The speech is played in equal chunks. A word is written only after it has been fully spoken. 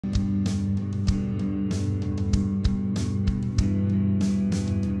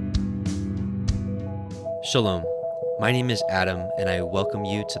Shalom, my name is Adam, and I welcome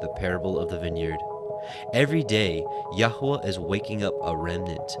you to the parable of the vineyard. Every day, Yahweh is waking up a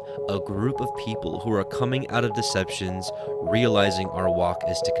remnant, a group of people who are coming out of deceptions, realizing our walk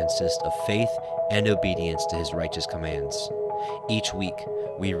is to consist of faith and obedience to His righteous commands. Each week,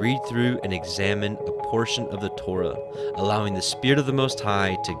 we read through and examine a portion of the Torah, allowing the Spirit of the Most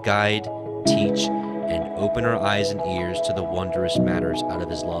High to guide, teach, and open our eyes and ears to the wondrous matters out of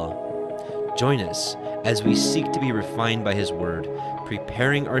His law. Join us as we seek to be refined by His Word,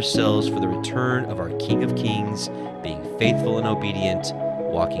 preparing ourselves for the return of our King of Kings, being faithful and obedient,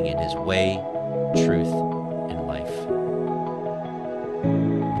 walking in His way, truth, and life.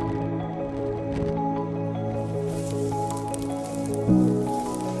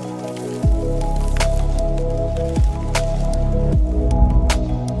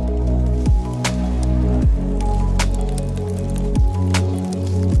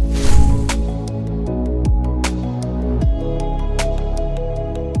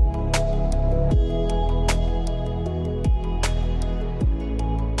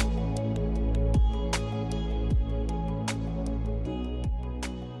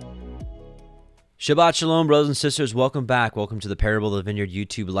 Shabbat Shalom, brothers and sisters. Welcome back. Welcome to the Parable of the Vineyard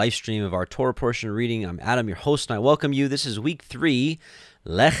YouTube live stream of our Torah portion reading. I'm Adam, your host, and I welcome you. This is week 3,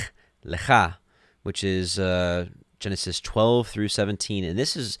 Lech Lecha, which is Genesis 12 through 17, and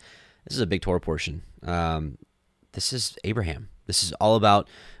this is a big Torah portion. This is Abraham. This is all about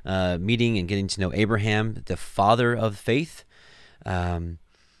meeting and getting to know Abraham, the father of faith. Man,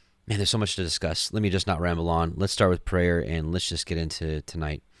 there's so much to discuss. Let me just not ramble on. Let's start with prayer, and let's just get into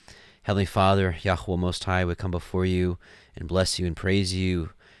tonight. Heavenly Father, Yahweh Most High, we come before you and bless you and praise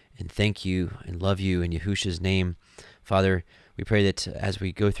you and thank you and love you in Yahusha's name. Father, we pray that as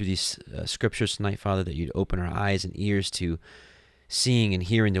we go through these scriptures tonight, Father, that you'd open our eyes and ears to seeing and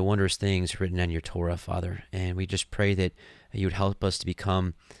hearing the wondrous things written in your Torah, Father. And we just pray that you would help us to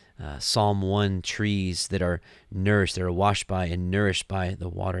become Psalm 1 trees that are nourished, that are washed by and nourished by the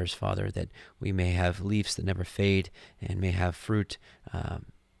waters, Father, that we may have leaves that never fade and may have fruit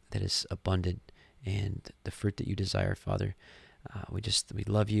that is abundant and the fruit that you desire, Father. We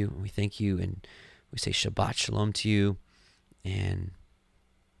love you and we thank you and we say Shabbat Shalom to you and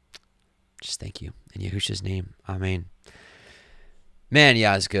just thank you. In Yahusha's name, Amen. Man,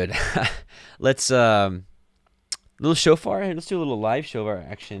 yeah, it's good. Let's, little shofar. Let's do a little live shofar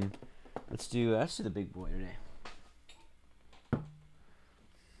action. Let's do the big boy today.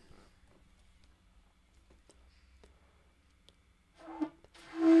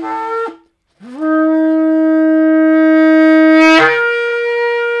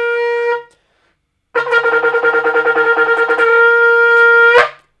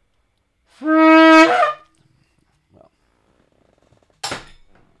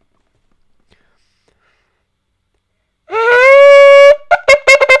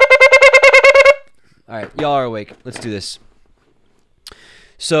 Y'all are awake. Let's do this.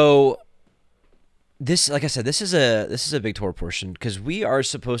 So, this, like I said, this is a big Torah portion because we are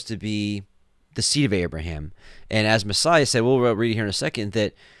supposed to be the seed of Abraham, and as Messiah said, we'll read it here in a second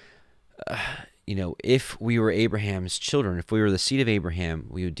that if we were Abraham's children, if we were the seed of Abraham,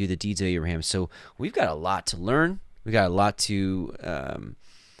 we would do the deeds of Abraham. So we've got a lot to learn. We got a lot to.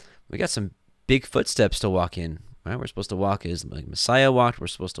 We got some big footsteps to walk in. Right? We're supposed to walk as like Messiah walked. We're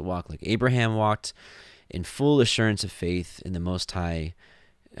supposed to walk like Abraham walked, in full assurance of faith in the Most High,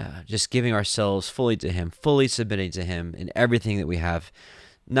 just giving ourselves fully to Him, fully submitting to Him in everything that we have,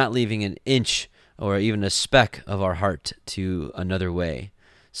 not leaving an inch or even a speck of our heart to another way.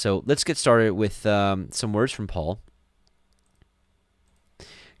 So let's get started with some words from Paul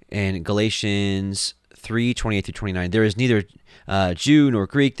in Galatians 3:28-29. There is neither Jew nor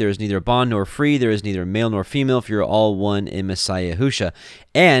Greek, there is neither bond nor free, there is neither male nor female, for you are all one in Messiah Yahusha.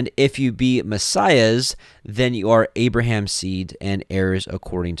 And if you be Messiahs, then you are Abraham's seed and heirs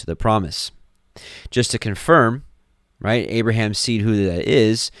according to the promise. Just to confirm, right, Abraham's seed, who that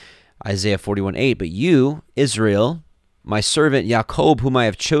is, Isaiah 41:8. But you, Israel, my servant Jacob, whom I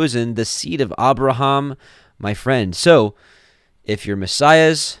have chosen, the seed of Abraham, my friend. So, if you're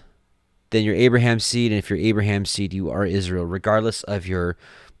Messiahs, then you're Abraham's seed, and if you're Abraham's seed, you are Israel, regardless of your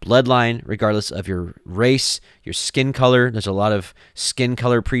bloodline, regardless of your race, your skin color. There's a lot of skin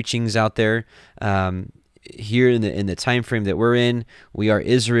color preachings out there. Here in the time frame that we're in, we are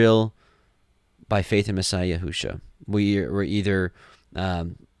Israel by faith in Messiah Yahusha. We're either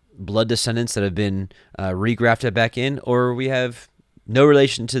blood descendants that have been regrafted back in, or we have no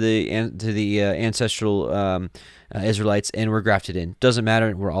relation to the ancestral Israelites, and we're grafted in. Doesn't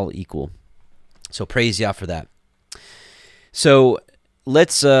matter. We're all equal. So praise Yah for that. So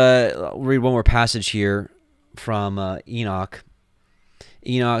let's read one more passage here Enoch.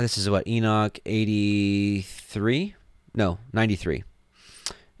 Enoch, this is what, Enoch 83? No, 93.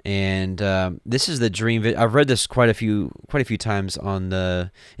 And this is the dream. I've read this quite a few times in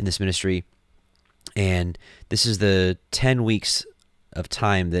this ministry, and this is the 10 weeks of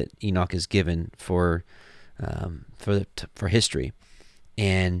time that Enoch is given for history,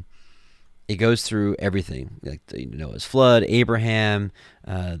 and it goes through everything, like Noah's flood, Abraham,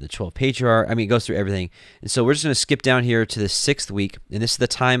 the 12 patriarchs. I mean, it goes through everything. And so we're just going to skip down here to the 6th week, and this is the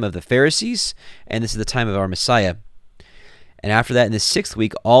time of the Pharisees, and this is the time of our Messiah. And after that, in the 6th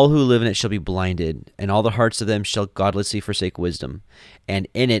week, all who live in it shall be blinded, and all the hearts of them shall godlessly forsake wisdom. And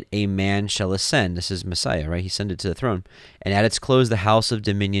in it a man shall ascend. This is Messiah, right? He ascended to the throne. And at its close the house of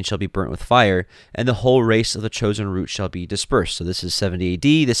dominion shall be burnt with fire, and the whole race of the chosen root shall be dispersed. So this is 70 AD.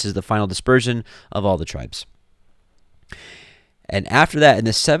 This is the final dispersion of all the tribes. And after that, in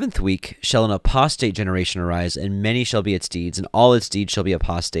the 7th week, shall an apostate generation arise, and many shall be its deeds, and all its deeds shall be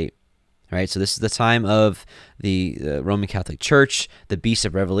apostate. All right, so this is the time of the Roman Catholic Church, the beast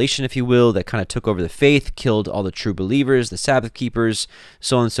of Revelation, if you will, that kind of took over the faith, killed all the true believers, the Sabbath keepers,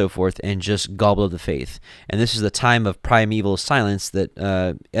 so on and so forth, and just gobbled up the faith. And this is the time of primeval silence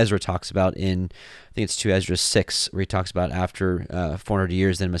that Ezra talks about in, I think it's 2 Ezra 6, where he talks about after 400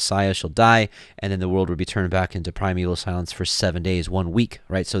 years, then Messiah shall die, and then the world will be turned back into primeval silence for 7 days, 1 week,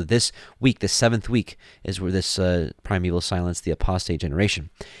 right? So this week, the 7th week, is where this primeval silence, the apostate generation.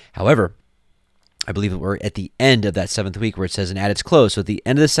 However, I believe that we're at the end of that 7th week where it says, and at its close, so at the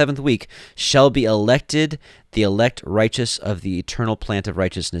end of the 7th week, shall be elected the elect righteous of the eternal plant of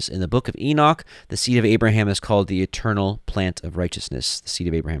righteousness. In the book of Enoch, the seed of Abraham is called the eternal plant of righteousness, the seed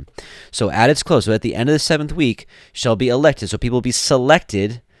of Abraham. So at its close, so at the end of the 7th week, shall be elected. So people will be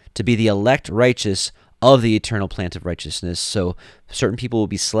selected to be the elect righteous of the eternal plant of righteousness. So certain people will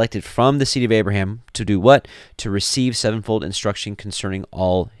be selected from the seed of Abraham to do what? To receive sevenfold instruction concerning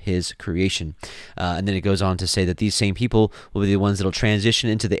all his creation. And then it goes on to say that these same people will be the ones that will transition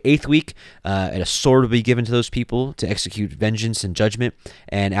into the 8th week, and a sword will be given to those people to execute vengeance and judgment.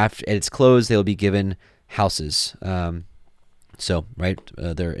 And after at its close, they will be given houses. Their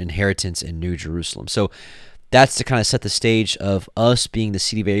inheritance in New Jerusalem. So that's to kind of set the stage of us being the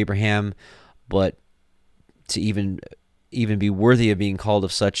seed of Abraham, but to even be worthy of being called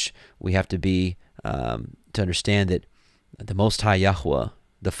of such, we have to be to understand that the Most High Yahweh,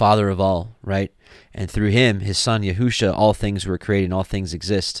 the Father of all, right, and through Him, His Son Yahusha, all things were created and all things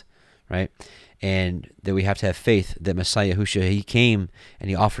exist, right, and that we have to have faith that Messiah Yahusha, He came and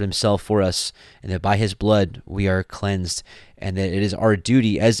He offered Himself for us, and that by His blood we are cleansed, and that it is our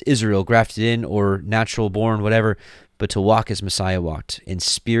duty as Israel, grafted in or natural born, whatever, but to walk as Messiah walked, in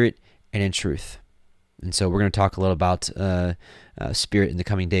spirit and in truth. And so we're going to talk a little about spirit in the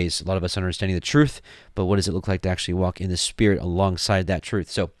coming days. A lot of us understanding the truth, but what does it look like to actually walk in the spirit alongside that truth?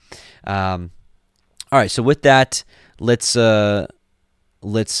 So, all right. So with that, let's get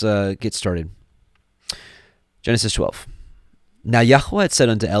started. Genesis 12. Now Yahweh had said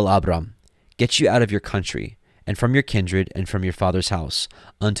unto Abram, get you out of your country, and from your kindred, and from your father's house,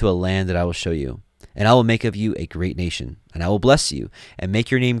 unto a land that I will show you. And I will make of you a great nation, and I will bless you, and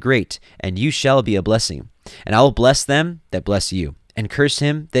make your name great, and you shall be a blessing. And I will bless them that bless you, and curse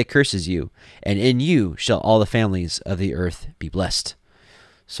him that curses you, and in you shall all the families of the earth be blessed.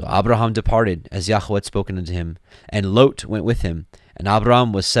 So Abraham departed, as Yahweh had spoken unto him, and Lot went with him. And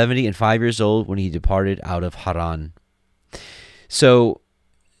Abraham was 75 years old when he departed out of Haran. So,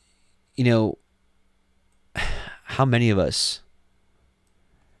 how many of us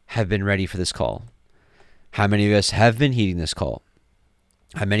have been ready for this call? How many of us have been heeding this call?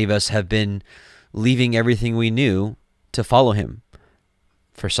 How many of us have been leaving everything we knew to follow Him?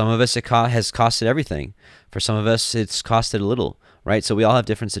 For some of us, it has costed everything. For some of us, it's costed a little, right? So we all have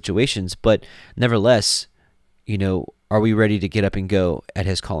different situations, but nevertheless, are we ready to get up and go at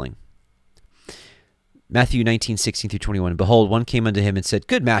His calling? Matthew 19:16-21. Behold, one came unto Him and said,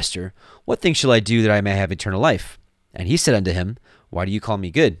 Good Master, what thing shall I do that I may have eternal life? And He said unto him, Why do you call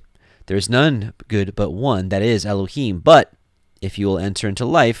me good? There is none good but one, that is Elohim. But if you will enter into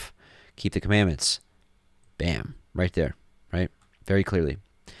life, keep the commandments. Bam. Right there. Right? Very clearly.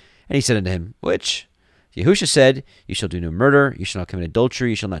 And He said unto him, Which? Yahusha said, You shall do no murder, you shall not commit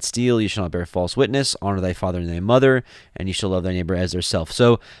adultery, you shall not steal, you shall not bear false witness, honor thy father and thy mother, and you shall love thy neighbor as thyself.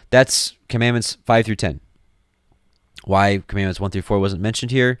 So that's commandments 5 through 10. Why commandments 1 through 4 wasn't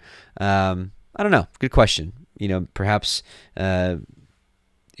mentioned here? I don't know. Good question. Perhaps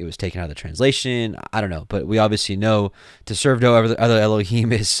it was taken out of the translation. I don't know, but we obviously know to serve no other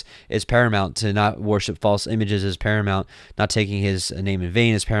Elohim is paramount. To not worship false images is paramount. Not taking his name in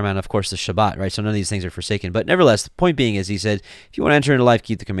vain is paramount. Of course, the Shabbat, right? So none of these things are forsaken. But nevertheless, the point being is, he said, if you want to enter into life,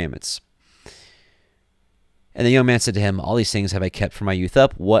 keep the commandments. And the young man said to him, all these things have I kept from my youth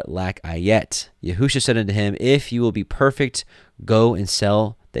up. What lack I yet? Yahusha said unto him, if you will be perfect, go and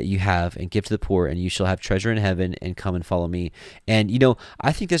sell that you have and give to the poor, and you shall have treasure in heaven, and come and follow me. And,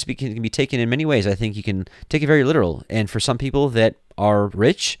 I think this can be taken in many ways. I think you can take it very literal. And for some people that are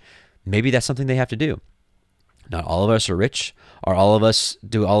rich, maybe that's something they have to do. Not all of us are rich. Do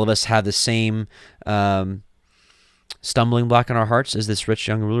all of us have the same stumbling block in our hearts as this rich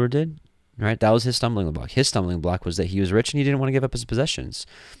young ruler did? Right? That was his stumbling block. His stumbling block was that he was rich and he didn't want to give up his possessions.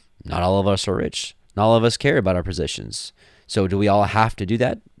 Not all of us are rich. Not all of us care about our possessions. So do we all have to do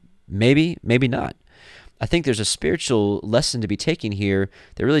that? Maybe, maybe not. I think there's a spiritual lesson to be taken here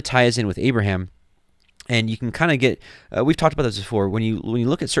that really ties in with Abraham. And you can kind of get, we've talked about this before, when you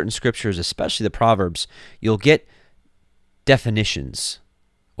look at certain scriptures, especially the Proverbs, you'll get definitions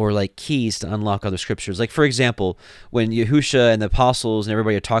or like keys to unlock other scriptures. Like, for example, when Yahusha and the apostles and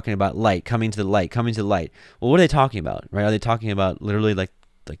everybody are talking about light, coming to the light, coming to the light. Well, what are they talking about, right? Are they talking about literally like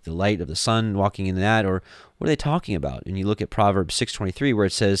the light of the sun, walking in that, or what are they talking about? And you look at Proverbs 6:23, where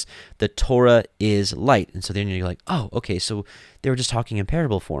it says the Torah is light. And so then you're like, oh, okay, so they were just talking in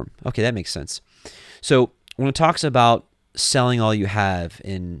parable form. Okay, that makes sense. So when it talks about selling all you have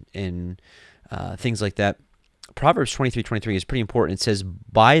in things like that, Proverbs 23:23 is pretty important. It says,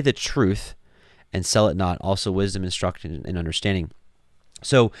 buy the truth and sell it not, also wisdom, instruction, and understanding.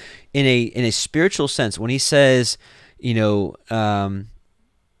 So in a spiritual sense, when he says,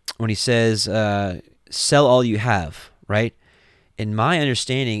 sell all you have, right? In my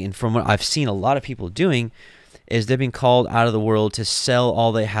understanding, and from what I've seen a lot of people doing, is they're being called out of the world to sell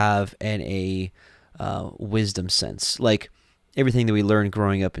all they have in a wisdom sense. Like everything that we learned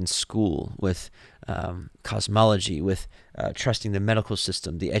growing up in school with cosmology, with trusting the medical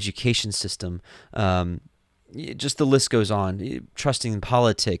system, the education system, just the list goes on, trusting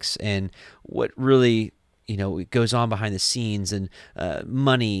politics and what really, it goes on behind the scenes, and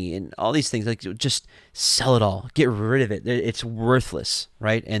money and all these things. Like, just sell it all, get rid of it. It's worthless,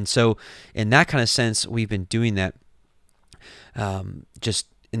 right? And so in that kind of sense, we've been doing that. And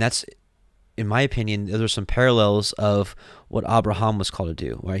that's, in my opinion, there are some parallels of what Abraham was called to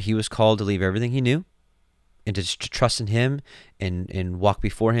do, right? He was called to leave everything he knew and to trust in him and walk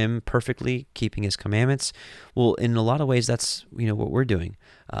before him perfectly, keeping his commandments. Well, in a lot of ways, that's, what we're doing.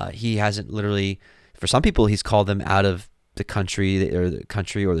 He hasn't literally, for some people, he's called them out of the country or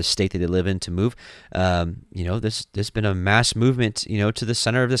the state that they live in to move. There's been a mass movement, to the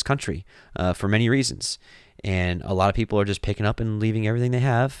center of this country for many reasons. And a lot of people are just picking up and leaving everything they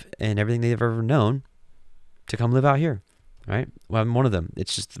have and everything they've ever known to come live out here, right? Well, I'm one of them.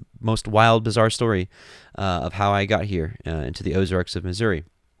 It's just the most wild, bizarre story of how I got here into the Ozarks of Missouri.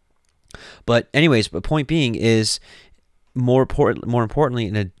 But anyways, the point being is, more importantly,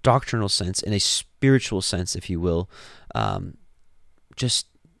 in a doctrinal sense, in a spiritual sense, if you will, just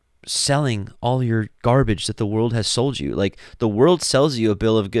selling all your garbage that the world has sold you. Like, the world sells you a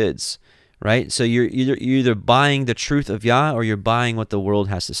bill of goods, right? So you're either buying the truth of Yah, or you're buying what the world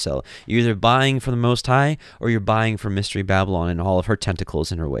has to sell. You're either buying from the Most High, or you're buying from Mystery Babylon and all of her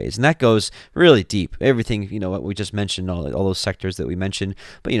tentacles and her ways. And that goes really deep. Everything, what we just mentioned, all those sectors that we mentioned,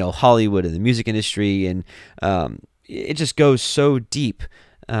 but, Hollywood and the music industry, and it just goes so deep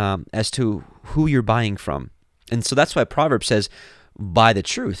as to who you're buying from. And so that's why Proverbs says, buy the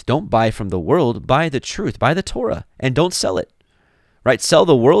truth. Don't buy from the world. Buy the truth. Buy the Torah, and don't sell it, right? Sell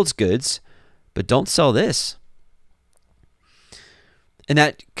the world's goods, but don't sell this. And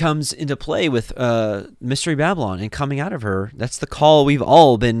that comes into play with Mystery Babylon and coming out of her. That's the call we've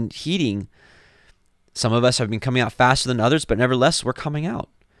all been heeding. Some of us have been coming out faster than others, but nevertheless, we're coming out.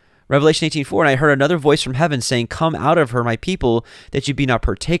 Revelation 18:4, and I heard another voice from heaven saying, come out of her, my people, that you be not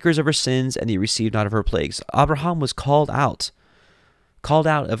partakers of her sins, and that you receive not of her plagues. Abraham was called out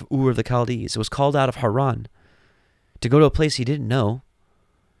of Ur of the Chaldees. It was called out of Haran to go to a place he didn't know,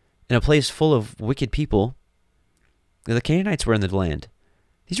 in a place full of wicked people. The Canaanites were in the land.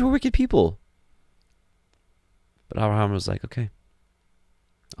 These were wicked people. But Abraham was like, okay,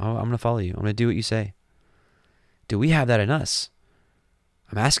 I'm going to follow you. I'm going to do what you say. Do we have that in us?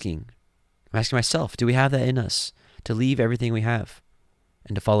 I'm asking myself, do we have that in us to leave everything we have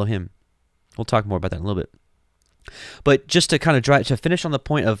and to follow him? We'll talk more about that in a little bit. But just to kind of to finish on the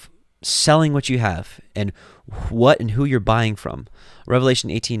point of selling what you have and what and who you're buying from. Revelation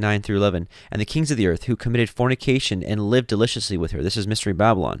 18:9 through 11. And the kings of the earth who committed fornication and lived deliciously with her, this is Mystery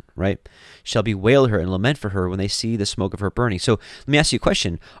Babylon, right, shall bewail her and lament for her when they see the smoke of her burning. So let me ask you a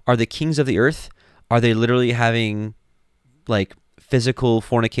question. Are the kings of the earth, are they literally having like physical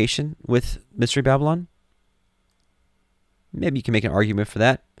fornication with Mystery Babylon? Maybe you can make an argument for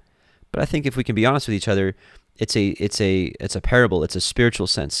that. But I think if we can be honest with each other, it's a parable. It's a spiritual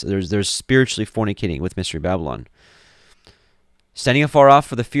sense. There's spiritually fornicating with Mystery Babylon. Standing afar off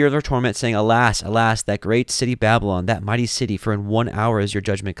for the fear of their torment, saying, Alas, alas, that great city Babylon, that mighty city, for in 1 hour is your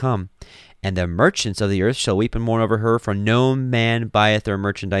judgment come. And the merchants of the earth shall weep and mourn over her, for no man buyeth their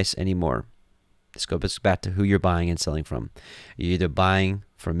merchandise any more. This goes back to who you're buying and selling from. You're either buying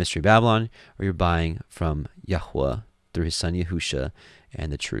from Mystery Babylon, or you're buying from Yahweh through his son Yahusha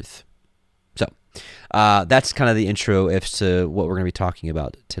and the truth. So that's kind of the intro as to what we're going to be talking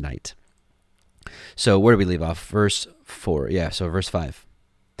about tonight. So where do we leave off? Verse 4. Yeah, so verse 5.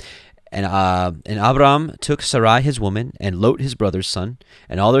 And Abram took Sarai his woman, and Lot his brother's son,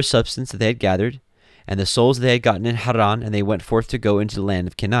 and all their substance that they had gathered, and the souls that they had gotten in Haran, and they went forth to go into the land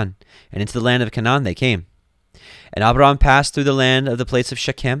of Canaan. And into the land of Canaan they came. And Abram passed through the land of the place of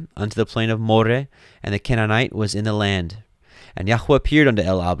Shechem unto the plain of Moreh, and the Canaanite was in the land. And Yahweh appeared unto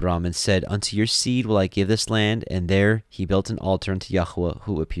Abram and said, Unto your seed will I give this land. And there he built an altar unto Yahweh,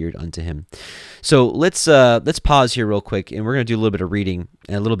 who appeared unto him. So let's pause here real quick, and we're going to do a little bit of reading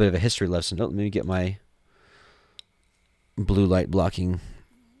and a little bit of a history lesson. Let me get my blue light blocking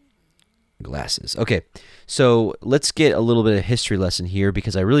glasses. Okay, so let's get a little bit of history lesson here,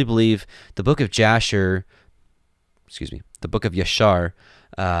 because I really believe the book of the book of Yashar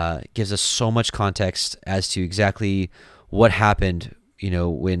gives us so much context as to exactly what happened,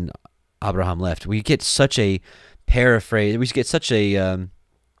 when Abraham left. We get such a paraphrase. We get such a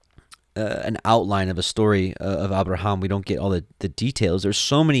an outline of a story of Abraham. We don't get all the details. There's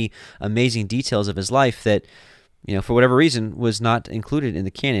so many amazing details of his life that, for whatever reason, was not included in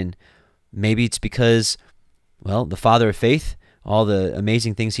the canon. Maybe it's because, well, the father of faith, all the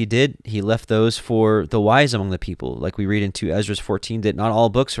amazing things he did, he left those for the wise among the people. Like we read into Ezra 14, that not all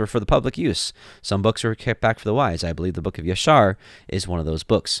books were for the public use. Some books were kept back for the wise. I believe the book of Yashar is one of those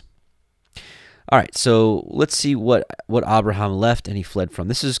books. All right, so let's see what Abraham left and he fled from.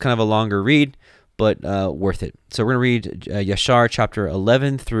 This is kind of a longer read, but worth it. So we're going to read Yashar chapter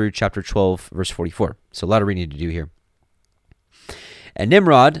 11 through chapter 12, verse 44. So a lot of reading to do here. And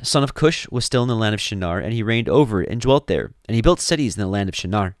Nimrod, son of Cush, was still in the land of Shinar, and he reigned over it and dwelt there. And he built cities in the land of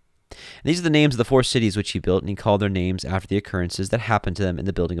Shinar. And these are the names of the 4 cities which he built, and he called their names after the occurrences that happened to them in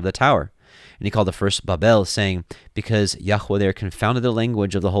the building of the tower. And he called the first Babel, saying, Because Yahweh there confounded the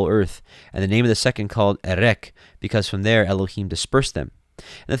language of the whole earth. And the name of the second called Erech, because from there Elohim dispersed them.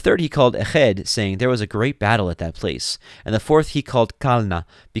 And the third he called Eched, saying, There was a great battle at that place. And the fourth he called Kalna,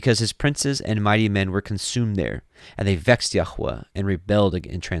 because his princes and mighty men were consumed there. And they vexed Yahweh, and rebelled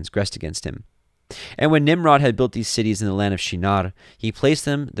and transgressed against him. And when Nimrod had built these cities in the land of Shinar, he placed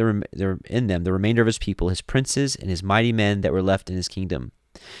in them the remainder of his people, his princes, and his mighty men that were left in his kingdom.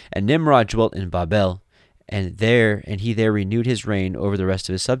 And Nimrod dwelt in Babel, and he there renewed his reign over the rest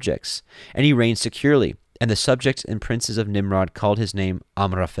of his subjects. And he reigned securely. And the subjects and princes of Nimrod called his name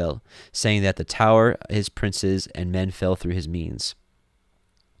Amraphel, saying that the tower, his princes and men fell through his means.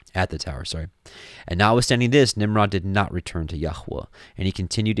 At the tower, sorry. And notwithstanding this, Nimrod did not return to Yahweh, and he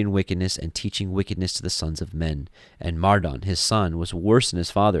continued in wickedness and teaching wickedness to the sons of men. And Mardon, his son, was worse than his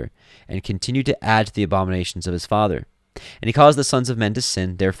father, and continued to add to the abominations of his father. And he caused the sons of men to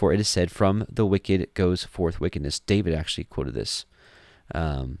sin. Therefore it is said, From the wicked goes forth wickedness. David actually quoted this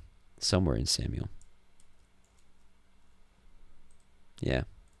somewhere in Samuel. Yeah.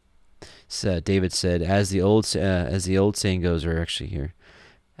 So David said, as the old saying goes, or actually here,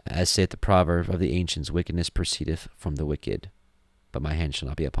 as saith the proverb of the ancients, wickedness proceedeth from the wicked, but my hand shall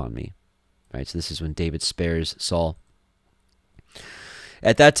not be upon me. Right. So this is when David spares Saul.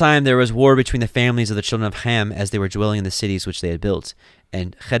 At that time there was war between the families of the children of Ham, as they were dwelling in the cities which they had built.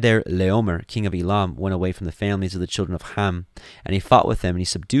 And Cheder Leomer, king of Elam, went away from the families of the children of Ham, and he fought with them, and he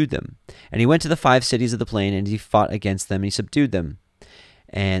subdued them. And he went to the 5 cities of the plain, and he fought against them, and he subdued them.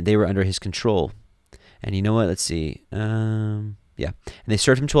 And they were under his control. And you know what? Let's see. And they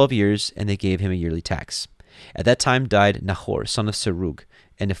served him 12 years, and they gave him a yearly tax. At that time died Nahor, son of Serug,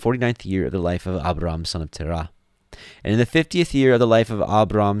 in the 49th year of the life of Abram, son of Terah. And in the 50th year of the life of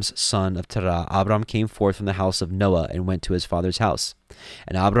Abram's son of Terah, Abram came forth from the house of Noah, and went to his father's house.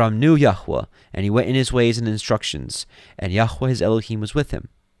 And Abram knew Yahweh, and he went in his ways and instructions, and Yahweh his Elohim was with him.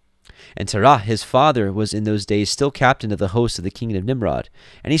 And Terah, his father, was in those days still captain of the host of the king of Nimrod,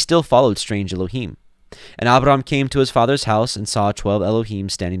 and he still followed strange Elohim. And Abram came to his father's house and saw 12 Elohim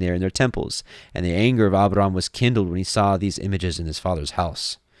standing there in their temples. And the anger of Abram was kindled when he saw these images in his father's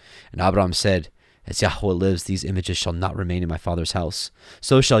house. And Abram said, As Yahweh lives, these images shall not remain in my father's house.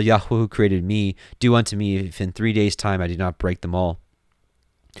 So shall Yahweh who created me do unto me, if in 3 days' time I do not break them all.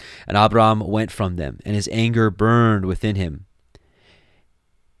 And Abram went from them, and his anger burned within him.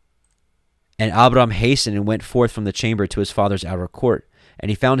 And Abram hastened and went forth from the chamber to his father's outer court. And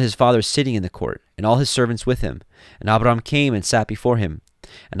he found his father sitting in the court, and all his servants with him. And Abram came and sat before him.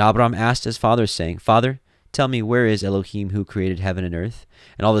 And Abram asked his father, saying, Father, tell me, where is Elohim who created heaven and earth,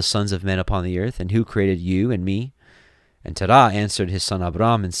 and all the sons of men upon the earth, and who created you and me? And Terah answered his son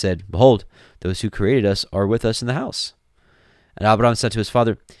Abram and said, Behold, those who created us are with us in the house. And Abram said to his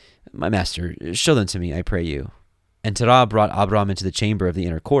father, My master, show them to me, I pray you. And Terah brought Abram into the chamber of the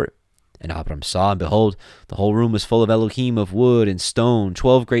inner court. And Abram saw, and behold, the whole room was full of Elohim of wood and stone,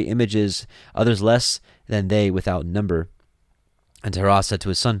 12 great images, others less than they without number. And Terah said to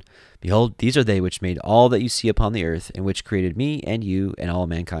his son, Behold, these are they which made all that you see upon the earth, and which created me and you and all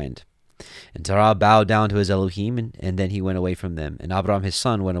mankind. And Terah bowed down to his Elohim, and then he went away from them, and Abram his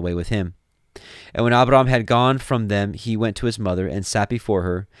son went away with him. And when Abram had gone from them, he went to his mother, and sat before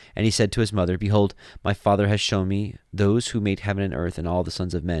her. And he said to his mother, Behold, my father has shown me those who made heaven and earth, and all the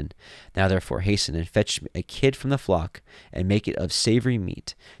sons of men. Now therefore hasten, and fetch a kid from the flock, and make it of savory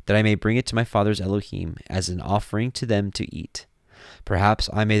meat, that I may bring it to my father's Elohim, as an offering to them to eat. Perhaps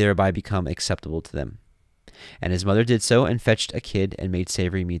I may thereby become acceptable to them. And his mother did so, and fetched a kid, and made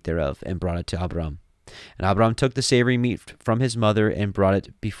savory meat thereof, and brought it to Abram. And Abram took the savory meat from his mother, and brought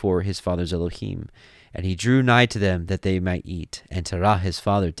it before his father's Elohim. And he drew nigh to them, that they might eat. And Terah his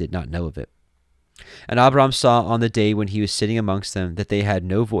father did not know of it. And Abram saw on the day when he was sitting amongst them, that they had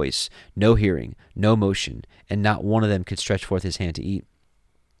no voice, no hearing, no motion, and not one of them could stretch forth his hand to eat.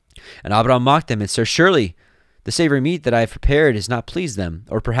 And Abram mocked them, and said, Surely the savory meat that I have prepared has not pleased them,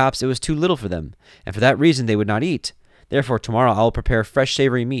 or perhaps it was too little for them, and for that reason they would not eat. Therefore tomorrow I will prepare fresh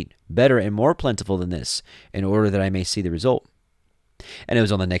savory meat, better and more plentiful than this, in order that I may see the result. And it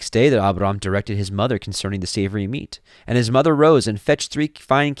was on the next day that Abram directed his mother concerning the savory meat. And his mother rose and fetched 3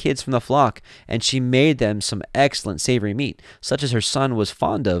 fine kids from the flock, and she made them some excellent savory meat, such as her son was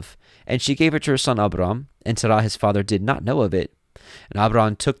fond of. And she gave it to her son Abram, and Terah his father did not know of it. And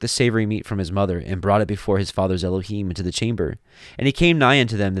Abram took the savory meat from his mother, and brought it before his father's Elohim into the chamber. And he came nigh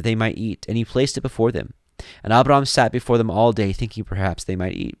unto them, that they might eat, and he placed it before them. And Abram sat before them all day, thinking perhaps they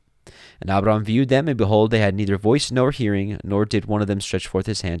might eat. And Abram viewed them, and behold, they had neither voice nor hearing, nor did one of them stretch forth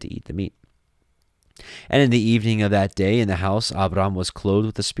his hand to eat the meat. And in the evening of that day in the house, Abram was clothed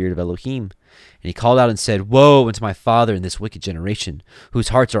with the spirit of Elohim. And he called out and said, Woe unto my father in this wicked generation, whose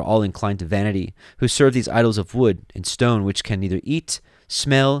hearts are all inclined to vanity, who serve these idols of wood and stone, which can neither eat,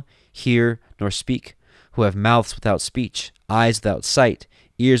 smell, hear, nor speak, who have mouths without speech, eyes without sight,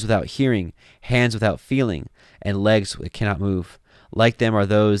 ears without hearing, hands without feeling, and legs that cannot move. Like them are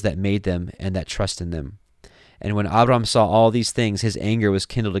those that made them, and that trust in them. And when Abram saw all these things, his anger was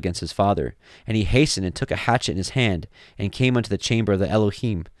kindled against his father. And he hastened and took a hatchet in his hand, and came unto the chamber of the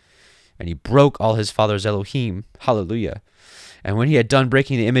Elohim. And he broke all his father's Elohim. Hallelujah. And when he had done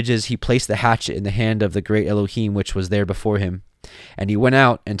breaking the images, he placed the hatchet in the hand of the great Elohim which was there before him. And he went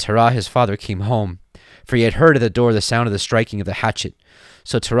out, and Terah his father came home. For he had heard at the door the sound of the striking of the hatchet.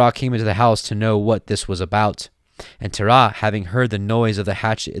 So Terah came into the house to know what this was about. And Terah, having heard the noise of the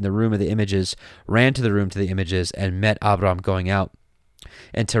hatchet in the room of the images, ran to the room to the images, and met Abram going out.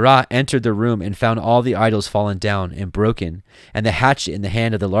 And Terah entered the room, and found all the idols fallen down and broken, and the hatchet in the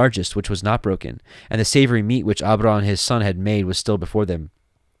hand of the largest, which was not broken, and the savory meat which Abram his son had made was still before them.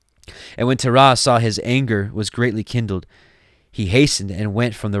 And when Terah saw his anger was greatly kindled, he hastened and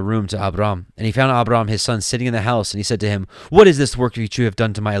went from the room to Abram. And he found Abram his son sitting in the house, and he said to him, What is this work which you have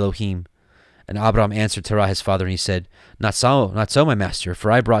done to my Elohim? And Abram answered Terah his father, and he said, Not so, my master,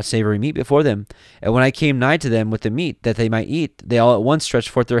 for I brought savory meat before them. And when I came nigh to them with the meat, that they might eat, they all at once stretched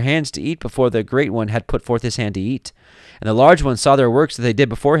forth their hands to eat, before the great one had put forth his hand to eat. And the large one saw their works that they did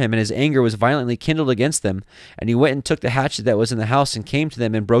before him, and his anger was violently kindled against them. And he went and took the hatchet that was in the house, and came to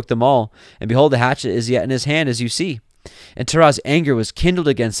them, and broke them all. And behold, the hatchet is yet in his hand, as you see. And Terah's anger was kindled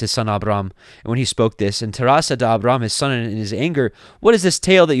against his son Abram. And when he spoke this, and Terah said to Abram his son in his anger, What is this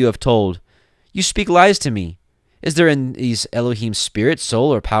tale that you have told? You speak lies to me. Is there in these Elohim spirit,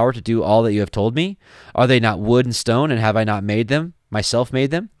 soul, or power to do all that you have told me? Are they not wood and stone, and have I not made them, myself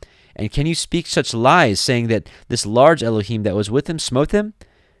made them? And can you speak such lies, saying that this large Elohim that was with him smote them?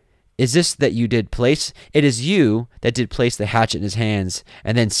 Is this that you did place? It is you that did place the hatchet in his hands,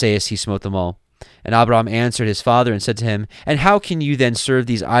 and then sayest he smote them all. And Abraham answered his father and said to him, And how can you then serve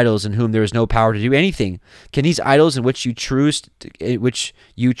these idols in whom there is no power to do anything? Can these idols in which you truest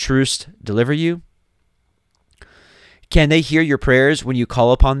deliver you? Can they hear your prayers when you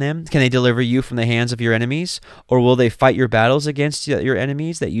call upon them? Can they deliver you from the hands of your enemies? Or will they fight your battles against your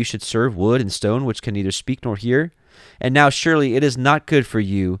enemies, that you should serve wood and stone, which can neither speak nor hear? And now surely it is not good for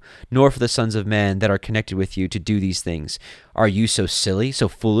you, nor for the sons of men that are connected with you, to do these things. Are you so silly, so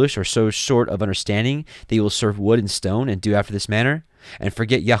foolish, or so short of understanding, that you will serve wood and stone, and do after this manner? And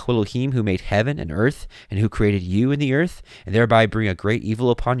forget Yahweh Elohim, who made heaven and earth, and who created you in the earth, and thereby bring a great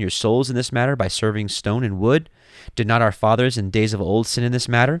evil upon your souls in this matter, by serving stone and wood? Did not our fathers in days of old sin in this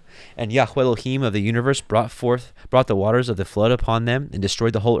matter? And Yahweh Elohim of the universe brought the waters of the flood upon them, and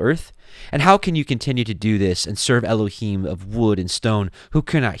destroyed the whole earth? And how can you continue to do this, and serve Elohim of wood and stone, who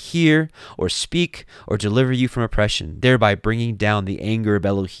cannot hear, or speak, or deliver you from oppression, thereby bringing down the anger of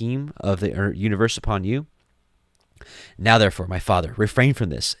Elohim of the universe upon you? Now therefore, my father, refrain from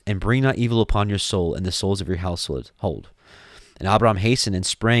this, and bring not evil upon your soul and the souls of your household. And Abraham hastened and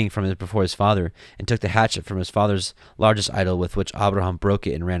sprang from before his father, and took the hatchet from his father's largest idol, with which Abraham broke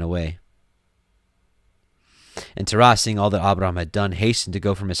it and ran away. And Terah, seeing all that Abraham had done, hastened to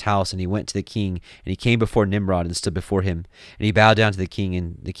go from his house, and he went to the king, and he came before Nimrod and stood before him. And he bowed down to the king,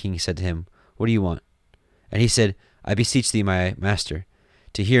 and the king said to him, What do you want? And he said, I beseech thee, my master,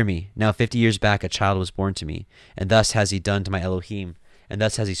 to hear me. Now 50 years back a child was born to me, and thus has he done to my Elohim, and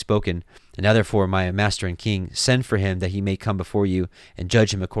thus has he spoken. And now therefore, my master and king, send for him, that he may come before you, and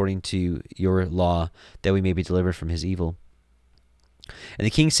judge him according to your law, that we may be delivered from his evil. And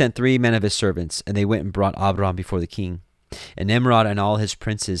the king sent 3 men of his servants, and they went and brought Abraham before the king. And Nimrod and all his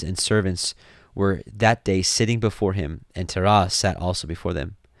princes and servants were that day sitting before him, and Terah sat also before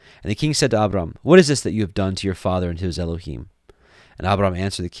them. And the king said to Abraham, What is this that you have done to your father and to his Elohim? And Abraham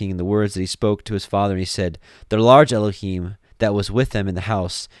answered the king in the words that he spoke to his father, and he said, The large Elohim that was with them in the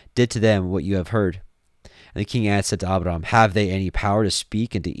house did to them what you have heard. And the king said to Abraham, Have they any power to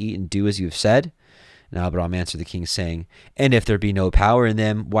speak and to eat and do as you have said? And Abraham answered the king, saying, And if there be no power in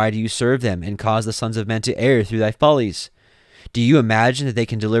them, why do you serve them, and cause the sons of men to err through thy follies? Do you imagine that they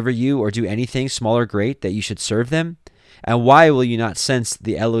can deliver you, or do anything small or great, that you should serve them? And why will you not sense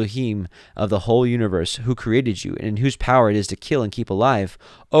the Elohim of the whole universe, who created you, and in whose power it is to kill and keep alive?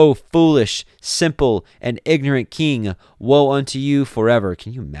 O foolish, simple, and ignorant king, woe unto you forever.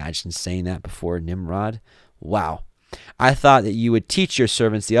 Can you imagine saying that before Nimrod? Wow. I thought that you would teach your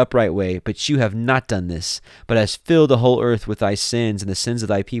servants the upright way, but you have not done this, but hast filled the whole earth with thy sins, and the sins of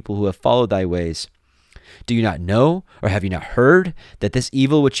thy people who have followed thy ways. Do you not know, or have you not heard, that this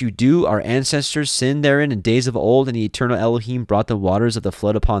evil which you do, our ancestors sinned therein in days of old, and the eternal Elohim brought the waters of the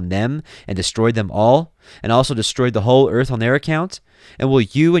flood upon them, and destroyed them all, and also destroyed the whole earth on their account? And will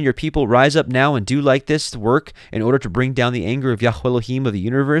you and your people rise up now and do like this work, in order to bring down the anger of Yahweh Elohim of the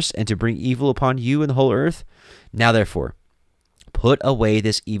universe, and to bring evil upon you and the whole earth? Now therefore, put away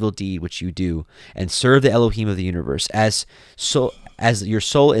this evil deed which you do, and serve the Elohim of the universe, as your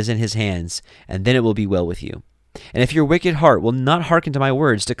soul is in his hands, and then it will be well with you. And if your wicked heart will not hearken to my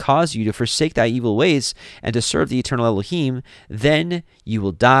words, to cause you to forsake thy evil ways, and to serve the eternal Elohim, then you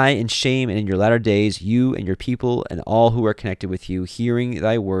will die in shame, and in your latter days, you and your people, and all who are connected with you, hearing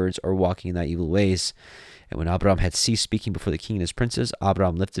thy words or walking in thy evil ways. And when Abraham had ceased speaking before the king and his princes,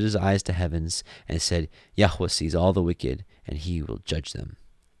 Abraham lifted his eyes to heavens, and said, Yahweh sees all the wicked, and he will judge them.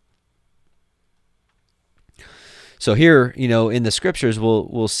 So here, in the scriptures,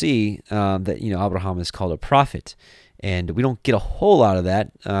 we'll see that Abraham is called a prophet, and we don't get a whole lot of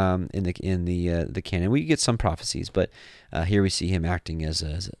that in the canon. We get some prophecies, but here we see him acting as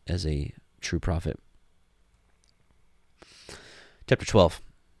a true prophet. Chapter 12.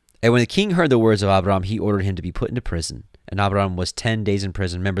 And when the king heard the words of Abraham, he ordered him to be put into prison. And Abraham was 10 days in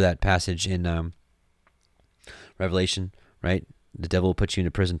prison. Remember that passage in Revelation, right? The devil will put you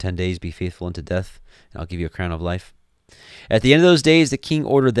into prison 10 days, be faithful unto death, and I'll give you a crown of life. At the end of those days, the king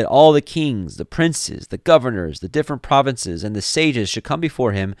ordered that all the kings, the princes, the governors, the different provinces, and the sages should come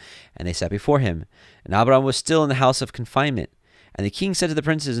before him, and they sat before him. And Abraham was still in the house of confinement. And the king said to the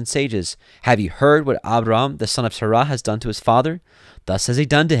princes and sages, Have you heard what Abraham, the son of Terah, has done to his father? Thus has he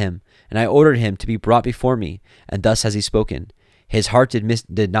done to him, and I ordered him to be brought before me, and thus has he spoken. His heart did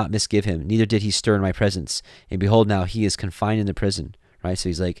not misgive him, neither did he stir in my presence. And behold, now he is confined in the prison. Right? So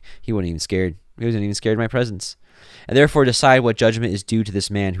he's like, he wasn't even scared. He wasn't even scared of my presence. And therefore decide what judgment is due to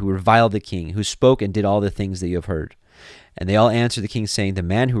this man who reviled the king, who spoke and did all the things that you have heard. And they all answered the king, saying, The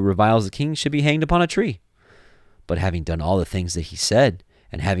man who reviles the king should be hanged upon a tree. But having done all the things that he said,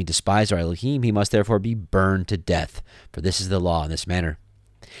 And having despised our Elohim, he must therefore be burned to death, for this is the law in this manner.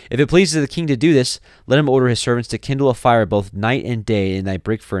 If it pleases the king to do this, let him order his servants to kindle a fire both night and day in thy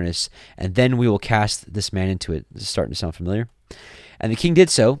brick furnace, and then we will cast this man into it. This is starting to sound familiar. And the king did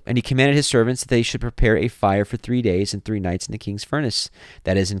so, and he commanded his servants that they should prepare a fire for 3 days and 3 nights in the king's furnace,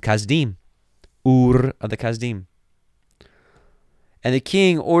 that is in Kasdim, Ur of the Kasdim. And the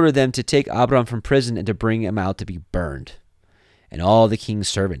king ordered them to take Abram from prison and to bring him out to be burned. And all the king's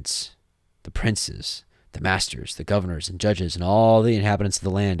servants, the princes, the masters, the governors, and judges, and all the inhabitants of the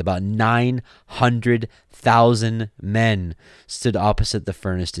land, about 900,000 men, stood opposite the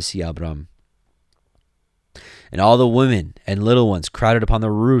furnace to see Abram. And all the women and little ones crowded upon the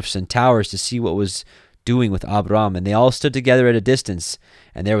roofs and towers to see what was doing with Abram, and they all stood together at a distance,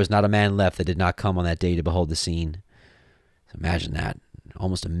 and there was not a man left that did not come on that day to behold the scene. So imagine that.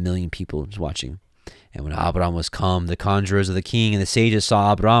 Almost 1 million people was watching. And when Abram was come, the conjurers of the king and the sages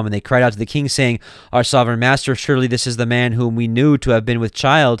saw Abram, and they cried out to the king, saying, Our sovereign master, surely this is the man whom we knew to have been the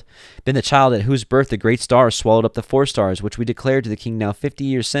child at whose birth the great star swallowed up the 4 stars, which we declared to the king now 50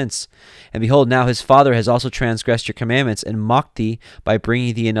 years since. And behold, now his father has also transgressed your commandments, and mocked thee by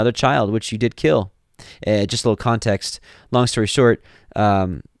bringing thee another child, which you did kill. Just a little context. Long story short,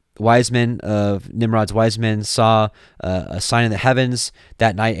 Nimrod's wise men saw a sign in the heavens.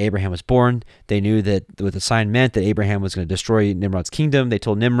 That night Abraham was born. They knew that what the sign meant, that Abraham was going to destroy Nimrod's kingdom. They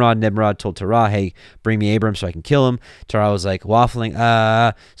told Nimrod. Nimrod told Torah, hey, bring me Abram so I can kill him. Torah was like waffling.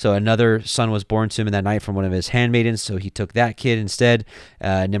 So another son was born to him in that night from one of his handmaidens, so he took that kid instead.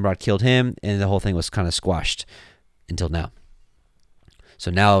 Nimrod killed him, and the whole thing was kind of squashed until now. So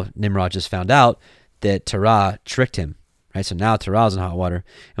now Nimrod just found out that Torah tricked him. Right, so now Torah is in hot water.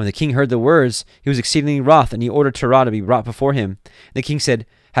 And when the king heard the words, he was exceedingly wroth, and he ordered Torah to be brought before him. And the king said,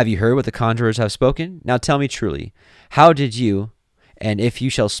 Have you heard what the conjurers have spoken? Now tell me truly, how did you, and if you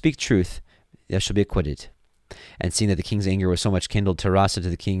shall speak truth, thou shalt be acquitted. And seeing that the king's anger was so much kindled, Torah said to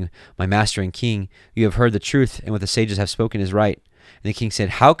the king, My master and king, you have heard the truth, and what the sages have spoken is right. And the king said,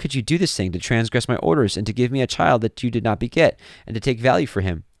 How could you do this thing, to transgress my orders, and to give me a child that you did not beget, and to take value for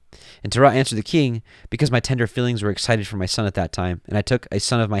him? And Torah answered the king, Because my tender feelings were excited for my son at that time, and I took a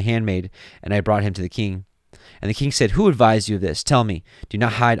son of my handmaid, and I brought him to the king. And the king said, Who advised you of this? Tell me, do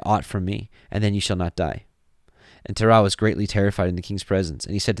not hide aught from me, and then you shall not die. And Torah was greatly terrified in the king's presence,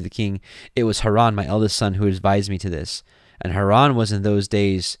 and he said to the king, It was Haran, my eldest son, who advised me to this. And Haran was in those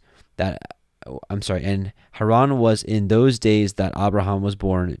days that Abraham was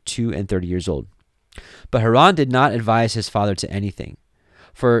born 32 years old. But Haran did not advise his father to anything.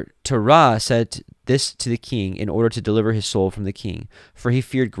 For Torah said this to the king in order to deliver his soul from the king, for he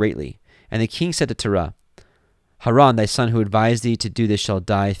feared greatly. And the king said to Torah, Haran, thy son who advised thee to do this shall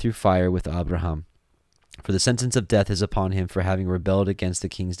die through fire with Abraham. For the sentence of death is upon him for having rebelled against the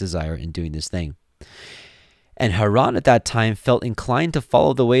king's desire in doing this thing. And Haran at that time felt inclined to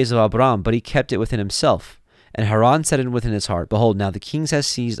follow the ways of Abraham, but he kept it within himself. And Haran said within his heart, Behold, now the king has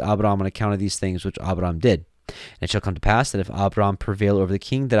seized Abraham on account of these things which Abraham did. And it shall come to pass that if Abraham prevail over the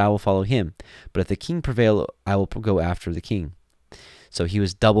king, that I will follow him. But if the king prevail, I will go after the king. So he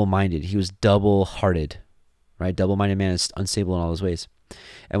was double-minded. He was double-hearted. Right? Double-minded man is unstable in all his ways.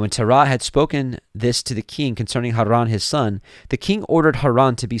 And when Torah had spoken this to the king concerning Haran his son, the king ordered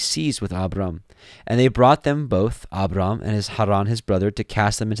Haran to be seized with Abram. And they brought them both, Abram and Haran his brother, to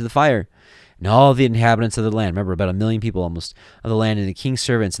cast them into the fire. And all the inhabitants of the land, remember about 1 million people almost, of the land, and the king's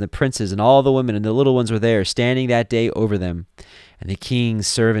servants, and the princes, and all the women, and the little ones were there, standing that day over them. And the king's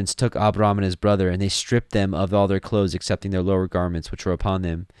servants took Abram and his brother, and they stripped them of all their clothes, excepting their lower garments, which were upon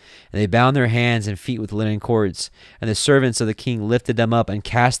them. And they bound their hands and feet with linen cords. And the servants of the king lifted them up, and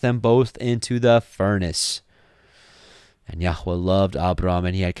cast them both into the furnace. And Yahweh loved Abram,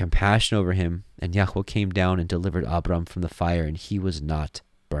 and he had compassion over him. And Yahweh came down and delivered Abram from the fire, and he was not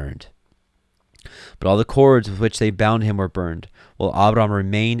burned. But all the cords with which they bound him were burned, while Abram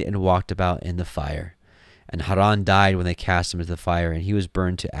remained and walked about in the fire. And Haran died when they cast him into the fire, and he was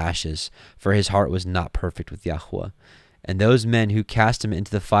burned to ashes, for his heart was not perfect with Yahweh. And those men who cast him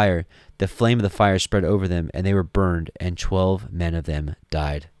into the fire, the flame of the fire spread over them, and they were burned, and 12 men of them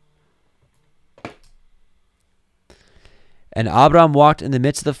died. And Abram walked in the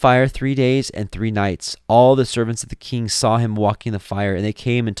midst of the fire 3 days and 3 nights. All the servants of the king saw him walking in the fire, and they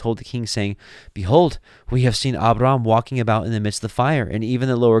came and told the king, saying, Behold, we have seen Abram walking about in the midst of the fire, and even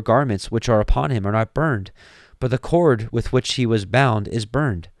the lower garments which are upon him are not burned, but the cord with which he was bound is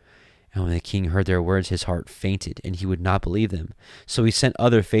burned. And when the king heard their words, his heart fainted, and he would not believe them. So he sent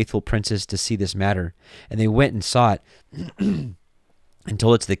other faithful princes to see this matter, and they went and saw it. and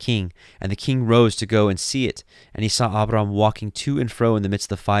told it to the king. And the king rose to go and see it. And he saw Abram walking to and fro in the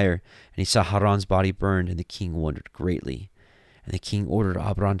midst of the fire. And he saw Haran's body burned, and the king wondered greatly. And the king ordered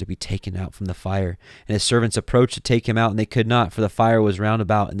Abram to be taken out from the fire. And his servants approached to take him out, and they could not, for the fire was round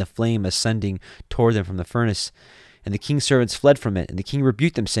about, and the flame ascending toward them from the furnace. And the king's servants fled from it. And the king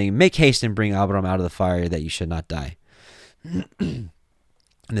rebuked them, saying, Make haste and bring Abram out of the fire, that you should not die.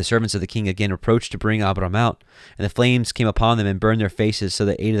 And the servants of the king again approached to bring Abram out. And the flames came upon them and burned their faces, so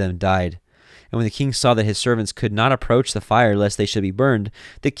that 8 of them died. And when the king saw that his servants could not approach the fire, lest they should be burned,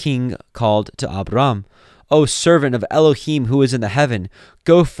 the king called to Abram, O servant of Elohim who is in the heaven,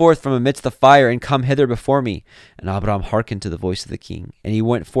 go forth from amidst the fire, and come hither before me. And Abram hearkened to the voice of the king. And he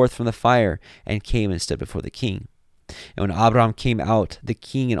went forth from the fire, and came and stood before the king. And when Abram came out, the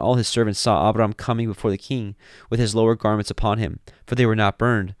king and all his servants saw Abram coming before the king, with his lower garments upon him, for they were not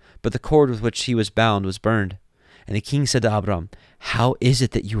burned, but the cord with which he was bound was burned. And the king said to Abram, How is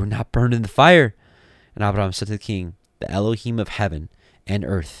it that you were not burned in the fire? And Abram said to the king, The Elohim of heaven and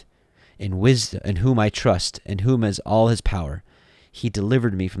earth, in wisdom, in whom I trust, and whom has all his power, he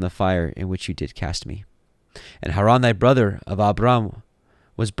delivered me from the fire in which you did cast me. And Haran thy brother of Abram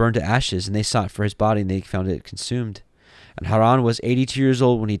was burned to ashes, and they sought for his body, and they found it consumed. And Haran was 82 years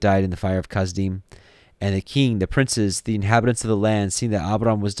old when he died in the fire of Kasdim. And the king, the princes, the inhabitants of the land, seeing that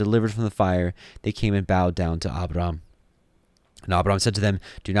Abram was delivered from the fire, they came and bowed down to Abram. And Abram said to them,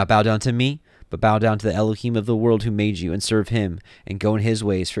 Do not bow down to me, but bow down to the Elohim of the world who made you, and serve him, and go in his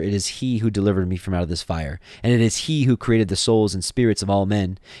ways, for it is he who delivered me from out of this fire. And it is he who created the souls and spirits of all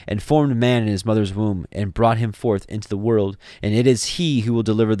men, and formed man in his mother's womb, and brought him forth into the world. And it is he who will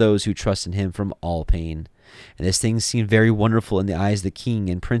deliver those who trust in him from all pain. And this thing seemed very wonderful in the eyes of the king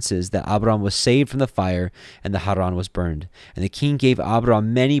and princes, that Abram was saved from the fire, and the Haran was burned. And the king gave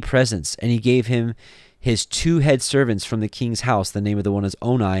Abram many presents, and he gave him his 2 head servants from the king's house. The name of the one was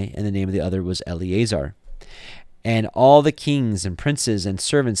Onai, and the name of the other was Eleazar. And all the kings and princes and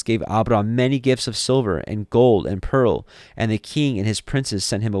servants gave Abram many gifts of silver and gold and pearl. And the king and his princes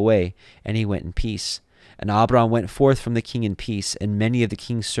sent him away, and he went in peace. And Abram went forth from the king in peace, and many of the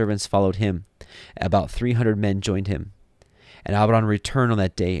king's servants followed him. About 300 men joined him. And Abram returned on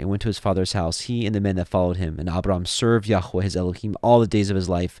that day and went to his father's house, he and the men that followed him. And Abram served Yahweh his Elohim all the days of his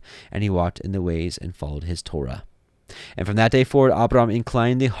life, and he walked in the ways and followed his Torah. And from that day forward, Abram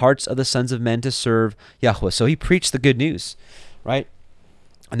inclined the hearts of the sons of men to serve Yahweh. So he preached the good news, right?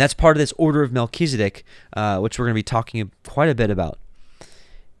 And that's part of this order of Melchizedek, which we're going to be talking quite a bit about.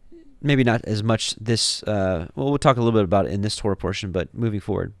 Maybe not as much this, we'll talk a little bit about it in this Torah portion, but moving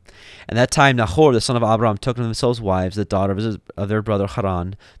forward. And that time Nahor, the son of Abram, took to themselves wives. The daughter of their brother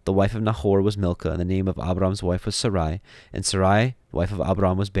Haran, the wife of Nahor, was Milcah, and the name of Abram's wife was Sarai. And Sarai, the wife of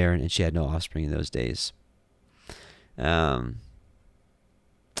Abram, was barren, and she had no offspring in those days. Yeah,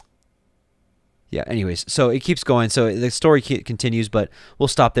 anyways, so it keeps going. So the story continues, but we'll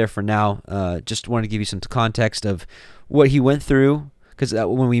stop there for now. Just wanted to give you some context of what he went through. Because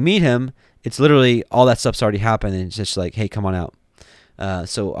when we meet him, it's literally all that stuff's already happened, and it's just like, hey, come on out.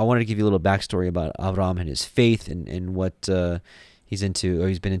 So I wanted to give you a little backstory about Avram and his faith and what he's into, or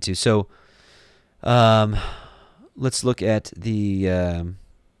he's been into. So let's look at the,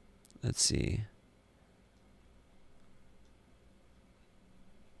 let's see.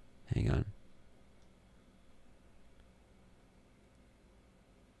 Hang on.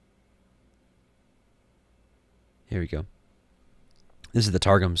 Here we go. This is the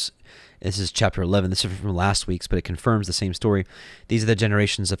Targums. This is chapter 11. This is from last week's, but it confirms the same story. These are the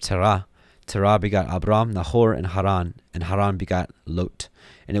generations of Terah. Terah begot Abram, Nahor, and Haran begot Lot.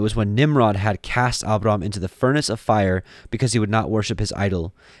 And it was when Nimrod had cast Abram into the furnace of fire because he would not worship his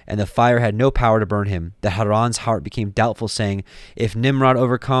idol, and the fire had no power to burn him, that Haran's heart became doubtful, saying, If Nimrod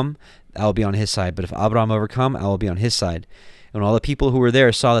overcome, I will be on his side, but if Abram overcome, I will be on his side. And when all the people who were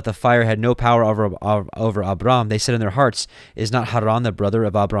there saw that the fire had no power over Abram, they said in their hearts, Is not Haran the brother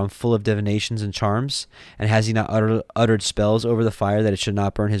of Abram full of divinations and charms? And has he not uttered spells over the fire that it should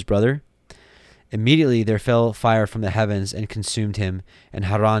not burn his brother? Immediately there fell fire from the heavens and consumed him, and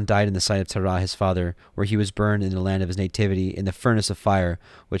Haran died in the sight of Terah his father, where he was burned in the land of his nativity, in the furnace of fire,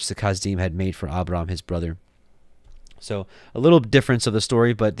 which the Kasdim had made for Abram his brother. So a little difference of the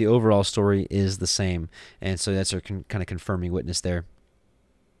story, but the overall story is the same. And so that's our kind of confirming witness there.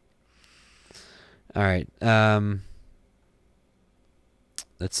 All right.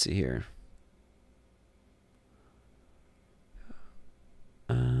 Let's see here.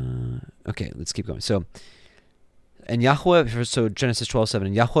 Okay, let's keep going. So, and Yahweh, so Genesis 12:7,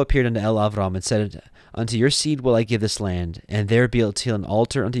 and Yahweh appeared unto Avram and said, Unto your seed will I give this land, and there built he an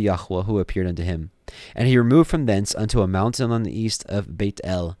altar unto Yahweh who appeared unto him. And he removed from thence unto a mountain on the east of Beit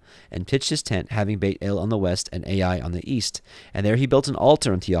El, and pitched his tent, having Beit El on the west and Ai on the east. And there he built an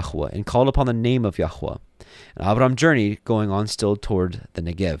altar unto Yahweh, and called upon the name of Yahweh. And Avram journeyed, going on still toward the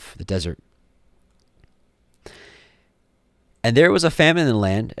Negev, the desert. And there was a famine in the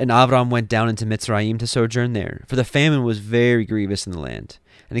land, and Avram went down into Mitzrayim to sojourn there, for the famine was very grievous in the land.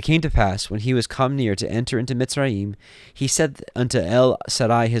 And it came to pass, when he was come near to enter into Mitzrayim, he said unto El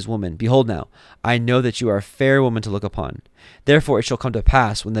Sarai his woman, Behold now, I know that you are a fair woman to look upon. Therefore it shall come to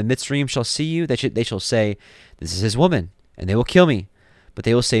pass, when the Mitzrayim shall see you, that they shall say, This is his woman, and they will kill me, but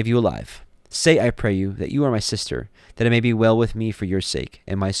they will save you alive. Say, I pray you, that you are my sister, that it may be well with me for your sake,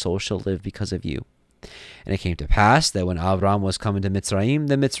 and my soul shall live because of you. And it came to pass, that when Avram was come into Mitzrayim,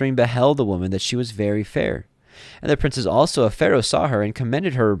 the Mitzrayim beheld the woman, that she was very fair. And the princes also of Pharaoh saw her, and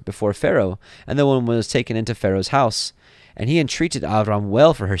commended her before Pharaoh. And the woman was taken into Pharaoh's house. And he entreated Avram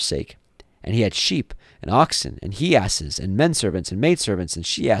well for her sake. And he had sheep, and oxen, and he-asses, and men-servants, and maidservants, and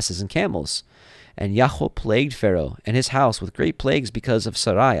she-asses, and camels. And Yahweh plagued Pharaoh and his house with great plagues because of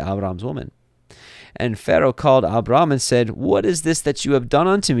Sarai, Avram's woman. And Pharaoh called Abram and said, What is this that you have done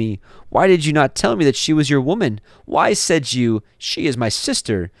unto me? Why did you not tell me that she was your woman? Why said you, She is my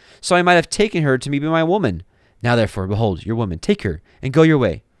sister? So I might have taken her to be my woman. Now therefore, behold, your woman, take her, and go your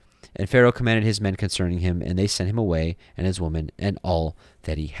way. And Pharaoh commanded his men concerning him, and they sent him away, and his woman, and all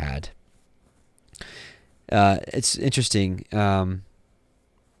that he had. It's interesting, in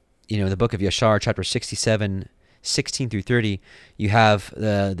the book of Yashar, chapter 67, 16 through 30, you have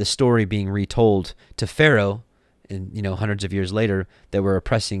the story being retold to Pharaoh, and hundreds of years later, that were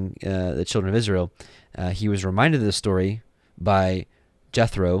oppressing the children of Israel. He was reminded of the story by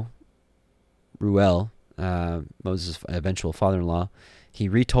Jethro, Ruel, Moses' eventual father-in-law. He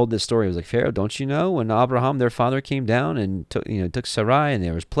retold this story. He was like, Pharaoh, don't you know when Abraham, their father, came down and took Sarai, and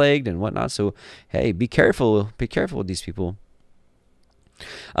they was plagued and whatnot? So, hey, be careful with these people.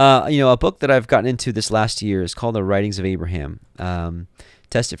 A book that I've gotten into this last year is called The Writings of Abraham.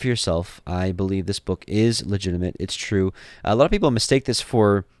 Test it for yourself. I believe this book is legitimate. It's true. A lot of people mistake this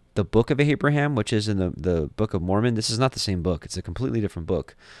for the Book of Abraham, which is in the Book of Mormon. This is not the same book. It's a completely different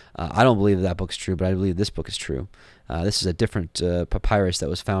book. I don't believe that book's true, but I believe this book is true. This is a different papyrus that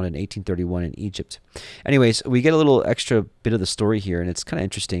was found in 1831 in Egypt. Anyways, we get a little extra bit of the story here, and it's kind of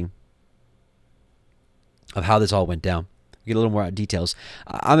interesting of how this all went down. We get a little more details.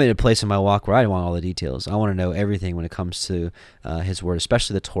 I'm in a place in my walk where I want all the details. I want to know everything when it comes to his word,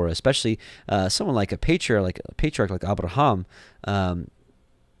 especially the Torah, especially someone like a patriarch like Abraham.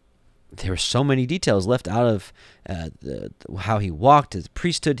 There were so many details left out of how he walked, the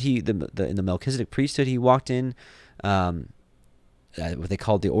priesthood in the Melchizedek priesthood he walked in, what they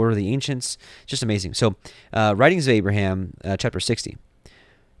called the Order of the Ancients. Just amazing. So, Writings of Abraham, chapter 60.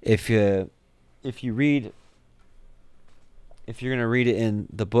 If you're going to read it in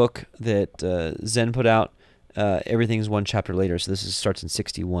the book that Zen put out, everything's one chapter later. So this starts in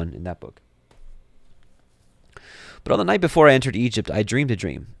 61 in that book. But on the night before I entered Egypt, I dreamed a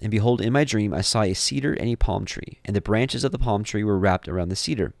dream. And behold, in my dream I saw a cedar and a palm tree, and the branches of the palm tree were wrapped around the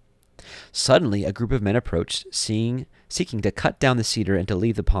cedar. Suddenly a group of men approached, seeking to cut down the cedar and to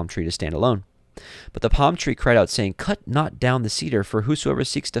leave the palm tree to stand alone. But the palm tree cried out, saying, Cut not down the cedar, for whosoever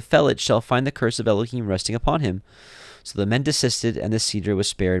seeks to fell it shall find the curse of Elohim resting upon him. So the men desisted, and the cedar was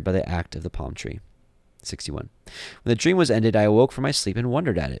spared by the act of the palm tree. 61. When the dream was ended, I awoke from my sleep and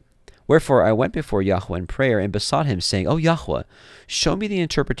wondered at it. Wherefore I went before Yahweh in prayer and besought him, saying, O Yahweh, show me the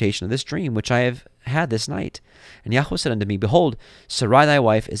interpretation of this dream which I have had this night. And Yahweh said unto me, Behold, Sarai thy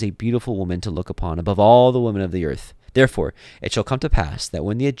wife is a beautiful woman to look upon above all the women of the earth. Therefore it shall come to pass that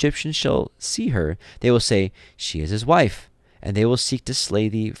when the Egyptians shall see her, they will say, She is his wife, and they will seek to slay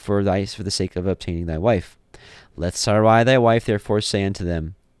thee for the sake of obtaining thy wife. Let Sarai thy wife therefore say unto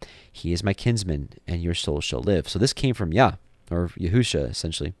them, He is my kinsman, and your soul shall live. So this came from Yah, or Yahusha,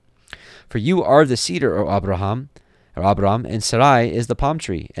 essentially. For you are the cedar, O Abraham, and Sarai is the palm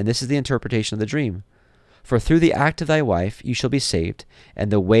tree, and this is the interpretation of the dream. For through the act of thy wife you shall be saved,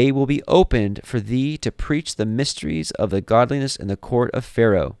 and the way will be opened for thee to preach the mysteries of the godliness in the court of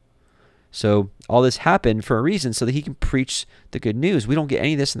Pharaoh. So all this happened for a reason, so that he can preach the good news. We don't get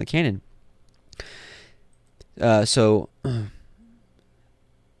any of this in the canon. So the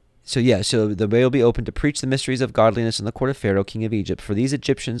way will be open to preach the mysteries of godliness in the court of Pharaoh, king of Egypt. For these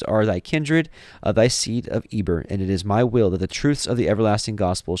Egyptians are thy kindred, of thy seed of Eber, and it is my will that the truths of the everlasting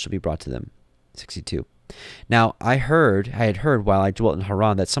gospel shall be brought to them. 62. Now I had heard while I dwelt in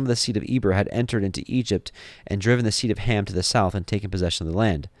Haran that some of the seed of Eber had entered into Egypt and driven the seed of Ham to the south and taken possession of the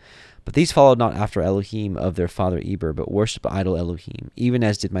land. But these followed not after Elohim of their father Eber, but worshipped idol Elohim, even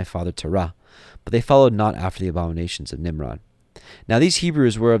as did my father Terah. But they followed not after the abominations of Nimrod. Now these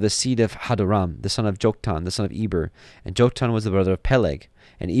Hebrews were of the seed of Hadoram, the son of Joktan, the son of Eber, and Joktan was the brother of Peleg,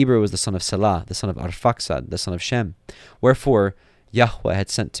 and Eber was the son of Selah, the son of Arphaxad, the son of Shem. Wherefore Yahweh had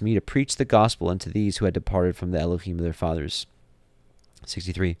sent to me to preach the gospel unto these who had departed from the Elohim of their fathers.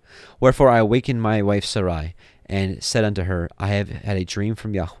 63. Wherefore I awakened my wife Sarai, and said unto her, I have had a dream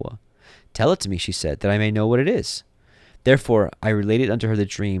from Yahweh. Tell it to me, she said, that I may know what it is. Therefore I related unto her the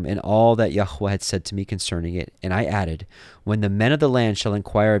dream, and all that Yahweh had said to me concerning it. And I added, When the men of the land shall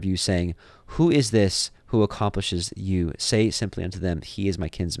inquire of you, saying, Who is this who accomplishes you? Say simply unto them, He is my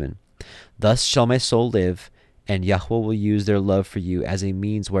kinsman. Thus shall my soul live, and Yahweh will use their love for you as a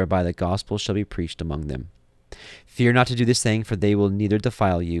means whereby the gospel shall be preached among them. Fear not to do this thing, for they will neither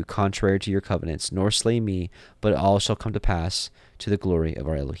defile you, contrary to your covenants, nor slay me, but all shall come to pass to the glory of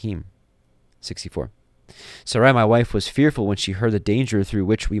our Elohim. 64. Sarai my wife was fearful when she heard the danger through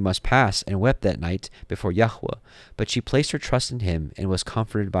which we must pass, and wept that night before Yahweh. But she placed her trust in him, and was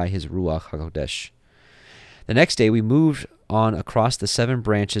comforted by his Ruach HaKodesh. The next day we moved on across the 7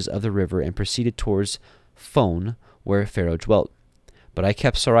 branches of the river, and proceeded towards Phon, where Pharaoh dwelt. But I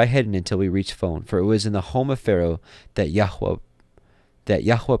kept Sarai hidden until we reached Phon, for it was in the home of Pharaoh that Yahweh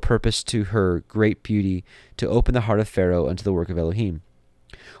purposed to her great beauty to open the heart of Pharaoh unto the work of Elohim.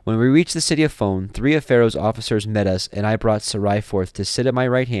 When we reached the city of Phon, 3 of Pharaoh's officers met us, and I brought Sarai forth to sit at my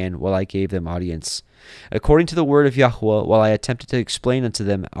right hand while I gave them audience. According to the word of Yahweh, while I attempted to explain unto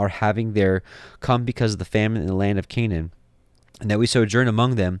them our having there come because of the famine in the land of Canaan, and that we sojourn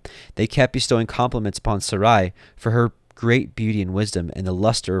among them, they kept bestowing compliments upon Sarai for her great beauty and wisdom, and the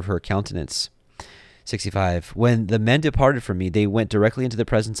luster of her countenance. 65. When the men departed from me, they went directly into the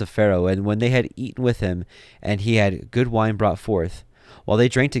presence of Pharaoh, and when they had eaten with him, and he had good wine brought forth, while they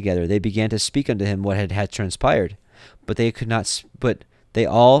drank together, they began to speak unto him what had transpired. But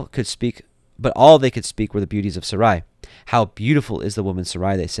all they could speak were the beauties of Sarai. How beautiful is the woman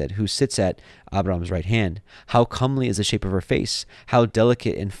Sarai, they said, who sits at Abram's right hand. How comely is the shape of her face. How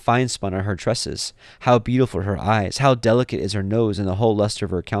delicate and fine-spun are her tresses. How beautiful are her eyes. How delicate is her nose, and the whole luster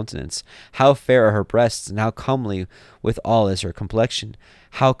of her countenance. How fair are her breasts, and how comely withal is her complexion.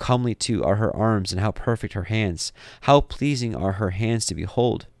 How comely too are her arms, and how perfect her hands. How pleasing are her hands to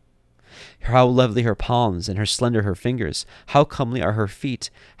behold. How lovely her palms, and how slender her fingers. How comely are her feet.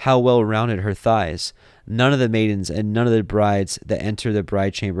 How well rounded her thighs. None of the maidens and none of the brides that enter the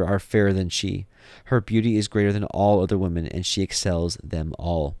bride chamber are fairer than she. Her beauty is greater than all other women, and she excels them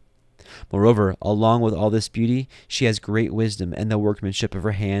all. Moreover, along with all this beauty, she has great wisdom, and the workmanship of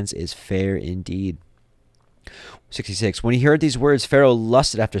her hands is fair indeed. 66. When he heard these words, Pharaoh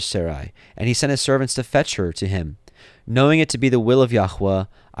lusted after Sarai, and he sent his servants to fetch her to him. Knowing it to be the will of Yahweh,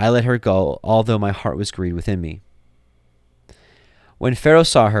 I let her go, although my heart was grieved within me. When Pharaoh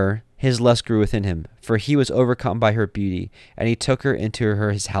saw her, his lust grew within him, for he was overcome by her beauty, and he took her into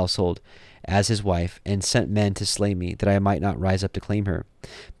his household as his wife, and sent men to slay me, that I might not rise up to claim her.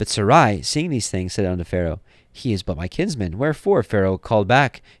 But Sarai, seeing these things, said unto Pharaoh, He is but my kinsman. Wherefore Pharaoh called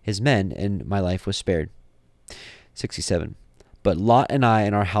back his men, and my life was spared. 67. But Lot and I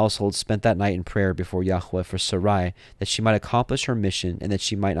and our household spent that night in prayer before Yahweh for Sarai, that she might accomplish her mission, and that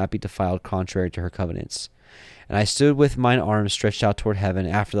she might not be defiled contrary to her covenants. And I stood with mine arms stretched out toward heaven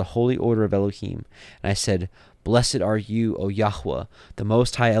after the holy order of Elohim. And I said, Blessed are you, O Yahweh, the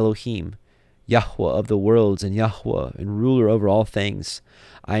Most High Elohim, Yahweh of the worlds, and Yahweh, and ruler over all things.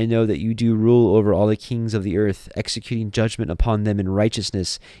 I know that you do rule over all the kings of the earth, executing judgment upon them in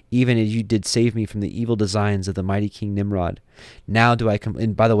righteousness, even as you did save me from the evil designs of the mighty king Nimrod. Now do I come.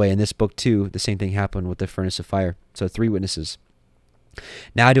 And by the way, in this book too, the same thing happened with the furnace of fire. So 3 witnesses.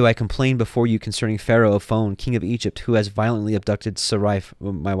 Now do I complain before you concerning Pharaoh of Phon, king of Egypt, who has violently abducted Sarai,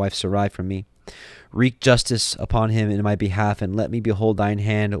 my wife Sarai, from me. Wreak justice upon him in my behalf, and let me behold thine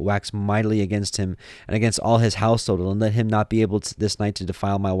hand wax mightily against him, and against all his household, and let him not be able this night to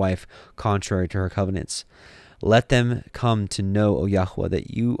defile my wife, contrary to her covenants. Let them come to know, O Yahweh,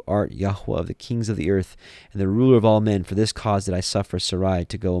 that you art Yahweh of the kings of the earth, and the ruler of all men. For this cause did I suffer Sarai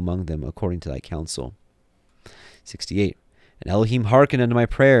to go among them, according to thy counsel. 68. And Elohim hearkened unto my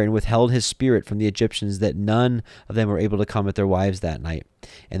prayer, and withheld his spirit from the Egyptians, that none of them were able to come with their wives that night.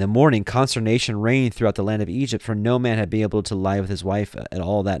 In the morning consternation reigned throughout the land of Egypt, for no man had been able to lie with his wife at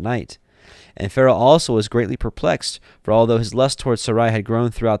all that night. And Pharaoh also was greatly perplexed, for although his lust towards Sarai had grown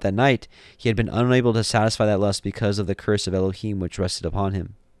throughout that night, he had been unable to satisfy that lust because of the curse of Elohim which rested upon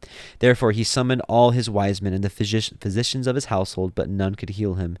him. Therefore he summoned all his wise men and the physicians of his household, but none could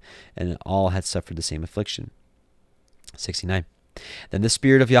heal him, and all had suffered the same affliction. 69. Then the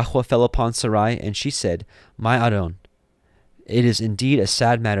Spirit of Yahweh fell upon Sarai, and she said, My Adon, it is indeed a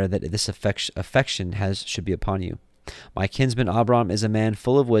sad matter that this affection should be upon you. My kinsman Abram is a man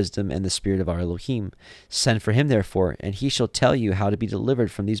full of wisdom and the spirit of our Elohim. Send for him, therefore, and he shall tell you how to be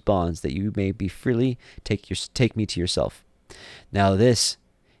delivered from these bonds, that you may be freely take me to yourself. Now this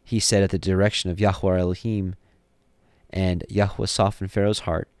he said at the direction of Yahweh our Elohim, and Yahweh softened Pharaoh's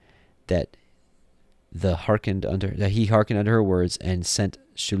heart, that he hearkened unto her words, and sent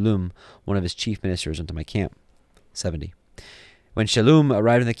Shallum, one of his chief ministers, into my camp. 70. When Shallum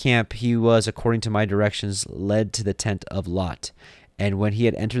arrived in the camp, he was, according to my directions, led to the tent of Lot. And when he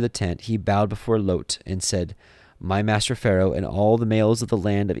had entered the tent, he bowed before Lot and said, My master Pharaoh and all the males of the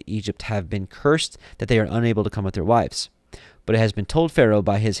land of Egypt have been cursed, that they are unable to come with their wives. But it has been told Pharaoh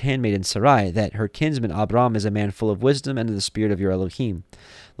by his handmaiden Sarai that her kinsman Abram is a man full of wisdom and of the spirit of your Elohim.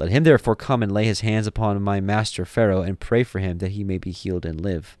 Let him therefore come and lay his hands upon my master Pharaoh and pray for him, that he may be healed and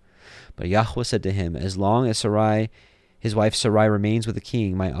live. But Yahweh said to him, As long as his wife Sarai remains with the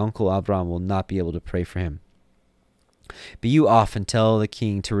king, my uncle Abram will not be able to pray for him. Be you off and tell the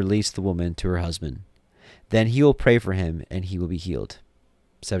king to release the woman to her husband. Then he will pray for him, and he will be healed.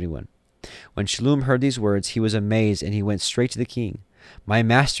 71. When Shallum heard these words, he was amazed, and he went straight to the king. My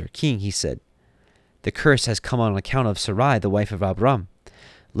master, king, he said, the curse has come on account of Sarai, the wife of Abram.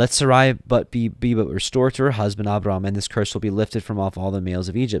 Let Sarai be restored to her husband Abram, and this curse will be lifted from off all the males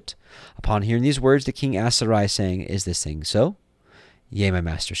of Egypt. Upon hearing these words, the king asked Sarai, saying, Is this thing so? Yea, my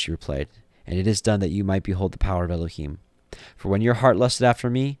master, she replied, and it is done that you might behold the power of Elohim. For when your heart lusted after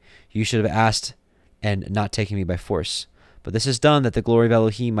me, you should have asked, and not taken me by force. But this is done that the glory of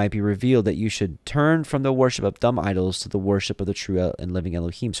Elohim might be revealed, that you should turn from the worship of dumb idols to the worship of the true and living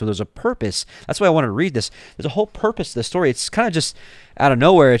Elohim. So there's a purpose. That's why I want to read this. There's a whole purpose to the story. It's kind of just out of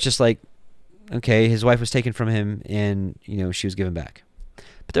nowhere. It's just like, okay, his wife was taken from him, and she was given back.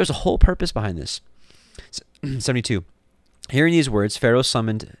 But there's a whole purpose behind this. 72. Hearing these words, Pharaoh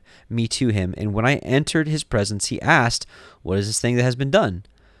summoned me to him, and when I entered his presence, he asked, What is this thing that has been done?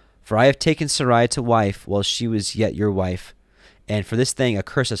 For I have taken Sarai to wife while she was yet your wife, and for this thing a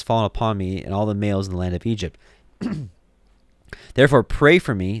curse has fallen upon me and all the males in the land of Egypt. Therefore pray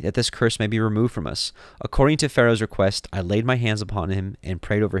for me, that this curse may be removed from us. According to Pharaoh's request, I laid my hands upon him and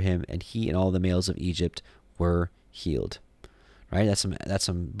prayed over him, and he and all the males of Egypt were healed. Right? That's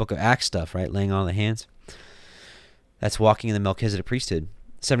some Book of Acts stuff, right? Laying on the hands. That's walking in the Melchizedek priesthood.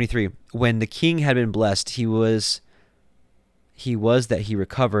 73. When the king had been blessed, he was that he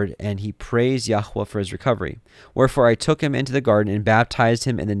recovered, and he praised Yahweh for his recovery. Wherefore I took him into the garden and baptized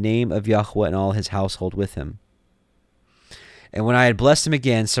him in the name of Yahweh, and all his household with him. And when I had blessed him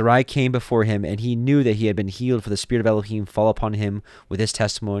again, Sarai came before him, and he knew that he had been healed, for the spirit of Elohim fall upon him with his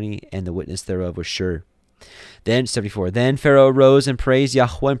testimony, and the witness thereof was sure. Then 74. Then Pharaoh arose and praised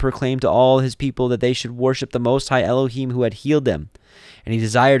Yahweh, and proclaimed to all his people that they should worship the Most High Elohim, who had healed them. And he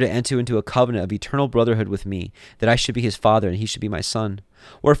desired to enter into a covenant of eternal brotherhood with me, that I should be his father, and he should be my son.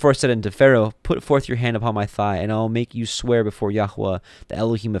 Wherefore said unto Pharaoh, Put forth your hand upon my thigh, and I will make you swear before Yahweh, the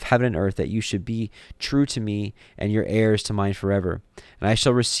Elohim of heaven and earth, that you should be true to me, and your heirs to mine forever. And I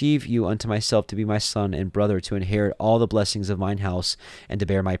shall receive you unto myself to be my son and brother, to inherit all the blessings of mine house, and to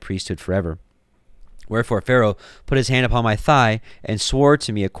bear my priesthood forever. Wherefore Pharaoh put his hand upon my thigh, and swore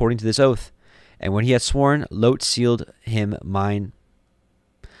to me according to this oath. And when he had sworn, Lot sealed him mine,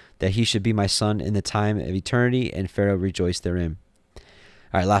 that he should be my son in the time of eternity, and Pharaoh rejoiced therein.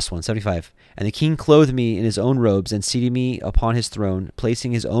 All right, last one, 75. And the king clothed me in his own robes, and seated me upon his throne,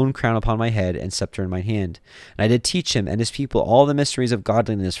 placing his own crown upon my head, and scepter in my hand. And I did teach him and his people all the mysteries of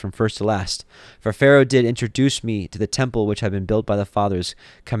godliness from first to last. For Pharaoh did introduce me to the temple which had been built by the fathers,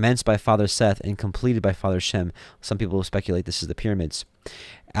 commenced by father Seth, and completed by father Shem. Some people speculate this is the pyramids.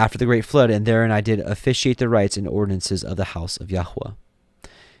 After the great flood, and therein I did officiate the rites and ordinances of the house of Yahweh.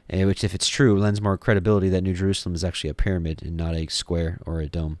 Which, if it's true, lends more credibility that New Jerusalem is actually a pyramid and not a square or a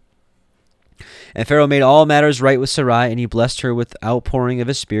dome. And Pharaoh made all matters right with Sarai, and he blessed her with outpouring of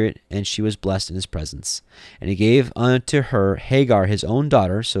his spirit, and she was blessed in his presence. And he gave unto her Hagar his own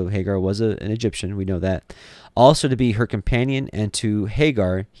daughter, so Hagar was an Egyptian, we know that, also to be her companion, and to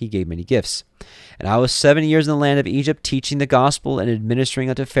Hagar he gave many gifts. And I was 7 years in the land of Egypt, teaching the gospel and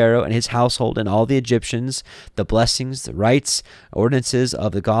administering unto Pharaoh and his household and all the Egyptians the blessings, the rites, ordinances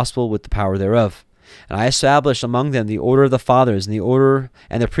of the gospel with the power thereof. And I established among them the order of the fathers, and the order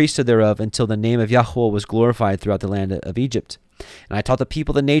and the priesthood thereof, until the name of Yahweh was glorified throughout the land of Egypt. And I taught the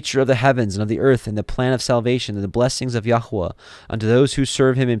people the nature of the heavens and of the earth, and the plan of salvation, and the blessings of Yahweh, unto those who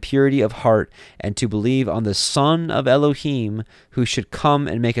serve him in purity of heart, and to believe on the Son of Elohim, who should come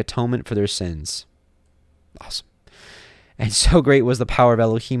and make atonement for their sins. Awesome. And so great was the power of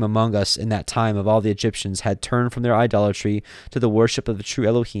Elohim among us in that time, of all the Egyptians had turned from their idolatry to the worship of the true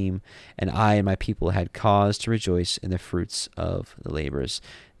Elohim, and I and my people had cause to rejoice in the fruits of the labors.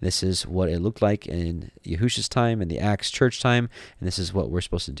 This is what it looked like in Yahushua's time and the Acts church time, and this is what we're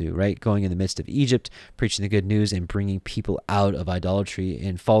supposed to do, right? Going in the midst of Egypt, preaching the good news, and bringing people out of idolatry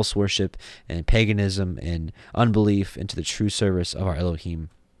and false worship and paganism and unbelief into the true service of our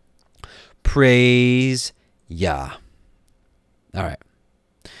Elohim. Praise Yah. All right.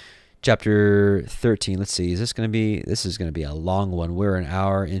 Chapter 13. Let's see. This is going to be a long one. We're an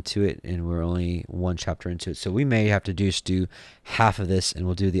hour into it, and we're only one chapter into it. So we may have to just do half of this, and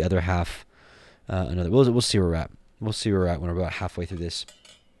we'll do the other half another. We'll see where we're at. We'll see where we're at when we're about halfway through this.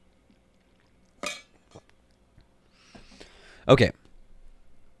 Okay.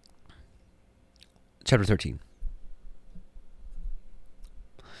 Chapter 13.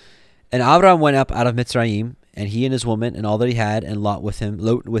 And Abraham went up out of Mitzrayim, and he and his woman and all that he had, and Lot with him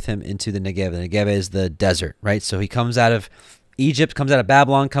into the Negev. The Negev is the desert, right? So he comes out of Egypt, comes out of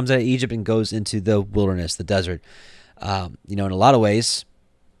Babylon, comes out of Egypt, and goes into the wilderness, the desert. In a lot of ways,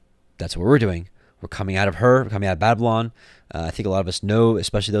 that's what we're doing. We're coming out of we're coming out of Babylon. I think a lot of us know,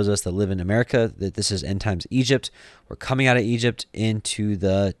 especially those of us that live in America, that this is end times Egypt. We're coming out of Egypt into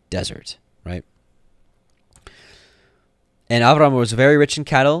the desert, right? And Abraham was very rich in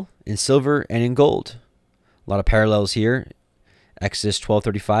cattle, in silver, and in gold. A lot of parallels here. Exodus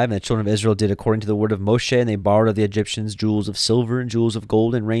 12:35, and the children of Israel did according to the word of Moshe, and they borrowed of the Egyptians jewels of silver and jewels of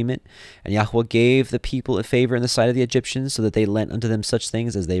gold and raiment. And Yahweh gave the people a favor in the sight of the Egyptians, so that they lent unto them such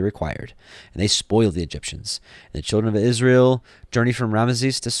things as they required. And they spoiled the Egyptians. And the children of Israel journeyed from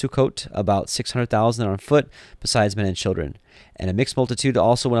Ramesses to Sukkot, about 600,000 on foot, besides men and children. And a mixed multitude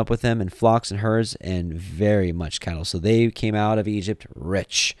also went up with them, and flocks and herds, and very much cattle. So they came out of Egypt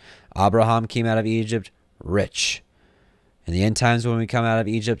rich. Abraham came out of Egypt rich. In the end times, when we come out of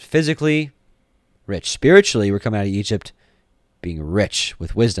Egypt physically, rich. Spiritually, we're coming out of Egypt being rich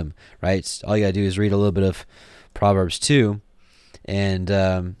with wisdom, right? All you got to do is read a little bit of Proverbs 2. And,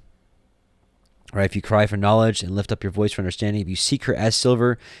 right, if you cry for knowledge and lift up your voice for understanding, if you seek her as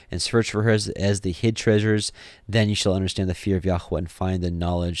silver and search for her as the hid treasures, then you shall understand the fear of Yahweh and find the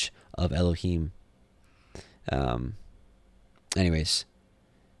knowledge of Elohim. Anyways,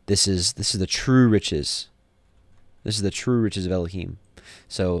 this is the true riches. This is the true riches of Elohim.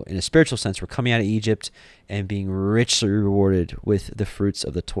 So in a spiritual sense, we're coming out of Egypt and being richly rewarded with the fruits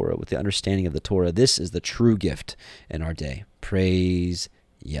of the Torah, with the understanding of the Torah. This is the true gift in our day. Praise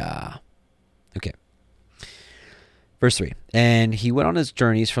Yah. Okay. Verse 3. And he went on his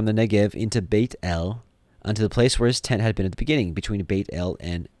journeys from the Negev into Beit El, unto the place where his tent had been at the beginning, between Beit El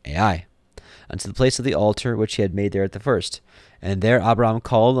and Ai, unto the place of the altar which he had made there at the first. And there Abraham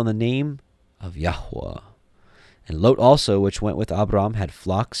called on the name of Yahweh. And Lot also, which went with Abraham, had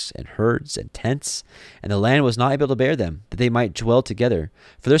flocks and herds and tents, and the land was not able to bear them, that they might dwell together.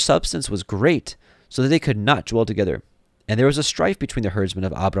 For their substance was great, so that they could not dwell together. And there was a strife between the herdsmen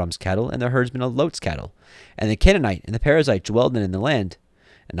of Abraham's cattle and the herdsmen of Lot's cattle. And the Canaanite and the Perizzite dwelled in the land.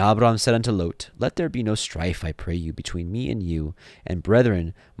 And Abraham said unto Lot, Let there be no strife, I pray you, between me and you, and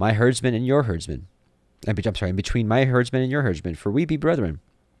brethren, my herdsmen and your herdsmen. And between my herdsmen and your herdsmen, for we be brethren.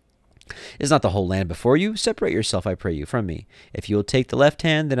 Is not the whole land before you? Separate yourself, I pray you, from me. If you will take the left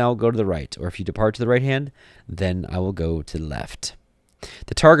hand, then I will go to the right. Or if you depart to the right hand, then I will go to the left.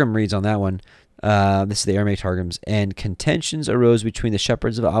 The Targum reads on that one. This is the Aramaic Targums. And contentions arose between the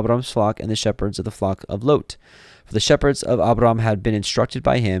shepherds of Abraham's flock and the shepherds of the flock of Lot. For the shepherds of Abraham had been instructed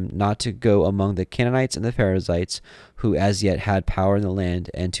by him not to go among the Canaanites and the Perizzites, who as yet had power in the land,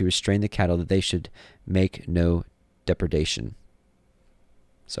 and to restrain the cattle, that they should make no depredation.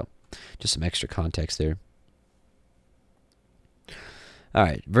 So, just some extra context there. All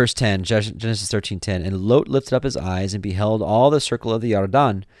right, verse 10, Genesis 13:10. And Lot lifted up his eyes and beheld all the circle of the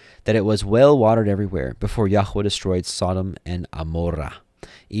Yarden, that it was well watered everywhere, before Yahweh destroyed Sodom and Amorah,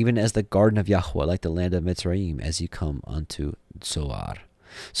 even as the garden of Yahweh, like the land of Mitzrayim, as you come unto Zoar.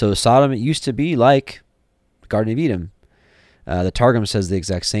 So Sodom used to be like the Garden of Eden. The Targum says the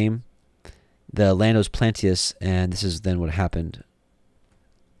exact same. The land was plenteous, and this is then what happened.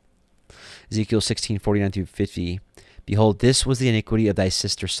 Ezekiel 16:49-50. Behold, this was the iniquity of thy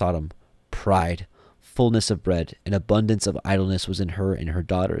sister Sodom, pride, fullness of bread, and abundance of idleness was in her and her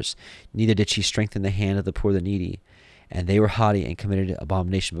daughters. Neither did she strengthen the hand of the poor, the needy. And they were haughty and committed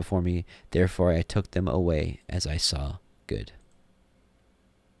abomination before me. Therefore I took them away as I saw good.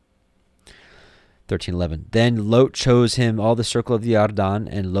 13:11. Then Lot chose him all the circle of the Yarden,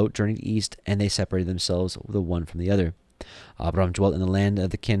 and Lot journeyed east, and they separated themselves the one from the other. Abram dwelt in the land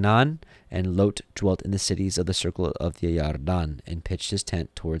of the Canaan, and Lot dwelt in the cities of the circle of the Yarden, and pitched his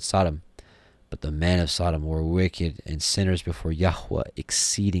tent towards Sodom. But the men of Sodom were wicked and sinners before Yahweh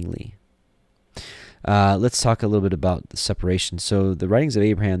exceedingly. Let's talk a little bit about the separation. So the writings of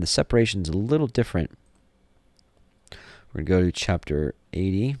Abraham, the separation is a little different. We're going to go to chapter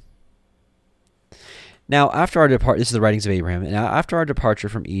 80. Now, after our this is the writings of Abraham. Now, after our departure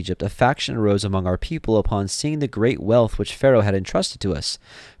from Egypt, a faction arose among our people upon seeing the great wealth which Pharaoh had entrusted to us,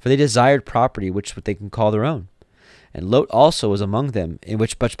 for they desired property which they can call their own. And Lot also was among them, in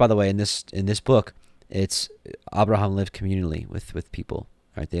which, but by the way, in this book, it's Abraham lived communally with people.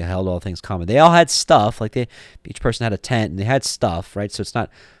 Right? They held all things common. They all had stuff, like each person had a tent and they had stuff, right? So it's not,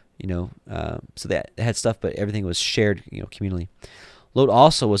 so they had stuff, but everything was shared, communally. Lot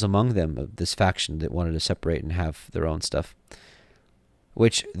also was among them of this faction that wanted to separate and have their own stuff,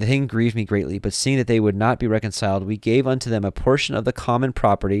 which the thing grieved me greatly. But seeing that they would not be reconciled, we gave unto them a portion of the common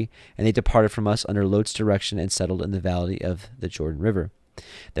property, and they departed from us under Lot's direction and settled in the valley of the Jordan River.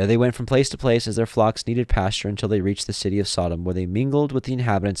 There they went from place to place as their flocks needed pasture until they reached the city of Sodom, where they mingled with the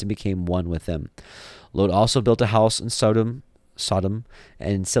inhabitants and became one with them. Lot also built a house in Sodom,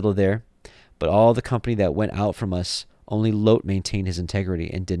 and settled there. But all the company that went out from us, only Lot maintained his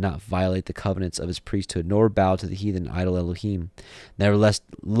integrity and did not violate the covenants of his priesthood, nor bow to the heathen idol Elohim. Nevertheless,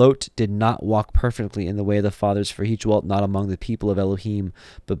 Lot did not walk perfectly in the way of the fathers, for he dwelt not among the people of Elohim,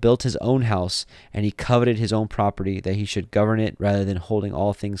 but built his own house, and he coveted his own property, that he should govern it rather than holding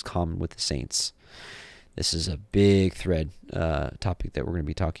all things common with the saints. This is a big thread, topic that we're going to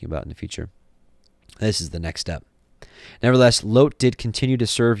be talking about in the future. This is the next step. Nevertheless, Lot did continue to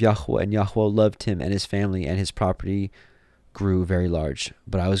serve Yahweh, and Yahweh loved him and his family, and his property grew very large.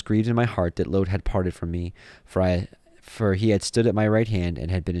 But I was grieved in my heart that Lot had parted from me, for he had stood at my right hand and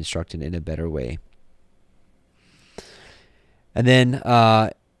had been instructed in a better way. And then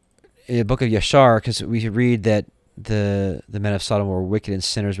in the book of Yashar, because we read that the men of Sodom were wicked and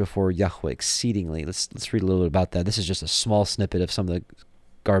sinners before Yahweh exceedingly. Let's read a little bit about that. This is just a small snippet of some of the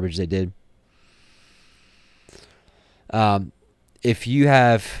garbage they did. If you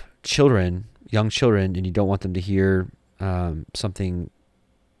have children, young children, and you don't want them to hear something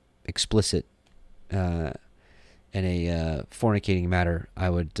explicit in a fornicating matter, I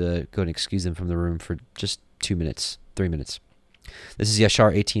would go and excuse them from the room for just 2 minutes, 3 minutes. This is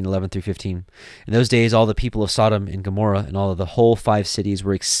Yashar 18:11-15. In those days, all the people of Sodom and Gomorrah and all of the whole 5 cities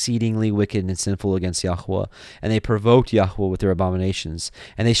were exceedingly wicked and sinful against Yahweh, and they provoked Yahweh with their abominations,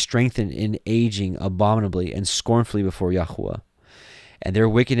 and they strengthened in aging abominably and scornfully before Yahweh. And their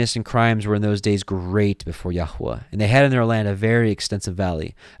wickedness and crimes were in those days great before Yahweh. And they had in their land a very extensive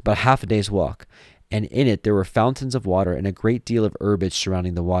valley, about half a day's walk, and in it there were fountains of water and a great deal of herbage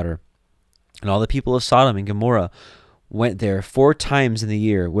surrounding the water. And all the people of Sodom and Gomorrah went there 4 times in the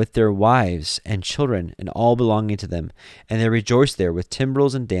year with their wives and children and all belonging to them, and they rejoiced there with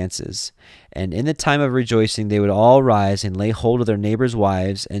timbrels and dances. And in the time of rejoicing they would all rise and lay hold of their neighbors'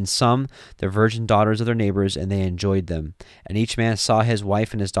 wives, and some the virgin daughters of their neighbors, and they enjoyed them. And each man saw his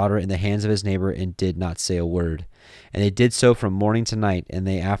wife and his daughter in the hands of his neighbor, and did not say a word. And they did so from morning to night, and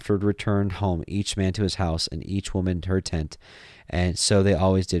they afterward returned home, each man to his house, and each woman to her tent. And so they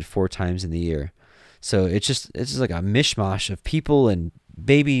always did 4 times in the year. So it's just like a mishmash of people and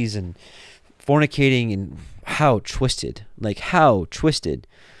babies and fornicating, and how twisted.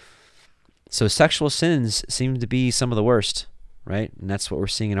 So sexual sins seem to be some of the worst, right? And that's what we're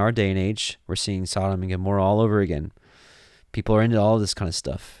seeing in our day and age. We're seeing Sodom and Gomorrah all over again. People are into all this kind of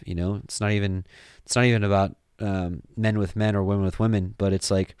stuff, It's not even about men with men or women with women, but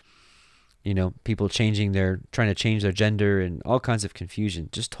it's like, people trying to change their gender, and all kinds of confusion,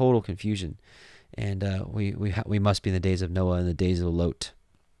 just total confusion. And we must be in the days of Noah and the days of Lot.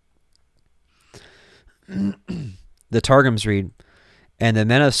 The Targums read, and the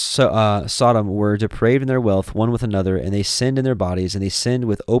men of Sodom were depraved in their wealth one with another, and they sinned in their bodies, and they sinned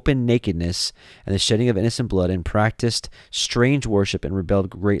with open nakedness and the shedding of innocent blood, and practiced strange worship, and rebelled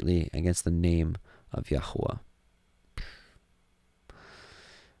greatly against the name of Yahweh.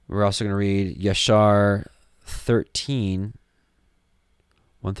 We're also going to read Yashar 13,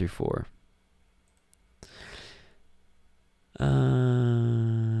 1-4.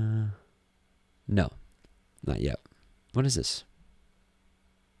 No, not yet. What is this?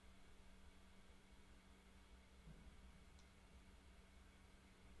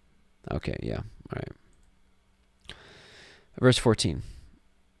 Okay, yeah. All right. Verse 14.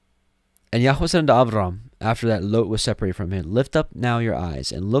 And Yahweh said unto Avram, after that Lot was separated from him, lift up now your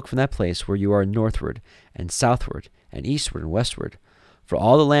eyes, and look from that place where you are northward, and southward, and eastward, and westward. For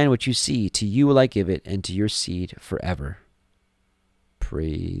all the land which you see, to you will I give it, and to your seed forever.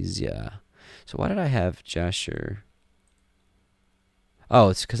 Praise Yah. So why did I have Jasher? Oh,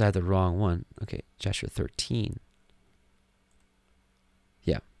 it's because I had the wrong one. Okay, Jasher 13.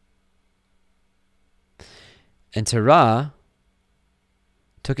 Yeah. And Terah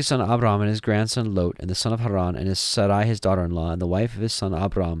took his son Abram and his grandson Lot, and the son of Haran, and his Sarai his daughter-in-law, and the wife of his son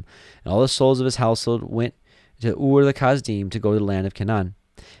Abram, and all the souls of his household went to Ur the Kasdim to go to the land of Canaan.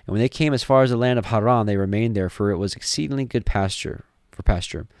 And when they came as far as the land of Haran, they remained there, for it was exceedingly good pasture,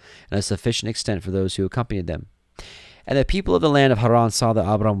 and a sufficient extent for those who accompanied them. And the people of the land of Haran saw that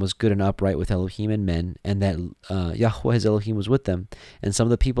Abram was good and upright with Elohim and men, and that Yahweh his Elohim was with them. And some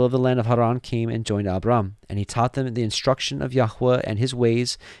of the people of the land of Haran came and joined Abram. And he taught them the instruction of Yahweh and his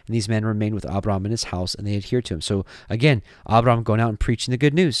ways. And these men remained with Abram in his house, and they adhered to him. So again, Abram going out and preaching the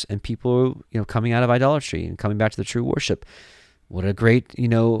good news, and people, coming out of idolatry and coming back to the true worship. What a great,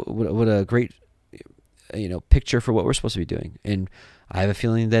 what a great, picture for what we're supposed to be doing. And I have a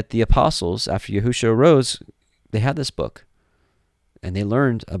feeling that the apostles, after Yahushua arose, they had this book, and they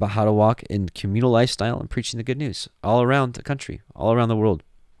learned about how to walk in communal lifestyle and preaching the good news all around the country, all around the world.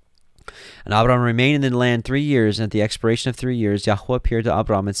 And Abram remained in the land 3 years, and at the expiration of 3 years, Yahweh appeared to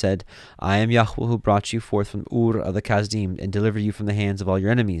Abram and said, I am Yahweh who brought you forth from Ur of the Kasdim, and delivered you from the hands of all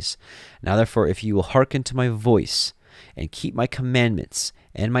your enemies. Now therefore, if you will hearken to my voice, and keep my commandments,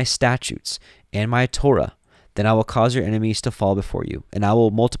 and my statutes, and my Torah, then I will cause your enemies to fall before you, and I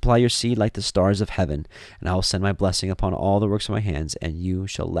will multiply your seed like the stars of heaven, and I will send my blessing upon all the works of my hands, and you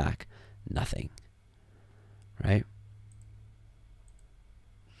shall lack nothing. Right?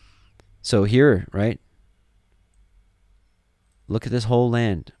 So here, right? Look at this whole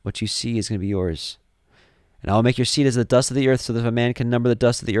land. What you see is going to be yours. And I will make your seed as the dust of the earth, so that if a man can number the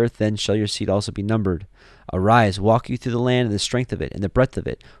dust of the earth, then shall your seed also be numbered. Arise, walk you through the land and the strength of it, and the breadth of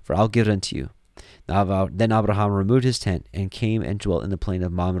it, for I'll give it unto you. Then Abraham removed his tent, and came and dwelt in the plain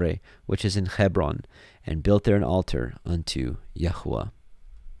of Mamre, which is in Hebron, and built there an altar unto Yahuwah.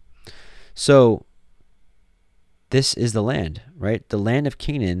 So, this is the land, right? The land of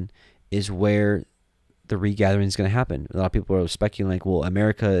Canaan is where the regathering is going to happen. A lot of people are speculating, like, well,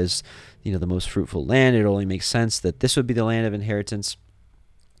 America is, the most fruitful land. It only makes sense that this would be the land of inheritance.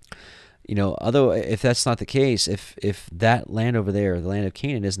 Although if that's not the case, if that land over there, the land of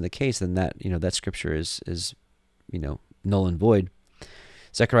Canaan, isn't the case, then that, that scripture is null and void.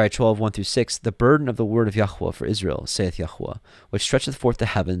 Zechariah 12, 1-6, the burden of the word of Yahweh for Israel, saith Yahweh, which stretcheth forth the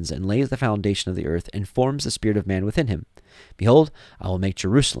heavens, and lays the foundation of the earth, and forms the spirit of man within him. Behold, I will make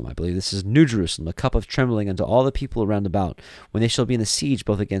Jerusalem, I believe this is New Jerusalem, a cup of trembling unto all the people around about, when they shall be in the siege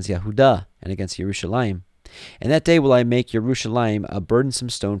both against Yehudah and against Jerusalem. And that day will I make Jerusalem a burdensome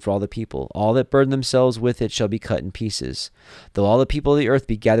stone for all the people. All that burden themselves with it shall be cut in pieces, though all the people of the earth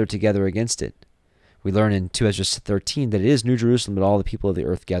be gathered together against it. We learn in 2 Ezra 13 that it is New Jerusalem that all the people of the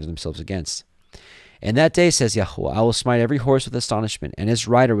earth gather themselves against. And that day, says Yahweh, I will smite every horse with astonishment, and his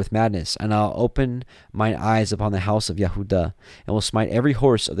rider with madness, and I'll open mine eyes upon the house of Yehudah, and will smite every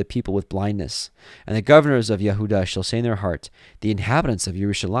horse of the people with blindness. And the governors of Yehudah shall say in their heart, the inhabitants of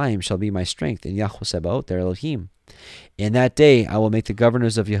Jerusalem shall be my strength, in Yahweh Sabaoth their Elohim. In that day I will make the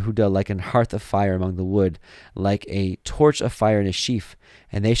governors of Yehudah like an hearth of fire among the wood, like a torch of fire in a sheaf,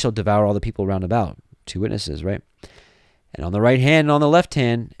 and they shall devour all the people round about. 2 witnesses, right? And on the right hand and on the left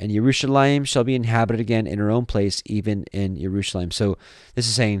hand, and Jerusalem shall be inhabited again in her own place, even in Jerusalem. So this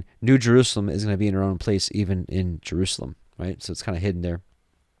is saying New Jerusalem is going to be in her own place, even in Jerusalem, right? So it's kind of hidden there.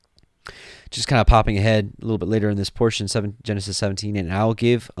 Just kind of popping ahead a little bit later in this portion, Genesis 17, and I will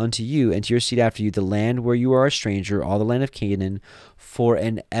give unto you and to your seed after you the land where you are a stranger, all the land of Canaan, for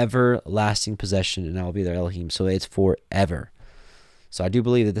an everlasting possession, and I will be their Elohim. So it's forever. So I do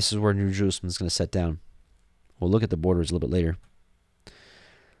believe that this is where New Jerusalem is going to set down. We'll look at the borders a little bit later.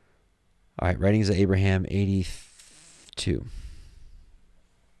 All right, writings of Abraham 82.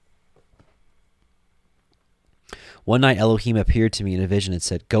 One night Elohim appeared to me in a vision and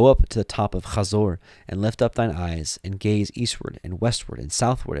said, go up to the top of Chazor, and lift up thine eyes, and gaze eastward, and westward, and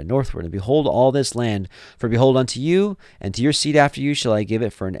southward, and northward, and behold all this land. For behold, unto you, and to your seed after you shall I give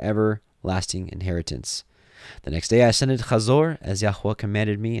it for an everlasting inheritance. The next day I ascended Chazor, as Yahweh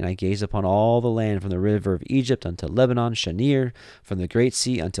commanded me, and I gazed upon all the land from the river of Egypt unto Lebanon, Shanir, from the great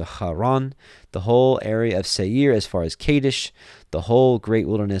sea unto Haran, the whole area of Seir as far as Kadesh, the whole great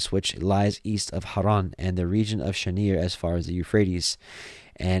wilderness which lies east of Haran, and the region of Shanir as far as the Euphrates.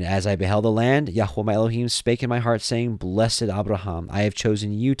 And as I beheld the land, Yahweh my Elohim spake in my heart, saying, Blessed Abraham, I have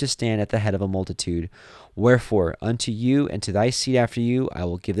chosen you to stand at the head of a multitude. Wherefore, unto you and to thy seed after you I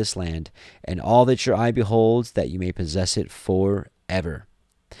will give this land, and all that your eye beholds, that you may possess it forever.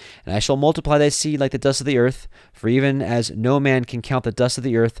 And I shall multiply thy seed like the dust of the earth, for even as no man can count the dust of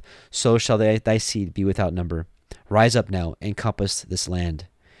the earth, so shall thy seed be without number. Rise up now, and compass this land.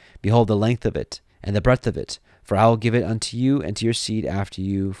 Behold the length of it, and the breadth of it, for I will give it unto you and to your seed after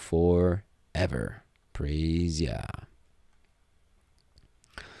you forever. Praise Yah.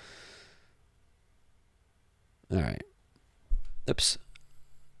 All right. Oops.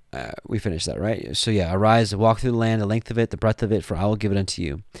 We finished that, right? So yeah, arise, walk through the land, the length of it, the breadth of it, for I will give it unto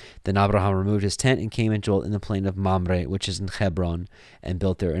you. Then Abraham removed his tent and came and dwelt in the plain of Mamre, which is in Hebron, and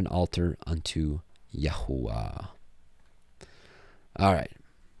built there an altar unto Yahuwah. All right.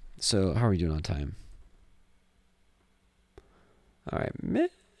 So how are we doing on time? All right,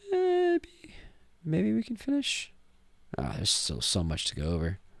 maybe we can finish. There's still so much to go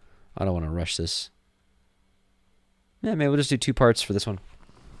over. I don't want to rush this. Yeah, maybe we'll just do 2 parts for this one.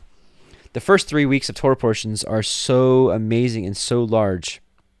 The first 3 weeks of Torah portions are so amazing and so large.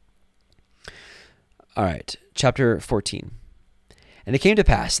 All right, chapter 14. And it came to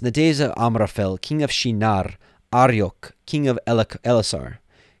pass in the days of Amraphel, king of Shinar, Arioch, king of Elasar,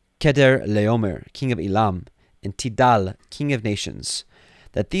 Keder Leomer, king of Elam, and Tidal, king of nations,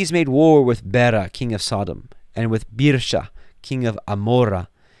 that these made war with Bera, king of Sodom, and with Birsha, king of Amorah,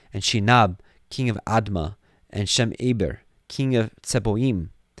 and Shinab, king of Admah, and Shem-Eber, king of Tseboim,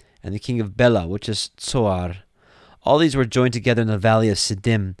 and the king of Bela, which is Tsoar. All these were joined together in the valley of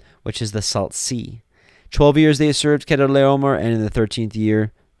Siddim, which is the Salt Sea. 12 years they served Kedorlaomer, and in the 13th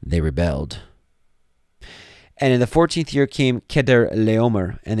year they rebelled. And in the 14th year came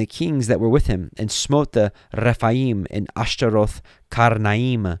Kedorlaomer, and the kings that were with him, and smote the Rephaim in Ashtaroth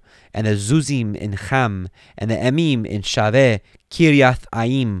Karnaim, and the Zuzim in Cham, and the Emim in Shaveh Kiriath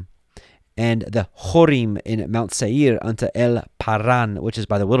Aim, and the Horim in Mount Seir unto El Paran, which is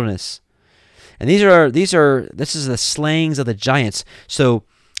by the wilderness. And this is the slayings of the giants. So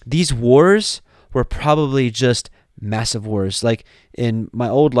these wars were probably just massive wars. Like in my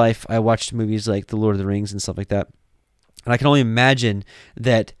old life, I watched movies like The Lord of the Rings and stuff like that. And I can only imagine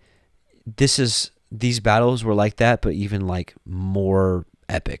that these battles were like that, but even like more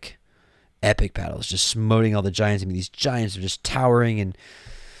epic. Epic battles, just smoting all the giants. I mean, these giants are just towering and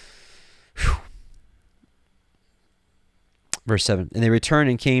whew. Verse 7, and they returned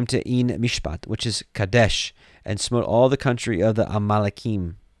and came to En Mishpat, which is Kadesh, and smote all the country of the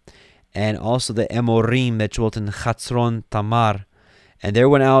Amalekim, and also the Amorim that dwelt in Chatzron Tamar. And there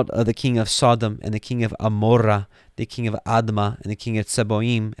went out of the king of Sodom, and the king of Amorah, the king of Admah, and the king of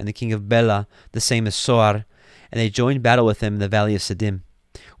Tseboim, and the king of Bela, the same as Soar. And they joined battle with him in the valley of Siddim,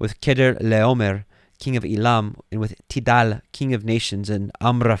 with Keder Leomer, king of Elam, and with Tidal, king of nations, and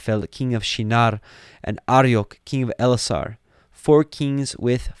Amraphel, king of Shinar, and Arioch, king of Elasar, 4 kings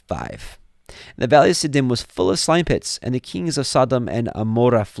with 5. The valley of Siddim was full of slime pits, and the kings of Sodom and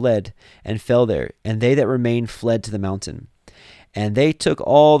Amorah fled, and fell there, and they that remained fled to the mountain. And they took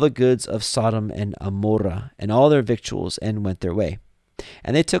all the goods of Sodom and Amorah, and all their victuals, and went their way.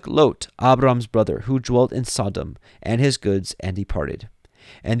 And they took Lot, Abram's brother, who dwelt in Sodom, and his goods, and departed.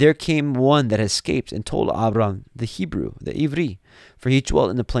 And there came one that escaped, and told Abram the Hebrew, the Ivri, for he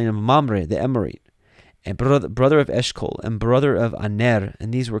dwelt in the plain of Mamre, the Amorite, and brother of Eshcol, and brother of Aner,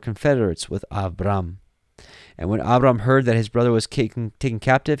 and these were confederates with Abram. And when Abram heard that his brother was taken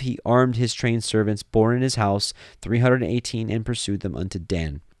captive, he armed his trained servants born in his house, 318, and pursued them unto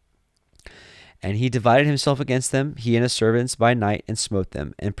Dan. And he divided himself against them, he and his servants, by night, and smote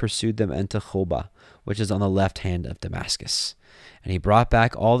them, and pursued them unto Hobah, which is on the left hand of Damascus. And he brought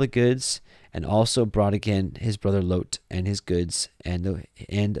back all the goods, and also brought again his brother Lot, and his goods, and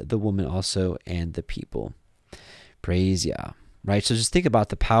the woman also, and the people. Praise Yah. Right? So just think about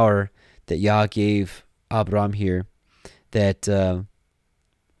the power that Yah gave Abram here, that,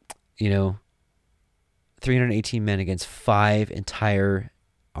 318 men against 5 entire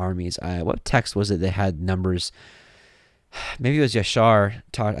armies. What text was it that had numbers? Maybe it was Yashar.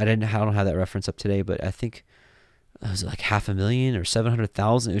 I don't have that reference up today, but I think it was like 500,000 or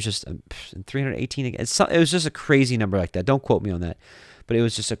 700,000. It was just 318 again. It was just a crazy number like that. Don't quote me on that, but it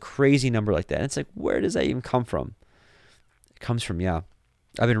was just a crazy number like that. And it's like, where does that even come from? It comes from Yah.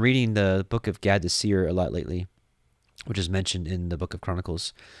 I've been reading the book of Gad the Seer a lot lately, which is mentioned in the book of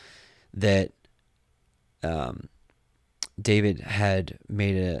Chronicles, that David had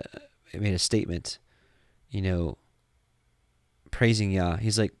made a statement, praising Yah.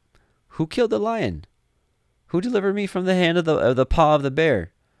 He's like, who killed the lion? Who delivered me from the hand of the paw of the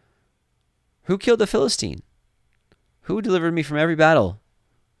bear? Who killed the Philistine? Who delivered me from every battle?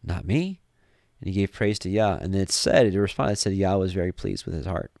 Not me. And he gave praise to Yah. And then it responded, it said Yah was very pleased with his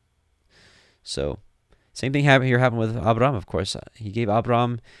heart. So, same thing happened with Abraham, of course. He gave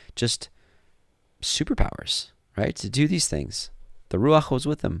Abraham just superpowers, right? To do these things. The Ruach was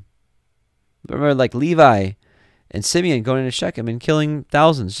with him. Remember, like Levi and Simeon going into Shechem and killing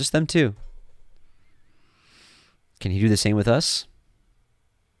thousands, just them two. Can he do the same with us?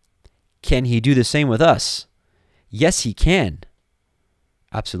 Can he do the same with us? Yes, he can.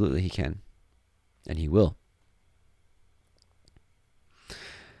 Absolutely, he can. And he will.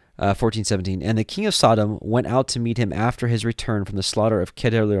 14:17. And the king of Sodom went out to meet him after his return from the slaughter of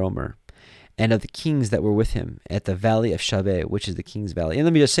Kedorlaomer, and of the kings that were with him at the valley of Shaveh, which is the king's valley. And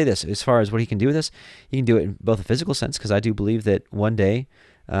let me just say this, as far as what he can do with this, he can do it in both a physical sense, because I do believe that one day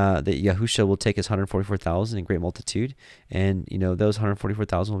that Yahusha will take his 144,000 in great multitude, and those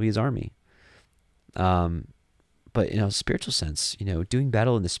 144,000 will be his army. But in a spiritual sense, doing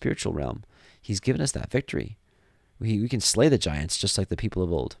battle in the spiritual realm, he's given us that victory. We can slay the giants just like the people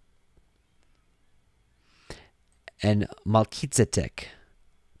of old. And Melchizedek,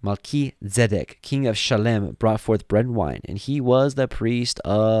 king of Shalem, brought forth bread and wine, and he was the priest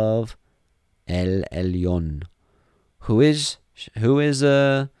of El Elyon. Who is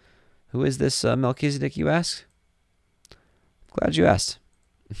this Melchizedek, you ask? Glad you asked.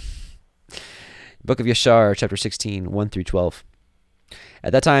 Book of Yashar, chapter 16, 1-12.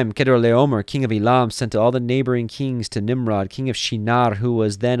 At that time, Kedorlaomer, king of Elam, sent to all the neighboring kings, to Nimrod, king of Shinar, who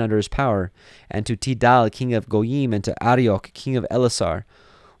was then under his power, and to Tidal, king of Goyim, and to Arioch, king of Elasar,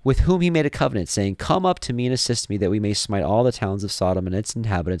 with whom he made a covenant, saying, Come up to me and assist me, that we may smite all the towns of Sodom and its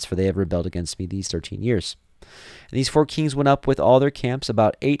inhabitants, for they have rebelled against me these 13 years. And these 4 kings went up with all their camps,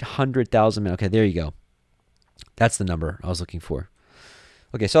 about 800,000 men. Okay, there you go. That's the number I was looking for.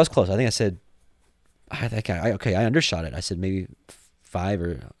 Okay, so I was close. I think I said, I undershot it. I said maybe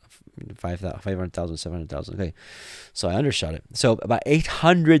 500,000, 700,000. Okay, so I undershot it. So about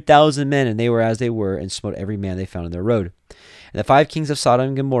 800,000 men, and they were as they were, and smote every man they found in their road. And the 5 kings of Sodom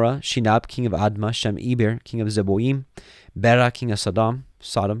and Gomorrah, Shinab, king of Admah, Shem-Eber, king of Zeboim, Bera, king of Sodom,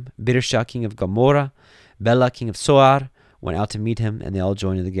 Birsha, king of Gomorrah, Bela, king of Soar, went out to meet him, and they all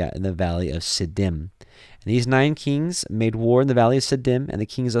joined in the valley of Siddim. And these 9 kings made war in the valley of Siddim, and the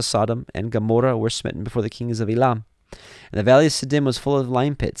kings of Sodom and Gomorrah were smitten before the kings of Elam. And the valley of Siddim was full of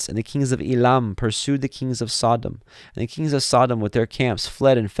lime pits, and the kings of Elam pursued the kings of Sodom. And the kings of Sodom with their camps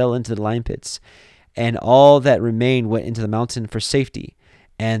fled and fell into the lime pits. And all that remained went into the mountain for safety.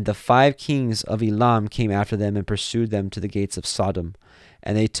 And the 5 kings of Elam came after them and pursued them to the gates of Sodom.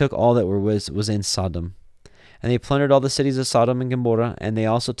 And they took all that was in Sodom. And they plundered all the cities of Sodom and Gomorrah, and they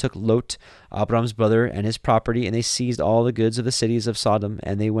also took Lot, Abram's brother, and his property, and they seized all the goods of the cities of Sodom,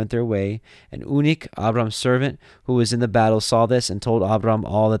 and they went their way. And Unik, Abram's servant, who was in the battle, saw this, and told Abram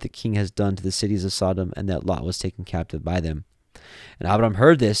all that the king has done to the cities of Sodom, and that Lot was taken captive by them. And Abram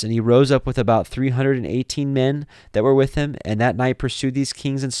heard this, and he rose up with about 318 men that were with him, and that night pursued these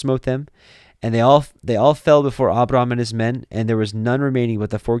kings and smote them. And they all fell before Abram and his men, and there was none remaining but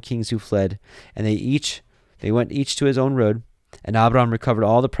the 4 kings who fled, and they went each to his own road. And Abram recovered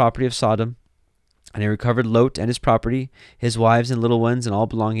all the property of Sodom, and he recovered Lot and his property, his wives and little ones, and all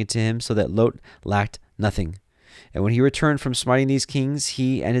belonging to him, so that Lot lacked nothing. And when he returned from smiting these kings,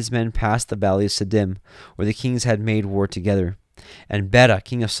 he and his men passed the valley of Siddim, where the kings had made war together. And Bera,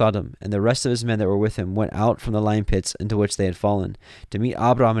 king of Sodom, and the rest of his men that were with him went out from the lime pits into which they had fallen, to meet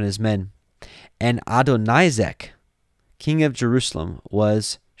Abram and his men. And Adonizek, king of Jerusalem,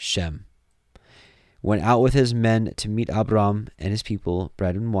 was Shem, went out with his men to meet Abram and his people,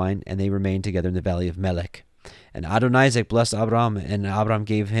 bread and wine, and they remained together in the valley of Melech. And Adonizek blessed Abram, and Abram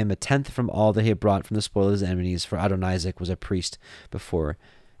gave him 1/10 from all that he had brought from the spoil of his enemies, for Adonizek was a priest before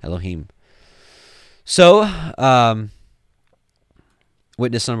Elohim. So,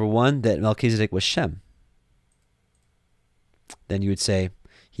 witness number 1, that Melchizedek was Shem. Then you would say,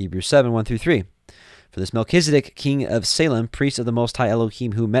 Hebrews 7, 1-3. For this Melchizedek, king of Salem, priest of the Most High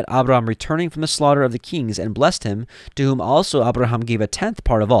Elohim, who met Abram returning from the slaughter of the kings, and blessed him, to whom also Abraham gave 1/10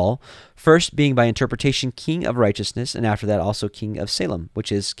 part of all, first being by interpretation king of righteousness, and after that also king of Salem, which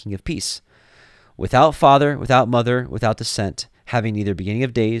is king of peace. Without father, without mother, without descent, having neither beginning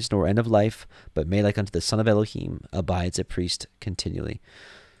of days nor end of life, but made like unto the Son of Elohim, abides a priest continually.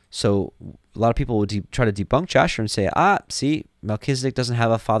 So a lot of people would try to debunk Jasher and say, see, Melchizedek doesn't have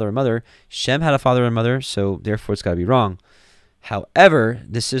a father or mother. Shem had a father and mother, so therefore it's got to be wrong. However,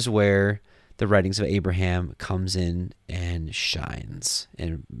 this is where the writings of Abraham comes in and shines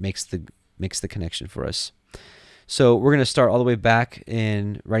and makes the connection for us. So we're going to start all the way back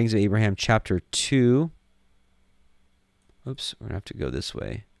in Writings of Abraham, chapter 2. Oops, we're going to have to go this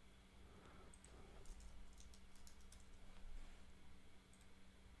way.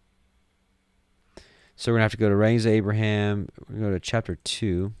 So we're going to have to go to Writings of Abraham. We're going to go to chapter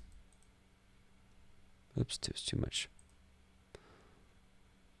 2. Oops, it was too much.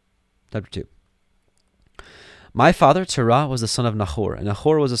 Chapter 2. My father, Terah, was the son of Nahor, and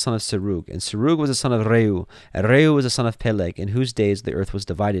Nahor was the son of Serug, and Serug was the son of Reu, and Reu was the son of Peleg, in whose days the earth was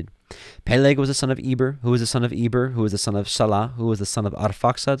divided. Peleg was the son of Eber, who was the son of Eber, who was the son of Salah, who was the son of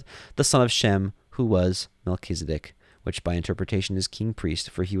Arphaxad, the son of Shem, who was Melchizedek, which by interpretation is king priest,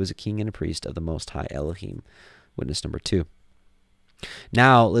 for he was a king and a priest of the Most High Elohim. Witness number 2.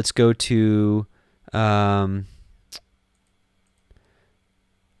 Now let's go to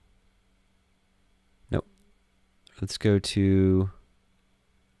let's go to,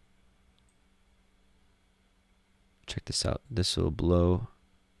 check this out. This will blow.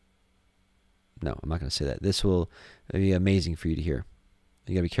 No, I'm not going to say that. This will be amazing for you to hear.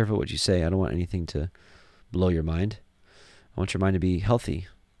 You got to be careful what you say. I don't want anything to blow your mind. I want your mind to be healthy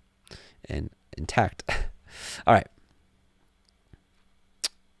and intact. All right.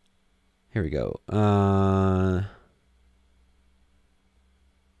 Here we go.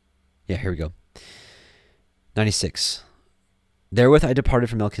 Yeah, here we go. 96. Therewith I departed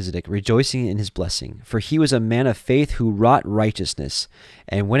from Melchizedek, rejoicing in his blessing. For he was a man of faith who wrought righteousness,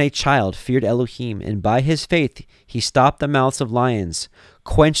 and when a child feared Elohim, and by his faith he stopped the mouths of lions,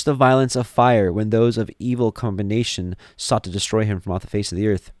 quenched the violence of fire when those of evil combination sought to destroy him from off the face of the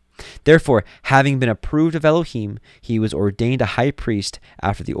earth. Therefore, having been approved of Elohim, he was ordained a high priest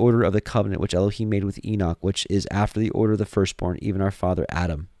after the order of the covenant which Elohim made with Enoch, which is after the order of the firstborn, even our father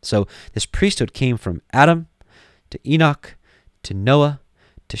Adam. So this priesthood came from Adam, to Enoch, to Noah,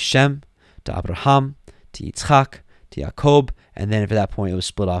 to Shem, to Abraham, to Yitzchak, to Jacob, and then at that point it was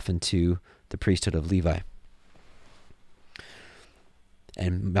split off into the priesthood of Levi.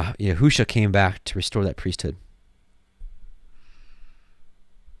 And Yahusha came back to restore that priesthood.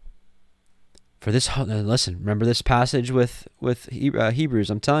 For this, listen, remember this passage with Hebrews.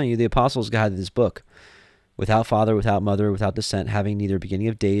 I'm telling you, the apostles guided this book. Without father, without mother, without descent, having neither beginning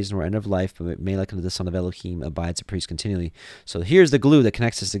of days nor end of life, but made like unto the son of Elohim, abides a priest continually. So here's the glue that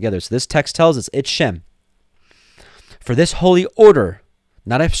connects us together. So this text tells us it's Shem. For this holy order,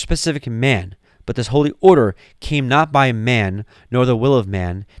 not a specific man, but this holy order came not by man, nor the will of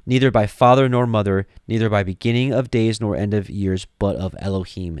man, neither by father nor mother, neither by beginning of days nor end of years, but of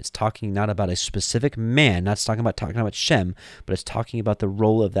Elohim. It's talking not about a specific man, not talking about Shem, but it's talking about the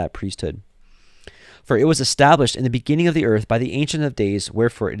role of that priesthood. For it was established in the beginning of the earth by the Ancient of Days,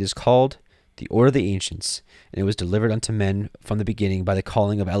 wherefore it is called the order of the ancients, and it was delivered unto men from the beginning by the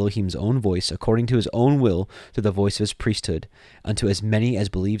calling of Elohim's own voice, according to his own will, through the voice of his priesthood, unto as many as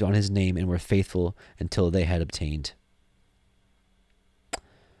believed on his name and were faithful until they had obtained.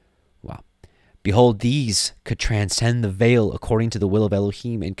 Wow. Behold, these could transcend the veil according to the will of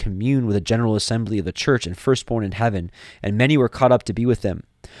Elohim and commune with the general assembly of the church and firstborn in heaven, and many were caught up to be with them.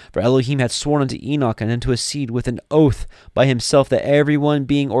 For Elohim had sworn unto Enoch and unto his seed with an oath by himself that every one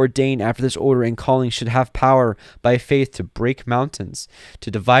being ordained after this order and calling should have power by faith to break mountains,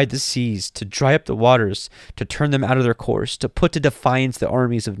 to divide the seas, to dry up the waters, to turn them out of their course, to put to defiance the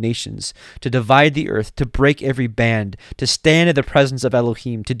armies of nations, to divide the earth, to break every band, to stand in the presence of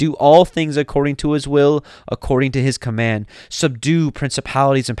Elohim, to do all things according to his will, according to his command, subdue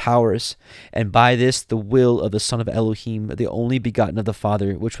principalities and powers. And by this the will of the Son of Elohim, the only begotten of the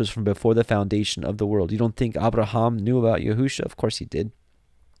Father, which was from before the foundation of the world. You don't think Abraham knew about Yahusha? Of course he did.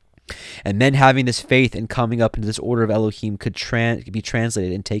 And men having this faith and coming up into this order of Elohim could be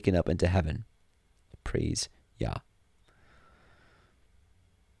translated and taken up into heaven. Praise Yah.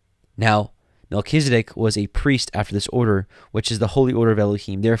 Now, Melchizedek was a priest after this order, which is the holy order of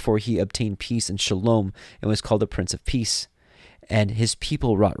Elohim. Therefore he obtained peace and shalom and was called the Prince of Peace. And his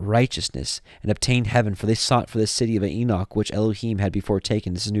people wrought righteousness and obtained heaven, for they sought for the city of Enoch, which Elohim had before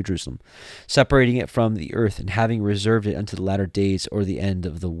taken. This is New Jerusalem, separating it from the earth and having reserved it unto the latter days or the end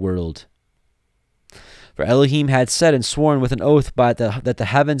of the world. For Elohim had said and sworn with an oath that the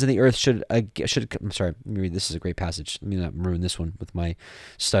heavens and the earth should. I'm sorry, let me read. This is a great passage. Let me not ruin this one with my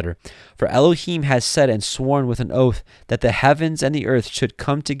stutter. For Elohim has said and sworn with an oath that the heavens and the earth should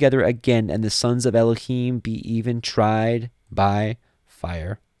come together again, and the sons of Elohim be even tried by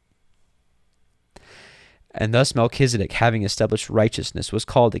fire. And thus Melchizedek, having established righteousness, was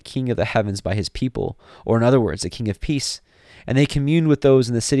called the king of the heavens by his people, or in other words, the king of peace. And they communed with those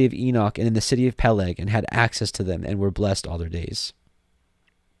in the city of Enoch and in the city of Peleg, and had access to them, and were blessed all their days.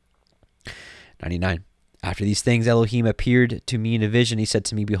 99. After these things, Elohim appeared to me in a vision. He said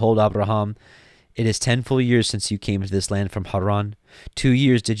to me, Behold, Abraham, it is 10 full years since you came to this land from Haran. 2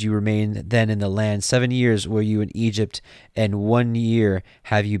 years did you remain then in the land. 7 years were you in Egypt, and 1 year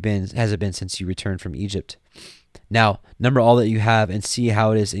has it been since you returned from Egypt. Now, number all that you have, and see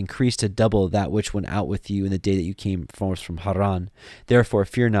how it is increased to double that which went out with you in the day that you came forth from Haran. Therefore,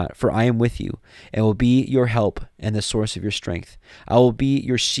 fear not, for I am with you, and will be your help and the source of your strength. I will be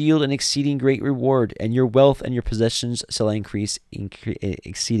your shield and exceeding great reward, and your wealth and your possessions shall increase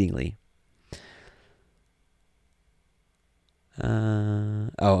exceedingly.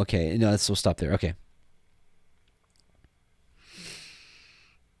 Okay. No, we'll stop there. Okay.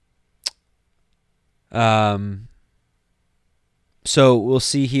 So we'll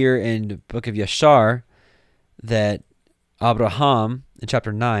see here in the book of Yashar that Abraham, in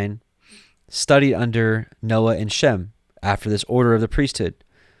chapter 9, studied under Noah and Shem after this order of the priesthood.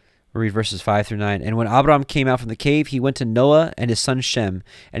 We'll read verses 5 through 9. And when Abraham came out from the cave, he went to Noah and his son Shem,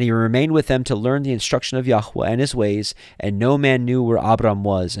 and he remained with them to learn the instruction of Yahweh and his ways, and no man knew where Abraham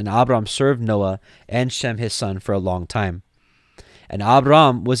was. And Abraham served Noah and Shem his son for a long time. And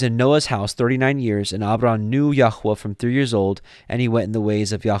Abraham was in Noah's house 39 years, and Abraham knew Yahweh from 3 years old, and he went in the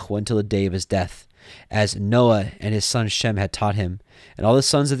ways of Yahweh until the day of his death, as Noah and his son Shem had taught him. And all the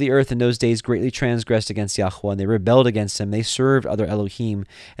sons of the earth in those days greatly transgressed against Yahweh, and they rebelled against him. They served other Elohim,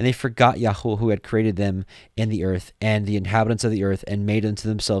 and they forgot Yahweh who had created them in the earth, and the inhabitants of the earth, and made unto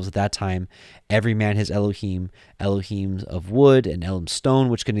themselves at that time every man his Elohim, Elohims of wood and Elohim stone,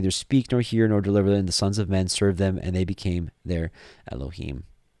 which could neither speak nor hear nor deliver them. And the sons of men served them, and they became their Elohim.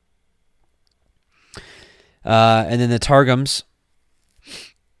 And then the Targums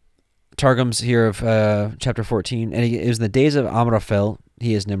here of chapter 14. And it was in the days of Amraphel,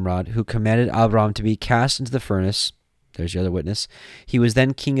 he is Nimrod, who commanded Abram to be cast into the furnace. There's the other witness. He was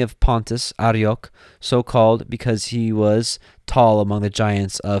then king of Pontus, Arioch, so called because he was tall among the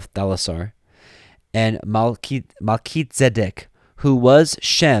giants of Thalasar. And Malchizedek, who was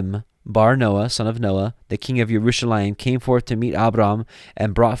Shem, Bar Noah, son of Noah, the king of Jerusalem, came forth to meet Abram,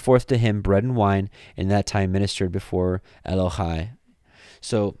 and brought forth to him bread and wine, and that time ministered before Elohai.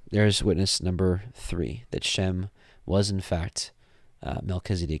 So there's witness number 3, that Shem was in fact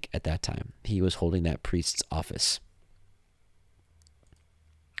Melchizedek at that time. He was holding that priest's office.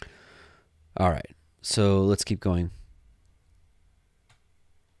 All right, so let's keep going.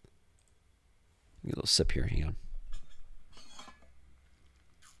 Get a little sip here, hang on.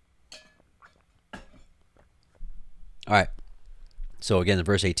 All right, so again in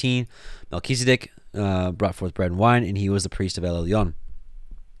verse 18, Melchizedek brought forth bread and wine, and he was the priest of El Elyon.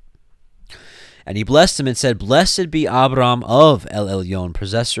 And he blessed him and said, Blessed be Abram of El Elyon,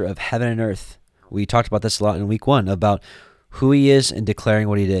 possessor of heaven and earth. We talked about this a lot in week 1, about who he is and declaring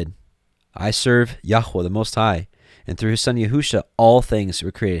what he did. I serve Yahweh, the Most High, and through his son Yahusha, all things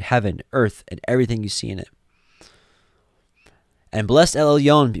were created, heaven, earth, and everything you see in it. And blessed El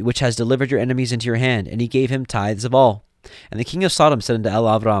Elyon, which has delivered your enemies into your hand, and he gave him tithes of all. And the king of Sodom said unto El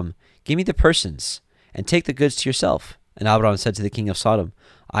Avram, Give me the persons, and take the goods to yourself. And Abram said to the king of Sodom,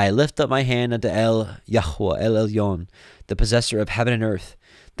 I lift up my hand unto El Yahweh, El Elyon, the possessor of heaven and earth,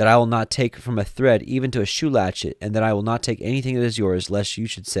 that I will not take from a thread even to a shoe latchet, and that I will not take anything that is yours, lest you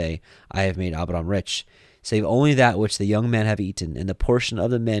should say, I have made Abram rich, save only that which the young men have eaten, and the portion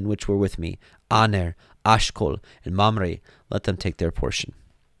of the men which were with me, Aner, Ashkol, and Mamre, let them take their portion.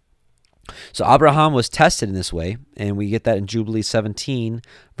 So Abraham was tested in this way, and we get that in Jubilee 17,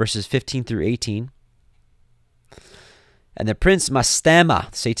 verses 15 through 18. And the prince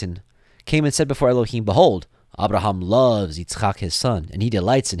Mastema, Satan, came and said before Elohim, Behold, Abraham loves Yitzchak his son, and he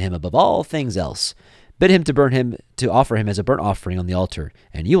delights in him above all things else. Bid him to offer him as a burnt offering on the altar,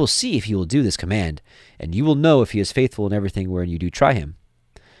 and you will see if he will do this command, and you will know if he is faithful in everything wherein you do try him.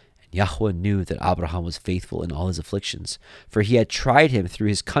 And Yahweh knew that Abraham was faithful in all his afflictions, for he had tried him through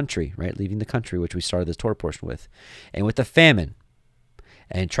his country, right, leaving the country which we started this Torah portion with, and with the famine,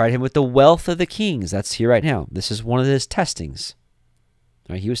 and tried him with the wealth of the kings. That's here right now. This is one of his testings.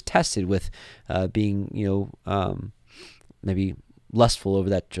 Right? He was tested with being, maybe lustful over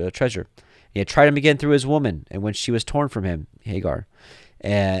that treasure. He had tried him again through his woman, and when she was torn from him, Hagar.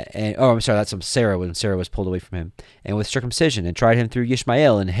 That's Sarah, when Sarah was pulled away from him. And with circumcision, and tried him through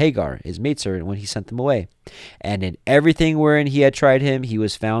Ishmael and Hagar, his maidservant, when he sent them away. And in everything wherein he had tried him, he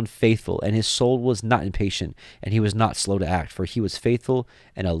was found faithful, and his soul was not impatient, and he was not slow to act, for he was faithful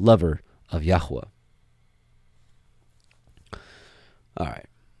and a lover of Yahweh. All right.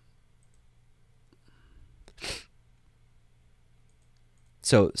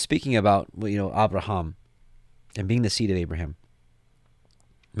 So speaking about, Abraham and being the seed of Abraham,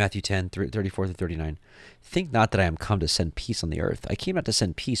 Matthew 10, 34 through 39. Think not that I am come to send peace on the earth. I came not to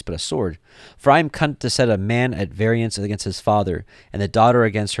send peace, but a sword. For I am come to set a man at variance against his father, and the daughter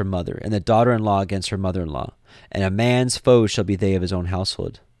against her mother, and the daughter-in-law against her mother-in-law. And a man's foes shall be they of his own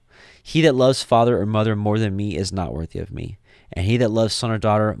household. He that loves father or mother more than me is not worthy of me. And he that loves son or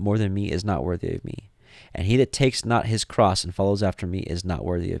daughter more than me is not worthy of me. And he that takes not his cross and follows after me is not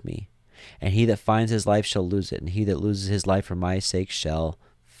worthy of me. And he that finds his life shall lose it, and he that loses his life for my sake shall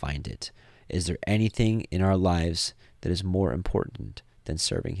find it. Is there anything in our lives that is more important than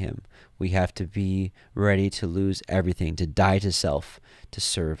serving him? We have to be ready to lose everything, to die to self, to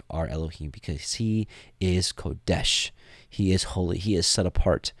serve our Elohim, because he is Kodesh. He is holy. He is set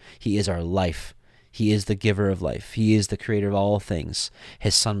apart. He is our life. He is the giver of life. He is the creator of all things.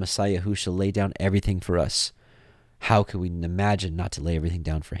 His son Messiah, who shall lay down everything for us. How could we imagine not to lay everything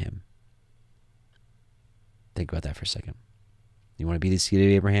down for him? Think about that for a second. You want to be the seed of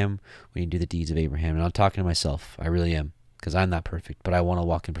Abraham? We need to do the deeds of Abraham. And I'm talking to myself. I really am, because I'm not perfect, but I want to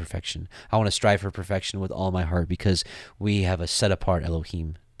walk in perfection. I want to strive for perfection with all my heart, because we have a set-apart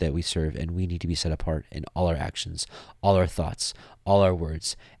Elohim that we serve, and we need to be set apart in all our actions, all our thoughts, all our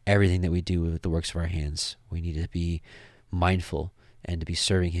words, everything that we do with the works of our hands. We need to be mindful and to be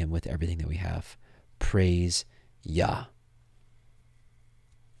serving him with everything that we have. Praise Yah.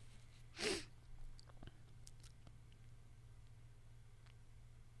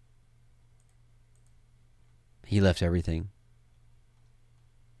 He left everything.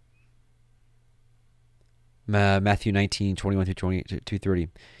 Matthew 19, 21 through 30.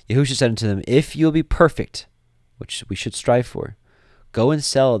 Yahushua said unto them, if you will be perfect, which we should strive for, go and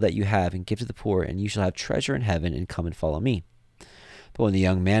sell that you have and give to the poor, and you shall have treasure in heaven, and come and follow me. But when the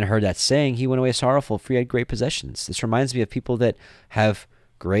young man heard that saying, he went away sorrowful, for he had great possessions. This reminds me of people that have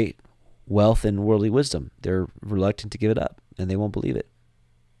great wealth and worldly wisdom. They're reluctant to give it up, and they won't believe it.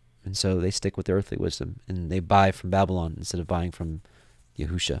 And so they stick with their earthly wisdom, and they buy from Babylon instead of buying from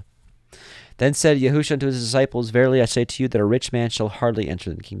Yahushua. Then said Yahushua unto his disciples, verily I say to you that a rich man shall hardly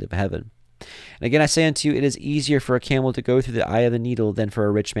enter the kingdom of heaven. And again I say unto you, it is easier for a camel to go through the eye of the needle than for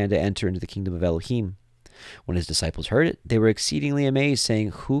a rich man to enter into the kingdom of Elohim. When his disciples heard it, they were exceedingly amazed,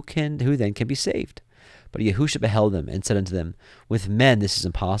 saying, Who then can be saved? But Yahushua beheld them, and said unto them, with men this is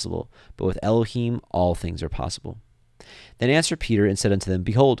impossible, but with Elohim all things are possible. Then answered Peter, and said unto them,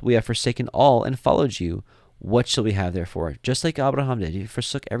 behold, we have forsaken all, and followed you. What shall we have therefore? Just like Abraham did, he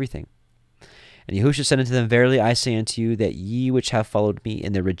forsook everything. And Yahushua said unto them, verily I say unto you, that ye which have followed me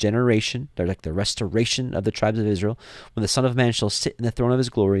in the regeneration, or like the restoration of the tribes of Israel, when the Son of Man shall sit in the throne of his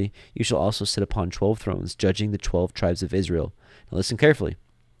glory, you shall also sit upon 12 thrones, judging the 12 tribes of Israel. Now listen carefully.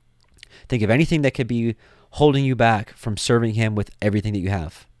 Think of anything that could be holding you back from serving him with everything that you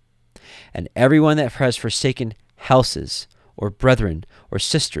have. And everyone that has forsaken houses, or brethren, or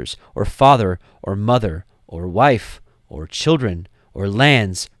sisters, or father, or mother, or wife, or children, or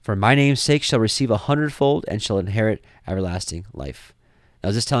lands, for my name's sake shall receive 100-fold, and shall inherit everlasting life. Now,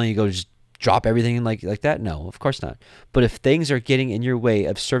 is this telling you to go just drop everything like that? No, of course not. But if things are getting in your way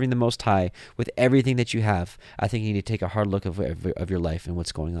of serving the Most High with everything that you have, I think you need to take a hard look of your life and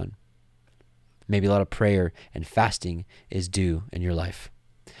what's going on. Maybe a lot of prayer and fasting is due in your life.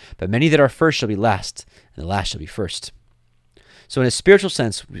 But many that are first shall be last, and the last shall be first. So in a spiritual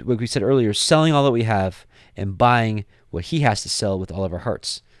sense, what we said earlier, selling all that we have and buying what he has to sell with all of our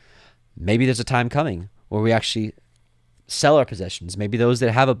hearts. Maybe there's a time coming where we actually sell our possessions. Maybe those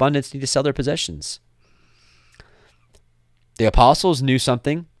that have abundance need to sell their possessions. The apostles knew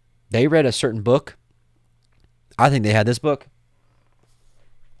something. They read a certain book. I think they had this book.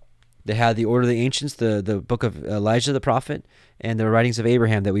 They had the Order of the Ancients, the book of Elijah the prophet, and the writings of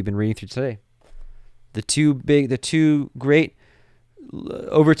Abraham that we've been reading through today. The two great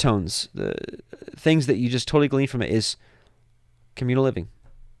overtones, the things that you just totally glean from it is communal living.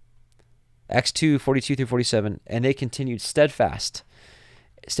 Acts 2, 42 through 47, and they continued steadfastly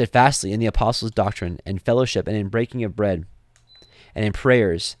in the apostles' doctrine and fellowship and in breaking of bread and in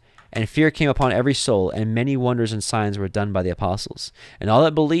prayers. And fear came upon every soul, and many wonders and signs were done by the apostles. And all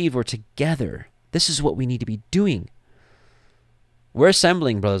that believed were together. This is what we need to be doing. We're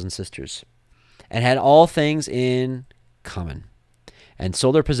assembling, brothers and sisters, and had all things in common, and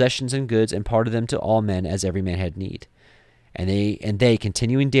sold their possessions and goods, and parted them to all men as every man had need. And they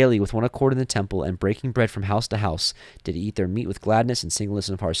continuing daily with one accord in the temple, and breaking bread from house to house, did eat their meat with gladness and singleness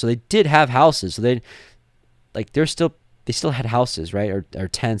of heart. So they did have houses. So they still had houses, right, or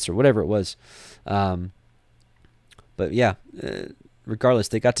tents or whatever it was. But yeah, regardless,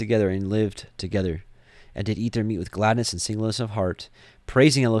 they got together and lived together, and did eat their meat with gladness and singleness of heart,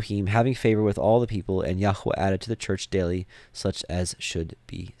 praising Elohim, having favor with all the people, and Yahweh added to the church daily such as should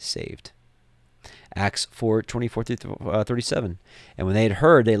be saved. Acts 4:24-37. And when they had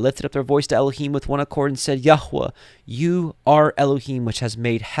heard, they lifted up their voice to Elohim with one accord and said, Yahweh, you are Elohim, which has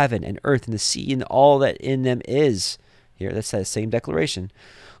made heaven and earth and the sea and all that in them is. Here, that's that same declaration.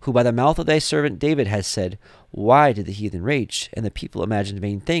 Who by the mouth of thy servant David has said, why did the heathen rage, and the people imagined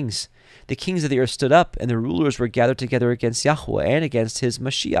vain things? The kings of the earth stood up, and the rulers were gathered together against Yahweh and against his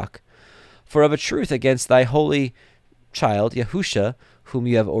Mashiach. For of a truth against thy holy child, Yahusha, whom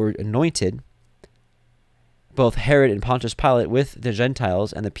you have anointed, both Herod and Pontius Pilate with the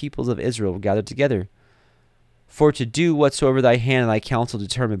Gentiles and the peoples of Israel were gathered together, for to do whatsoever thy hand and thy counsel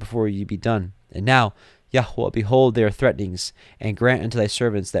determined before ye be done. And now, Yahweh, behold their threatenings, and grant unto thy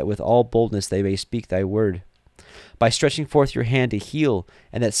servants that with all boldness they may speak thy word, by stretching forth your hand to heal,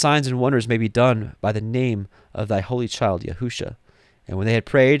 and that signs and wonders may be done by the name of thy holy child Yahusha. And when they had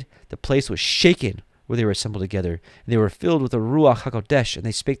prayed, the place was shaken where they were assembled together, and they were filled with the Ruach HaKodesh, and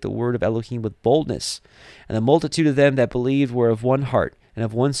they spake the word of Elohim with boldness. And the multitude of them that believed were of one heart and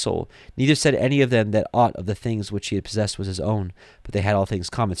of one soul. Neither said any of them that aught of the things which he had possessed was his own, but they had all things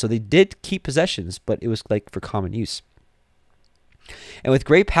common. So they did keep possessions, but it was like for common use. And with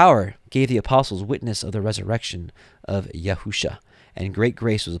great power gave the apostles witness of the resurrection of Yahusha, and great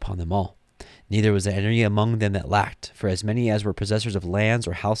grace was upon them all. Neither was there any among them that lacked, for as many as were possessors of lands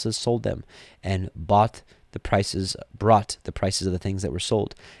or houses sold them, and brought the prices of the things that were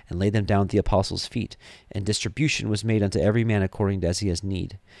sold, and laid them down at the apostles' feet. And distribution was made unto every man according to as he has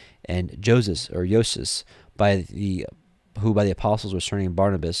need. And Joses, who by the apostles was surnamed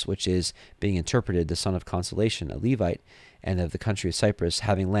Barnabas, which is, being interpreted, the son of consolation, a Levite, and of the country of Cyprus,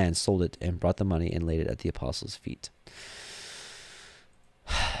 having land, sold it, and brought the money, and laid it at the apostles' feet.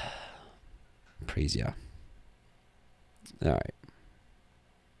 Praise Yah. All right.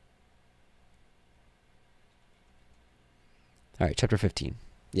 All right, chapter 15.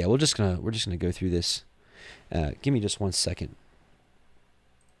 Yeah, we're just gonna go through this. Give me just 1 second.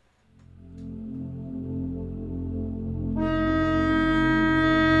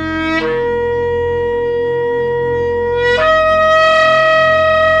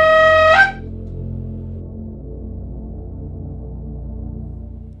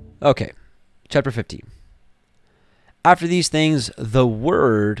 Okay, chapter 15. After these things, the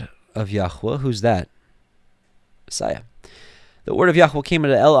word of Yahweh, who's that? Messiah. The word of Yahweh came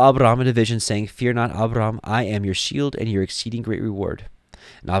unto Abram in a vision, saying, Fear not, Abram, I am your shield and your exceeding great reward.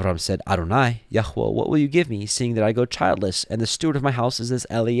 And Abram said, Adonai, Yahweh, what will you give me, seeing that I go childless, and the steward of my house is this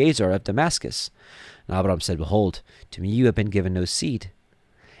Eleazar of Damascus? And Abram said, Behold, to me you have been given no seed,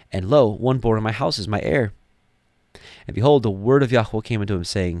 and lo, one born in my house is my heir. And behold, the word of Yahweh came unto him,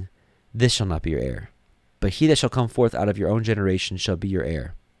 saying, This shall not be your heir, but he that shall come forth out of your own generation shall be your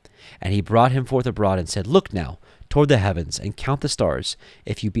heir. And he brought him forth abroad, and said, Look now toward the heavens, and count the stars,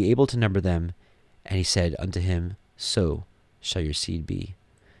 if you be able to number them. And he said unto him, So shall your seed be.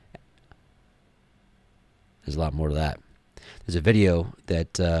 There's a lot more to that. There's a video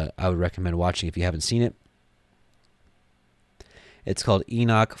that I would recommend watching if you haven't seen it. It's called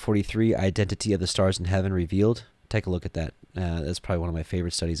Enoch 43, Identity of the Stars in Heaven Revealed. Take a look at that. That's probably one of my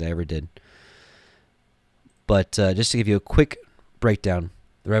favorite studies I ever did. But just to give you a quick breakdown,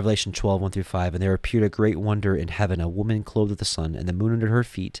 the Revelation 12, 1-5, And there appeared a great wonder in heaven, a woman clothed with the sun, and the moon under her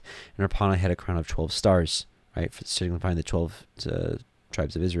feet, and upon her head a crown of 12 stars, right, signifying the 12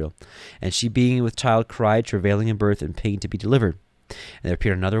 tribes of Israel. And she, being with child, cried, travailing in birth, and pain to be delivered. And there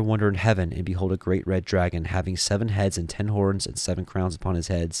appeared another wonder in heaven, and behold, a great red dragon, having 7 heads and 10 horns and 7 crowns upon his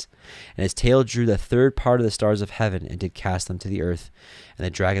heads. And his tail drew the third part of the stars of heaven, and did cast them to the earth. And the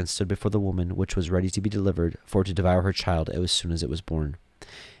dragon stood before the woman, which was ready to be delivered, for to devour her child as soon as it was born.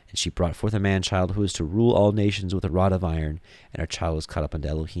 And she brought forth a man-child, who was to rule all nations with a rod of iron, and her child was caught up unto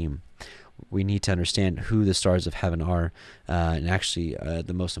Elohim. We need to understand who the stars of heaven are, and actually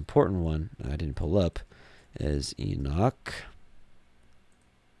the most important one, I didn't pull up, is Enoch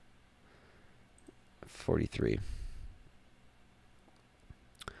 43.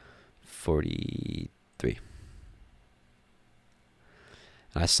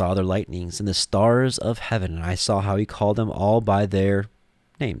 And I saw their lightnings and the stars of heaven, and I saw how he called them all by their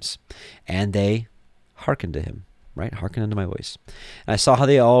names, and they hearkened to him, right? Hearken unto my voice. And I saw how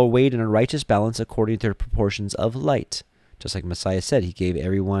they all weighed in a righteous balance according to their proportions of light. Just like Messiah said, he gave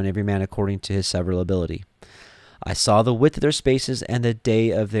every man according to his several ability. I saw the width of their spaces and the day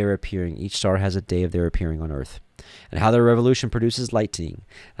of their appearing. Each star has a day of their appearing on earth. And how their revolution produces lightning.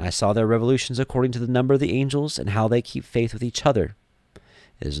 And I saw their revolutions according to the number of the angels, and how they keep faith with each other.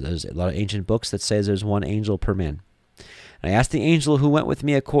 There's a lot of ancient books that says there's one angel per man. And I asked the angel who went with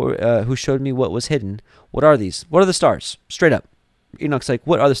me, who showed me what was hidden, what are these? What are the stars? Straight up. Enoch's like,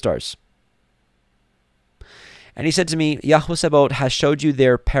 what are the stars? And he said to me, Yahweh Sabaoth has showed you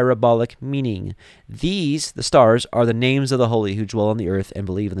their parabolic meaning. These, the stars, are the names of the holy who dwell on the earth and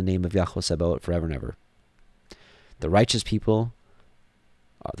believe in the name of Yahweh Sabaoth forever and ever. The righteous people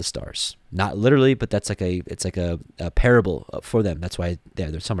are the stars. Not literally, but that's like it's like a parable for them. That's why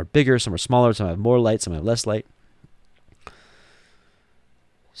some are bigger, some are smaller, some have more light, some have less light.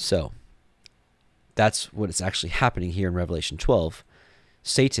 So that's what is actually happening here in Revelation 12.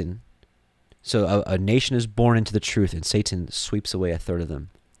 Satan, so a nation is born into the truth, and Satan sweeps away a third of them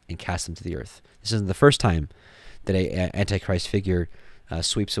and casts them to the earth. This isn't the first time that an Antichrist figure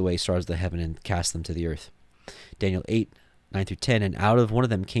sweeps away stars of the heaven and casts them to the earth. Daniel 8, 9 through 10, and out of one of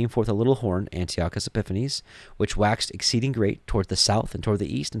them came forth a little horn, Antiochus Epiphanes, which waxed exceeding great toward the south and toward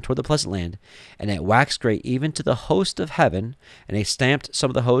the east and toward the pleasant land, and it waxed great even to the host of heaven, and they stamped some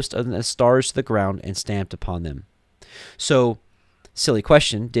of the host of the stars to the ground and stamped upon them. So, silly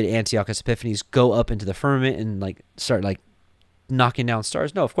question, did Antiochus Epiphanes go up into the firmament and start knocking down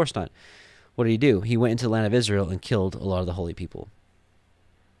stars? No, of course not. What did he do? He went into the land of Israel and killed a lot of the holy people.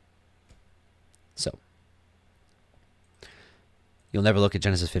 So, you'll never look at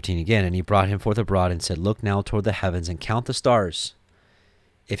Genesis 15 again. And he brought him forth abroad and said, look now toward the heavens and count the stars.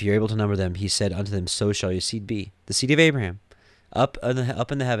 If you're able to number them, he said unto them, so shall your seed be. The seed of Abraham. Up in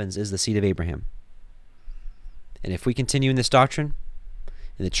the heavens is the seed of Abraham. And if we continue in this doctrine,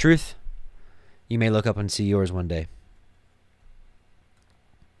 in the truth, you may look up and see yours one day.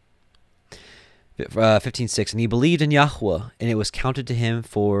 15:6, and he believed in Yahweh, and it was counted to him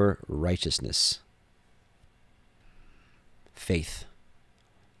for righteousness. Faith.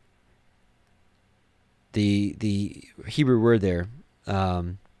 The Hebrew word there,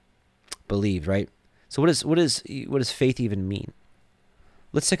 believed, right? So what does faith even mean?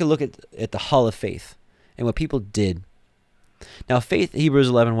 Let's take a look at the hall of faith and what people did. Now, faith, Hebrews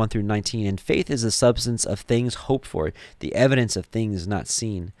 11, 1 through 19, and faith is the substance of things hoped for, the evidence of things not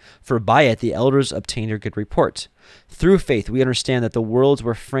seen. For by it the elders obtained a good report. Through faith we understand that the worlds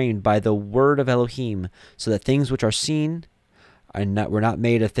were framed by the word of Elohim, so that things which are seen were not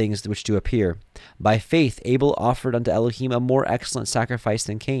made of things which do appear. By faith Abel offered unto Elohim a more excellent sacrifice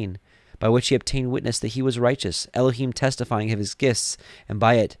than Cain, by which he obtained witness that he was righteous, Elohim testifying of his gifts, and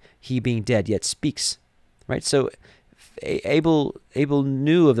by it he being dead yet speaks. Right? So Abel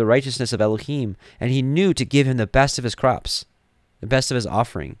knew of the righteousness of Elohim, and he knew to give him the best of his crops, the best of his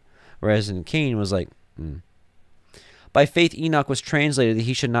offering, whereas in Cain was like, By faith Enoch was translated that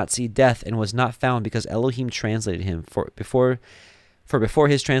he should not see death, and was not found because Elohim translated him. For before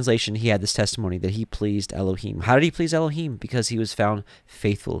his translation he had this testimony that he pleased Elohim. How did he please Elohim? Because he was found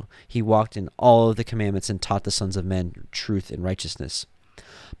faithful. He walked in all of the commandments and taught the sons of men truth and righteousness.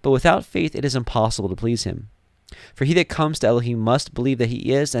 But without faith it is impossible to please him. For he that comes to Elohim must believe that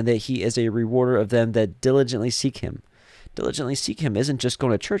he is, and that he is a rewarder of them that diligently seek him. Diligently seek him isn't just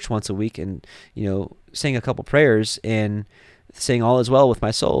going to church once a week and, saying a couple prayers and saying all is well with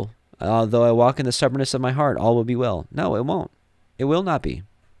my soul. Though I walk in the stubbornness of my heart, all will be well. No, it won't. It will not be.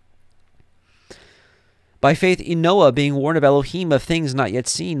 By faith Noah, being warned of Elohim of things not yet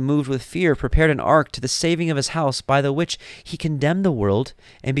seen, moved with fear, prepared an ark to the saving of his house, by the which he condemned the world,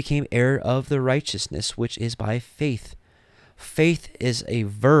 and became heir of the righteousness which is by faith. Faith is a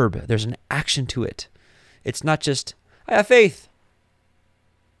verb. There's an action to it. It's not just, I have faith,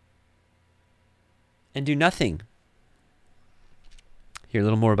 and do nothing. Hear a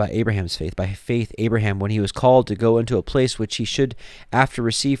little more about Abraham's faith. By faith, Abraham, when he was called to go into a place which he should after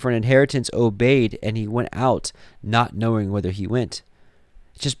receive for an inheritance, obeyed, and he went out, not knowing whither he went.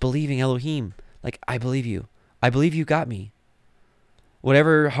 Just believing Elohim. Like, I believe you. I believe you got me.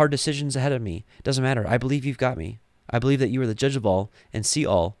 Whatever hard decisions ahead of me, doesn't matter. I believe you've got me. I believe that you are the judge of all, and see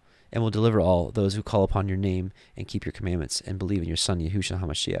all, and will deliver all those who call upon your name, and keep your commandments, and believe in your Son, Yahushua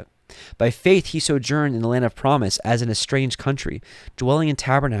HaMashiach. By faith he sojourned in the land of promise, as in a strange country, dwelling in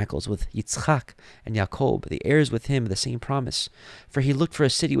tabernacles with Yitzchak and Jacob, the heirs with him of the same promise. For he looked for a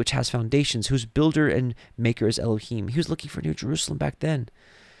city which has foundations, whose builder and maker is Elohim. He was looking for New Jerusalem back then.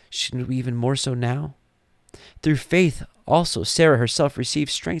 Shouldn't we even more so now? Through faith also Sarah herself received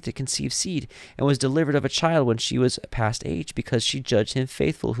strength to conceive seed, and was delivered of a child when she was past age, because she judged him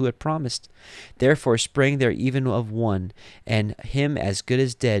faithful who had promised. Therefore sprang there even of one, and him as good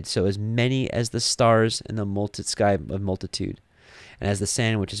as dead, so as many as the stars in the sky of multitude, and as the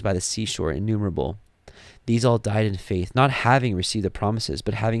sand which is by the seashore innumerable. These all died in faith, not having received the promises,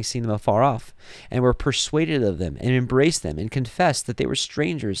 but having seen them afar off, and were persuaded of them, and embraced them, and confessed that they were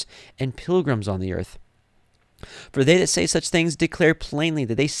strangers and pilgrims on the earth. For they that say such things declare plainly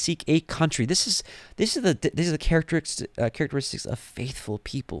that they seek a country. These are the characteristics of faithful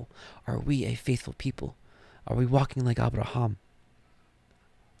people. Are we a faithful people? Are we walking like Abraham?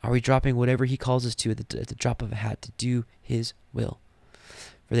 Are we dropping whatever he calls us to at the drop of a hat to do his will?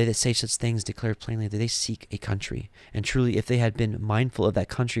 For they that say such things declare plainly that they seek a country. And truly, if they had been mindful of that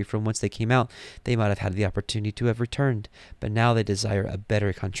country from whence they came out, they might have had the opportunity to have returned. But now they desire a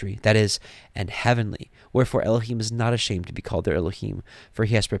better country, that is, an heavenly. Wherefore Elohim is not ashamed to be called their Elohim, for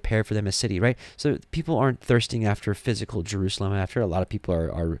he has prepared for them a city, right? So people aren't thirsting after physical Jerusalem after. A lot of people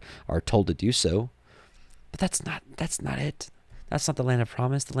are told to do so. But that's not it. That's not the land of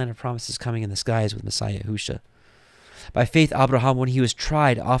promise. The land of promise is coming in the skies with Messiah Yahushua. By faith, Abraham, when he was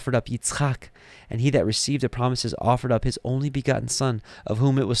tried, offered up Yitzchak, and he that received the promises offered up his only begotten son, of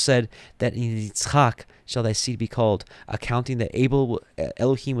whom it was said that in Yitzchak shall thy seed be called, accounting that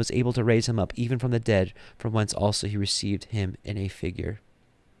Elohim was able to raise him up even from the dead, from whence also he received him in a figure.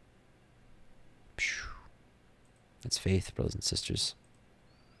 That's faith, brothers and sisters.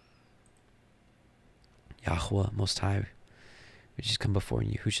 Yahweh, Most High, we just come before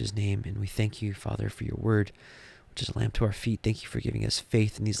in Yahushua's name, and we thank you, Father, for your word, which is a lamp to our feet. Thank you for giving us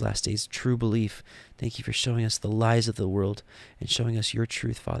faith in these last days, true belief. Thank you for showing us the lies of the world and showing us your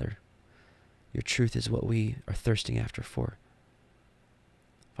truth, Father. Your truth is what we are thirsting after for.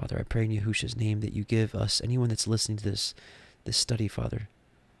 Father, I pray in Yahushua's name that you give us, anyone that's listening to this study, Father,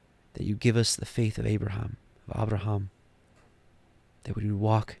 that you give us the faith of Abraham, that we would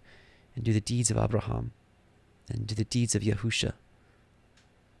walk and do the deeds of Abraham and do the deeds of Yahushua,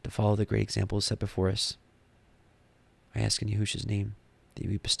 to follow the great examples set before us. I ask in Yahushua's name that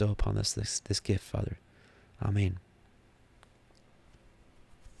you bestow upon us this gift, Father. Amen.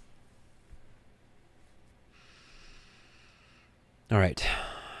 All right.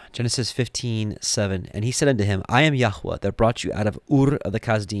 Genesis 15:7. And he said unto him, I am Yahweh that brought you out of Ur of the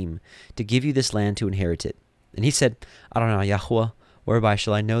Kasdim to give you this land to inherit it. And he said, I don't know, Yahweh, whereby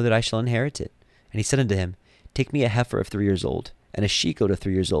shall I know that I shall inherit it? And he said unto him, Take me a heifer of 3 years old, and a she-goat of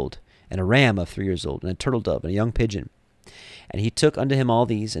 3 years old, and a ram of 3 years old, and a turtle dove, and a young pigeon. And he took unto him all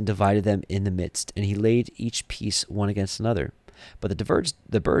these, and divided them in the midst, and he laid each piece one against another. But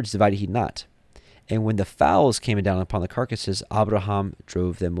the birds divided he not. And when the fowls came down upon the carcasses, Abraham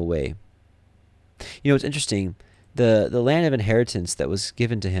drove them away. You know, it's interesting. The land of inheritance that was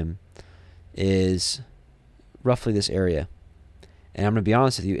given to him is roughly this area. And I'm going to be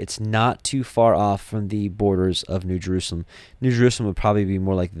honest with you, it's not too far off from the borders of New Jerusalem. New Jerusalem would probably be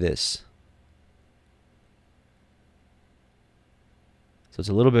more like this. So it's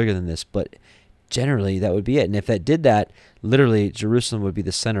a little bigger than this, but generally that would be it. And if that did that, literally Jerusalem would be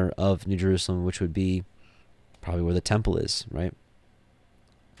the center of New Jerusalem, which would be probably where the temple is, right?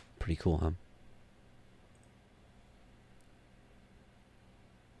 Pretty cool, huh?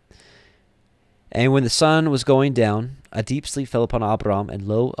 And when the sun was going down, a deep sleep fell upon Abram, and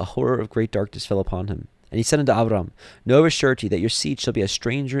lo, a horror of great darkness fell upon him. And he said unto Abram, Know of a surety that your seed shall be a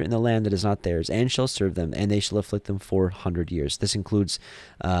stranger in the land that is not theirs, and shall serve them, and they shall afflict them 400 years. This includes,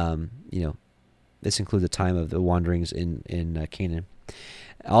 this includes the time of the wanderings in Canaan.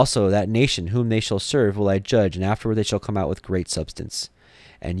 Also, that nation whom they shall serve will I judge, and afterward they shall come out with great substance.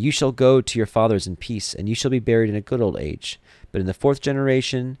 And you shall go to your fathers in peace, and you shall be buried in a good old age. But in the 4th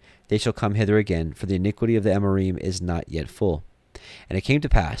generation they shall come hither again, for the iniquity of the Amorim is not yet full. And it came to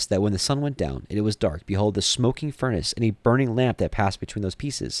pass that when the sun went down, and it was dark, behold, the smoking furnace and a burning lamp that passed between those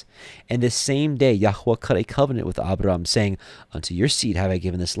pieces. And this same day Yahweh cut a covenant with Abram, saying, Unto your seed have I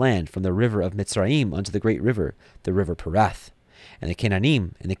given this land, from the river of Mitzrayim unto the great river, the river Perath. And the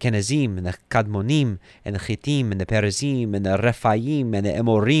Canaanim, and the Kenazim, and the Kadmonim, and the Chittim, and the Perizim, and the Rephaim, and the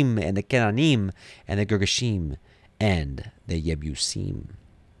Emorim, and the Canaanim, and the Girgashim, and the Yebusim.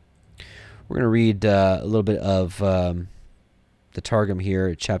 We're going to read a little bit of the Targum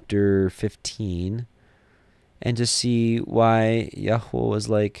here, chapter 15, and just see why Yahushua was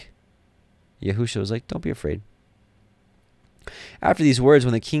like, don't be afraid. After these words,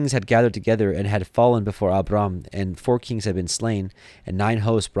 when the kings had gathered together and had fallen before Abram, and 4 kings had been slain, and 9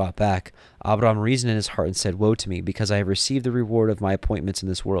 hosts brought back, Abram reasoned in his heart and said, Woe to me, because I have received the reward of my appointments in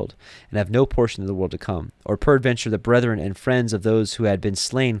this world, and have no portion in the world to come. Or peradventure the brethren and friends of those who had been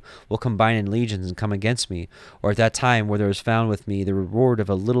slain will combine in legions and come against me, or at that time where there was found with me the reward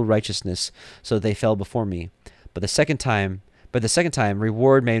of a little righteousness, so that they fell before me. But the second time,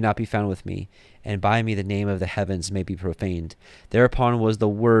 reward may not be found with me, and by me the name of the heavens may be profaned. Thereupon was the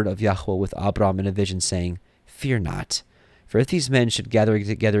word of Yahweh with Abram in a vision, saying, Fear not, for if these men should gather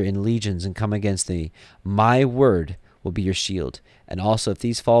together in legions and come against thee, my word will be your shield. And also, if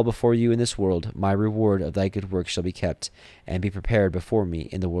these fall before you in this world, my reward of thy good work shall be kept, and be prepared before me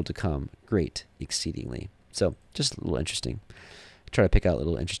in the world to come, great exceedingly. So, just a little interesting. Try to pick out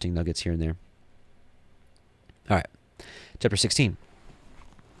little interesting nuggets here and there. All right, chapter 16.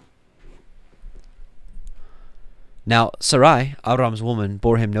 Now Sarai, Abram's woman,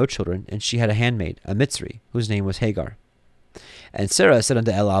 bore him no children, and she had a handmaid, a Mitzri, whose name was Hagar. And Sarah said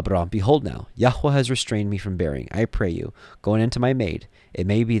unto Abram, Behold now, Yahweh has restrained me from bearing. I pray you, go in unto my maid. It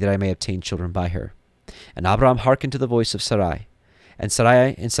may be that I may obtain children by her. And Abram hearkened to the voice of Sarai. And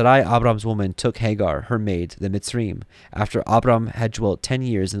Sarai, Abram's woman, took Hagar, her maid, the Mitzrim, after Abram had dwelt 10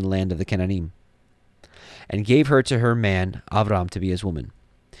 years in the land of the Canaanim, and gave her to her man, Abram, to be his woman.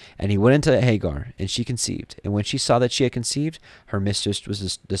 And he went into Hagar, and she conceived. And when she saw that she had conceived, her mistress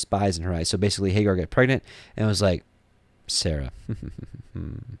was despised in her eyes. So basically, Hagar got pregnant and was like, Sarah.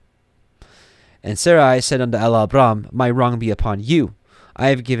 And Sarai said unto Abram, My wrong be upon you. I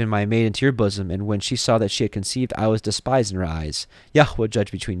have given my maid into your bosom. And when she saw that she had conceived, I was despised in her eyes. Yahweh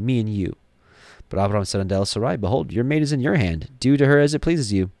judge between me and you. But Abram said unto Sarai, Behold, your maid is in your hand. Do to her as it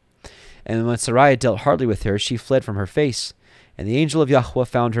pleases you. And when Sarai dealt hardly with her, she fled from her face. And the angel of Yahweh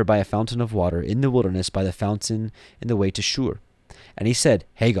found her by a fountain of water in the wilderness, by the fountain in the way to Shur. And he said,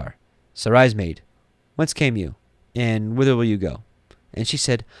 Hagar, Sarai's maid, whence came you? And whither will you go? And she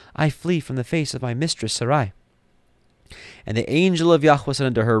said, I flee from the face of my mistress Sarai. And the angel of Yahweh said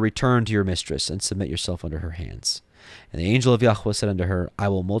unto her, Return to your mistress, and submit yourself under her hands. And the angel of Yahweh said unto her, I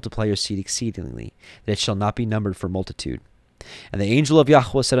will multiply your seed exceedingly, that it shall not be numbered for multitude. And the angel of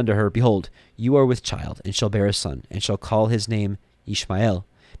Yahweh said unto her, Behold, you are with child, and shall bear a son, and shall call his name Ishmael,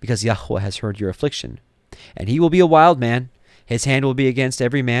 because Yahweh has heard your affliction. And he will be a wild man. His hand will be against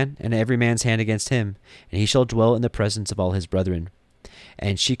every man, and every man's hand against him. And he shall dwell in the presence of all his brethren.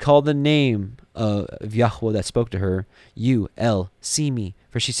 And she called the name of Yahweh that spoke to her, You, El, see me.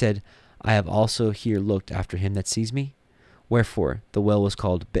 For she said, I have also here looked after him that sees me. Wherefore the well was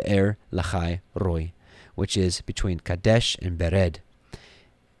called Be'er Lachai Roi, which is between Kadesh and Bered.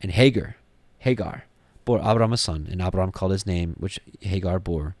 And Hagar, bore Abram a son, and Abram called his name, which Hagar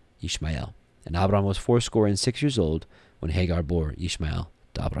bore, Ishmael. And Abram was 86 years old when Hagar bore Ishmael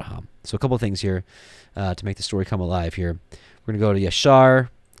to Abraham. So a couple of things here to make the story come alive here. We're going to go to Yashar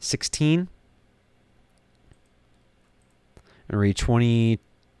 16 and read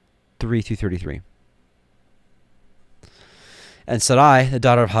 23 through 33. And Sarai, the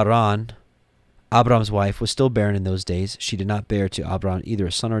daughter of Haran, Abram's wife, was still barren in those days. She did not bear to Abram either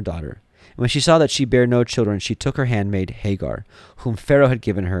a son or daughter. And when she saw that she bare no children, she took her handmaid Hagar, whom Pharaoh had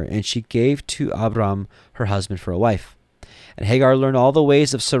given her, and she gave to Abram her husband for a wife. And Hagar learned all the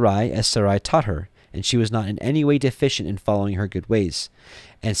ways of Sarai, as Sarai taught her, and she was not in any way deficient in following her good ways.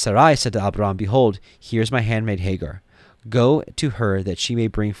 And Sarai said to Abram, Behold, here is my handmaid Hagar. Go to her, that she may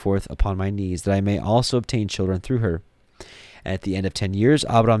bring forth upon my knees, that I may also obtain children through her. And at the end of 10 years,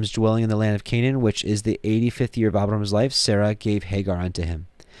 Abram's dwelling in the land of Canaan, which is the 85th year of Abram's life, Sarah gave Hagar unto him.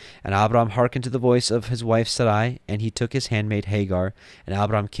 And Abram hearkened to the voice of his wife Sarai, and he took his handmaid Hagar, and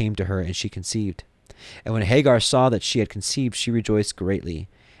Abram came to her, and she conceived. And when Hagar saw that she had conceived, she rejoiced greatly.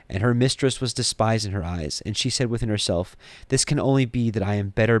 And her mistress was despised in her eyes. And she said within herself, This can only be that I am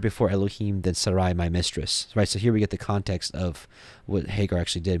better before Elohim than Sarai my mistress. Right, so here we get the context of what Hagar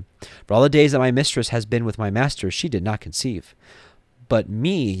actually did. For all the days that my mistress has been with my master, she did not conceive. But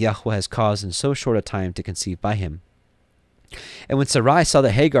me Yahweh has caused in so short a time to conceive by him. And when Sarai saw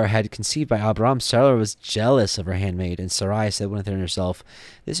that Hagar had conceived by Abram, Sarah was jealous of her handmaid. And Sarai said within herself,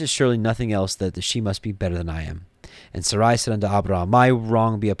 This is surely nothing else that she must be better than I am. And Sarai said unto Abram, My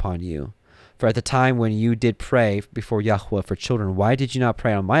wrong be upon you. For at the time when you did pray before Yahweh for children, why did you not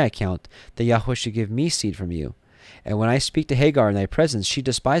pray on my account, that Yahweh should give me seed from you? And when I speak to Hagar in thy presence, she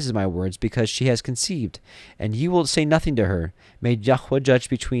despises my words, because she has conceived. And you will say nothing to her. May Yahweh judge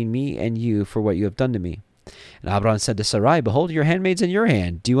between me and you for what you have done to me. And Abram said to Sarai, Behold, your handmaid's in your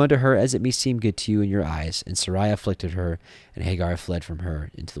hand. Do unto her as it may seem good to you in your eyes. And Sarai afflicted her, and Hagar fled from her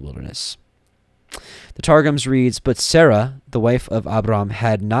into the wilderness. The Targums reads, But Sarah, the wife of Abram,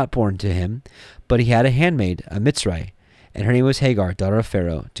 had not borne to him, but he had a handmaid, a Mitzri, and her name was Hagar, daughter of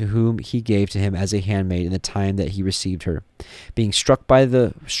Pharaoh, to whom he gave to him as a handmaid in the time that he received her, being struck by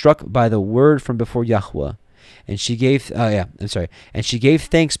the word from before Yahweh. And she gave And she gave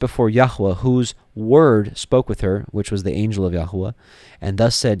thanks before Yahweh, whose word spoke with her, which was the angel of Yahweh, and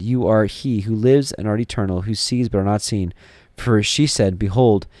thus said, You are he who lives and art eternal, who sees but are not seen. For she said,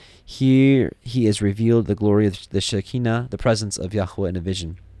 Behold, here he is revealed the glory of the Shekinah, the presence of Yahweh in a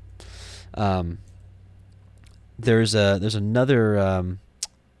vision. There's another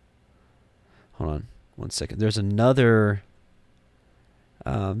hold on One second. There's another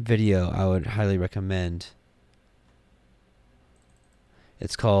video I would highly recommend.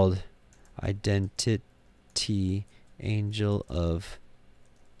 It's called Identity Angel of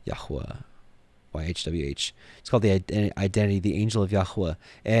Yahweh. YHWH. It's called the Identity, the Angel of Yahweh.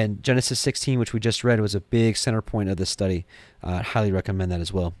 And Genesis 16, which we just read, was a big center point of this study. I highly recommend that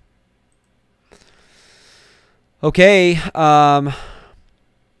as well. Okay,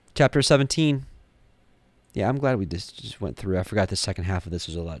 chapter 17. Yeah, I'm glad we just went through. I forgot the second half of this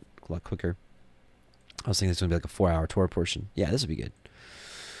was a lot quicker. I was thinking this was going to be like a 4-hour Torah portion. Yeah, this would be good.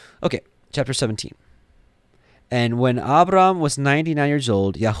 Okay, chapter 17. And when Abram was 99 years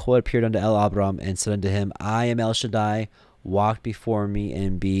old, Yahweh appeared unto Abram and said unto him, I am El Shaddai, walk before me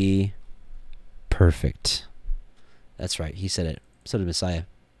and be perfect. That's right, he said it. So did Messiah.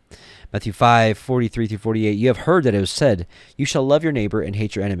 Matthew 5:43-48. You have heard that it was said, you shall love your neighbor and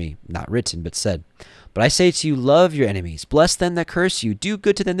hate your enemy. Not written, but said. But I say to you, love your enemies. Bless them that curse you. Do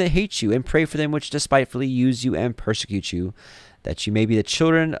good to them that hate you. And pray for them which despitefully use you and persecute you, that you may be the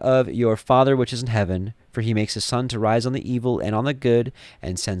children of your Father which is in heaven. For he makes his sun to rise on the evil and on the good,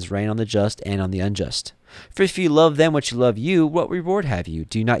 and sends rain on the just and on the unjust. For if you love them which love you, what reward have you?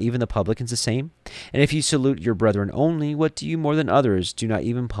 Do not even the publicans the same? And if you salute your brethren only, what do you more than others? Do not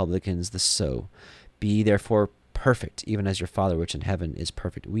even publicans the so? Be therefore perfect, even as your Father which in heaven is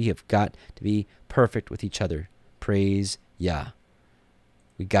perfect. We have got to be perfect with each other. Praise Yah.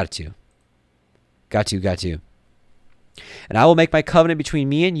 We got to. Got to. And I will make my covenant between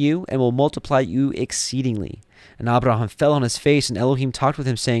me and you, and will multiply you exceedingly. And Abraham fell on his face, and Elohim talked with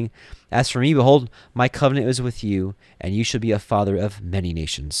him, saying, As for me, behold, my covenant is with you, and you shall be a father of many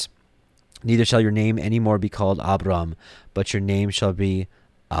nations. Neither shall your name any more be called Abram, but your name shall be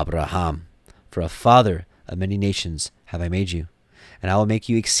Abraham. For a father of many nations have I made you. And I will make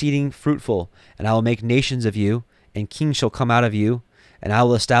you exceeding fruitful, and I will make nations of you, and kings shall come out of you. And I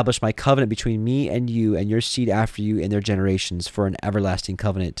will establish my covenant between me and you and your seed after you in their generations for an everlasting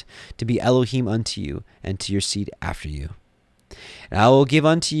covenant, to be Elohim unto you and to your seed after you. And I will give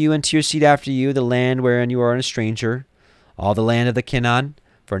unto you and to your seed after you the land wherein you are a stranger, all the land of the Canaan,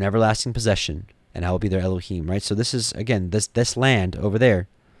 for an everlasting possession, and I will be their Elohim. Right? So this is, again, this land over there,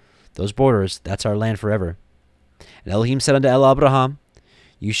 those borders, that's our land forever. And Elohim said unto Abraham,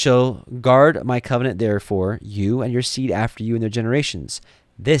 you shall guard my covenant, therefore, you and your seed after you in their generations.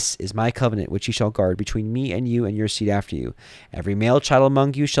 This is my covenant which you shall guard between me and you and your seed after you. Every male child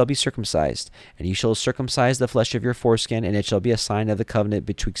among you shall be circumcised, and you shall circumcise the flesh of your foreskin, and it shall be a sign of the covenant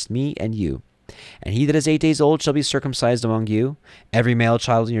betwixt me and you. And he that is 8 days old shall be circumcised among you, every male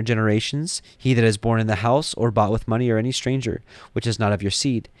child in your generations, he that is born in the house, or bought with money, or any stranger, which is not of your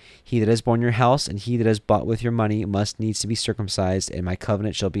seed. He that is born in your house, and he that is bought with your money, must needs to be circumcised, and my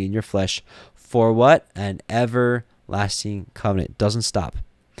covenant shall be in your flesh. For what? An everlasting covenant. Doesn't stop.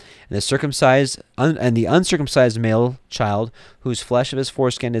 And the circumcised and the uncircumcised male child, whose flesh of his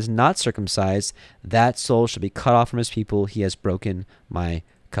foreskin is not circumcised, that soul shall be cut off from his people. He has broken my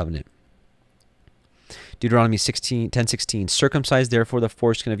covenant. Deuteronomy 10:16, circumcise therefore the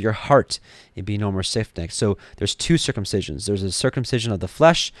foreskin of your heart, and be no more stiff-necked. So there's two circumcisions. There's a circumcision of the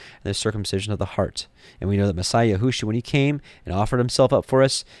flesh, and there's circumcision of the heart. And we know that Messiah Yahushua, when he came and offered himself up for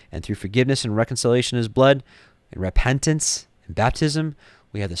us, and through forgiveness and reconciliation of his blood, and repentance and baptism,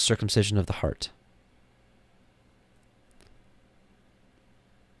 we have the circumcision of the heart.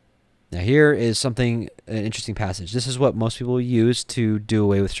 Now here is an interesting passage. This is what most people use to do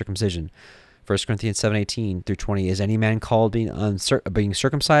away with circumcision. 1 Corinthians 7:18-20, is any man called being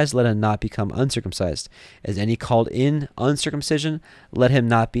circumcised? Let him not become uncircumcised. Is any called in uncircumcision? Let him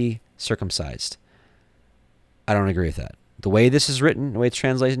not be circumcised. I don't agree with that. The way this is written, the way it's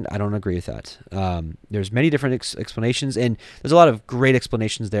translated, I don't agree with that. There's many different explanations, and there's a lot of great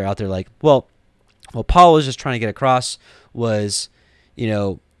explanations out there. Like, well, what Paul was just trying to get across was,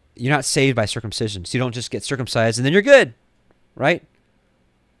 you're not saved by circumcision, so you don't just get circumcised and then you're good, right?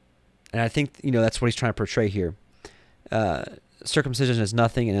 And I think, that's what he's trying to portray here. Circumcision is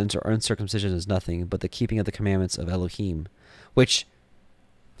nothing, and uncircumcision is nothing, but the keeping of the commandments of Elohim, which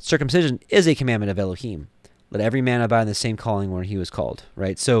circumcision is a commandment of Elohim. Let every man abide in the same calling where he was called,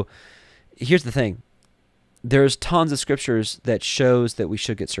 right? So here's the thing. There's tons of scriptures that shows that we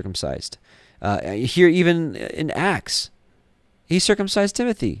should get circumcised. Here, even in Acts, he circumcised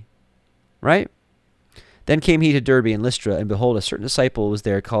Timothy, right? Then came he to Derbe and Lystra, and behold, a certain disciple was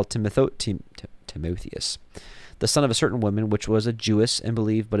there called Timotheus, the son of a certain woman, which was a Jewess, and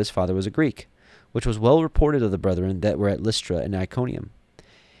believed, but his father was a Greek, which was well reported of the brethren that were at Lystra and Iconium.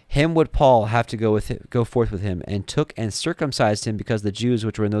 Him would Paul have to go forth with him, and took and circumcised him, because the Jews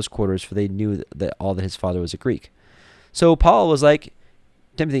which were in those quarters, for they knew that his father was a Greek. So Paul was like,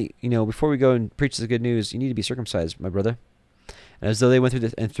 Timothy, before we go and preach the good news, you need to be circumcised, my brother. And as though they went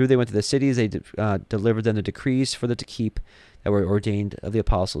through the cities, they delivered them the decrees for them to keep, that were ordained of the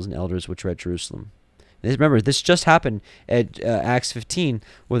apostles and elders which were at Jerusalem. And remember, this just happened at Acts 15,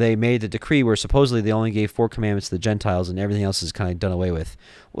 where they made the decree where supposedly they only gave 4 commandments to the Gentiles and everything else is kind of done away with.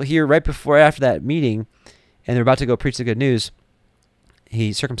 Well, here, right after that meeting, and they're about to go preach the good news, he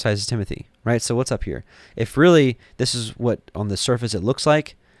circumcises Timothy, right? So what's up here? If really this is what on the surface it looks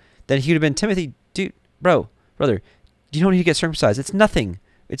like, then he would have been, Timothy, dude, brother, you don't need to get circumcised. It's nothing.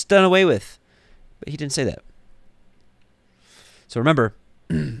 It's done away with. But he didn't say that. So remember,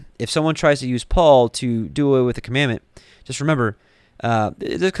 if someone tries to use Paul to do away with the commandment, just remember,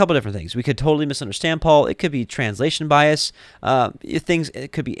 there's a couple different things. We could totally misunderstand Paul. It could be translation bias.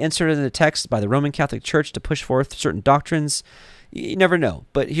 It could be inserted in the text by the Roman Catholic Church to push forth certain doctrines. You never know.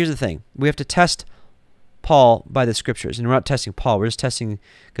 But here's the thing. We have to test Paul by the scriptures. And we're not testing Paul. We're just testing,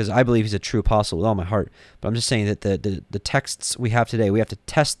 because I believe he's a true apostle with all my heart. But I'm just saying that the texts we have today, we have to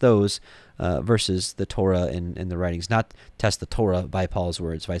test those versus the Torah and the writings, not test the Torah by Paul's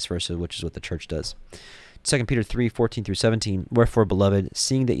words, vice versa, which is what the church does. 2 Peter 3:14-17, wherefore, beloved,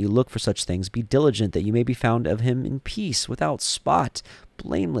 seeing that you look for such things, be diligent that you may be found of him in peace, without spot,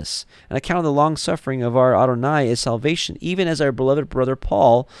 blameless. And account of the long suffering of our Adonai is salvation, even as our beloved brother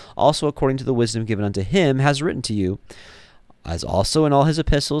Paul, also according to the wisdom given unto him, has written to you, as also in all his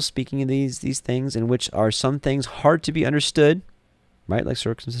epistles, speaking of these things, in which are some things hard to be understood, right? Like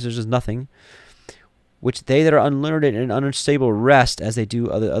circumcision is nothing, which they that are unlearned and unstable wrest, as they do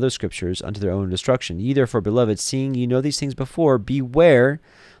other scriptures, unto their own destruction. Ye therefore, beloved, seeing ye know these things before, beware,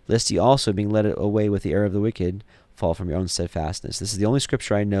 lest ye also, being led away with the error of the wicked, fall from your own steadfastness. This is the only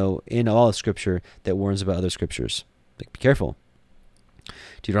scripture I know in all of Scripture that warns about other scriptures. Like, be careful.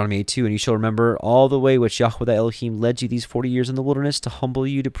 Deuteronomy 8:2, and you shall remember all the way which Yahweh thy Elohim led you these 40 years in the wilderness, to humble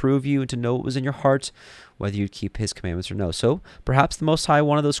you, to prove you, and to know what was in your heart, whether you'd keep his commandments or no. So perhaps the Most High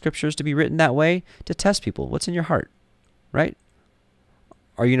wanted those scriptures to be written that way to test people. What's in your heart, right?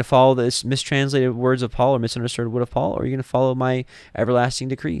 Are you going to follow this mistranslated words of Paul or misunderstood word of Paul, or are you going to follow my everlasting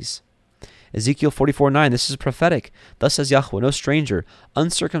decrees? Ezekiel 44:9, this is prophetic. Thus says Yahweh, no stranger,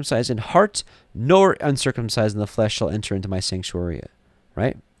 uncircumcised in heart, nor uncircumcised in the flesh, shall enter into my sanctuary.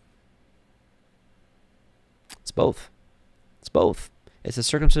 Right? It's both. It's both. It's the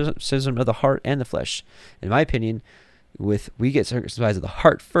circumcision of the heart and the flesh. In my opinion, we get circumcised of the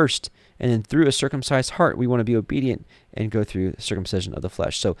heart first, and then through a circumcised heart, we want to be obedient and go through the circumcision of the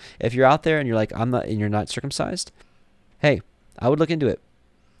flesh. So if you're out there and you're like, and you're not circumcised, hey, I would look into it.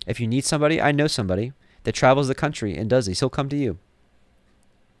 If you need somebody, I know somebody that travels the country and does these. He'll come to you.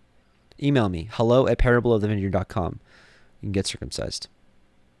 Email me, hello@parableofthevineyard.com. You can get circumcised.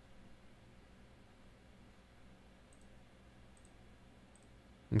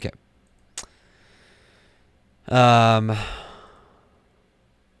 Okay. No,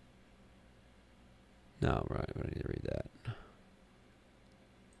 right. We don't need to read that.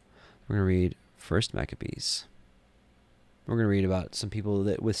 We're going to read 1 Maccabees. We're going to read about some people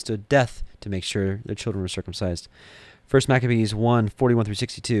that withstood death to make sure their children were circumcised. 1 Maccabees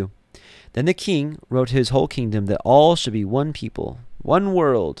 1:41-62. Then the king wrote to his whole kingdom that all should be one people, one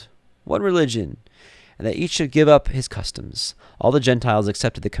world, one religion, and that each should give up his customs. All the Gentiles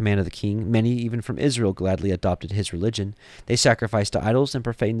accepted the command of the king. Many, even from Israel, gladly adopted his religion. They sacrificed to idols and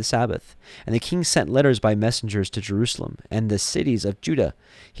profaned the Sabbath. And the king sent letters by messengers to Jerusalem and the cities of Judah.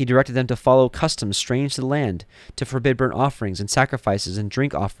 He directed them to follow customs strange to the land, to forbid burnt offerings and sacrifices and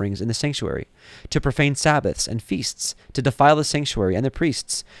drink offerings in the sanctuary, to profane Sabbaths and feasts, to defile the sanctuary and the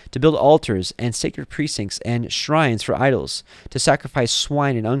priests, to build altars and sacred precincts and shrines for idols, to sacrifice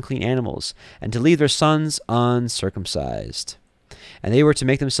swine and unclean animals, and to leave their sons uncircumcised. And they were to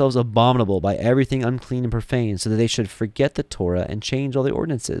make themselves abominable by everything unclean and profane, so that they should forget the Torah and change all the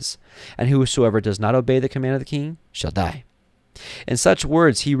ordinances. And whosoever does not obey the command of the king shall die. In such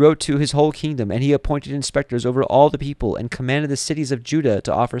words he wrote to his whole kingdom, and he appointed inspectors over all the people, and commanded the cities of Judah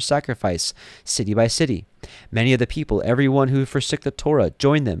to offer sacrifice, city by city. Many of the people, every one who forsook the Torah,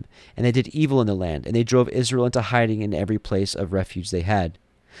 joined them, and they did evil in the land, and they drove Israel into hiding in every place of refuge they had.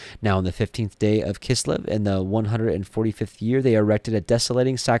 Now on the 15th day of Kislev, in the 145th year, they erected a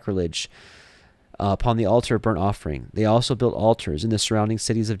desolating sacrilege upon the altar of burnt offering. They also built altars in the surrounding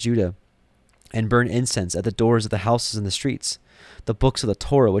cities of Judah, and burned incense at the doors of the houses and the streets. The books of the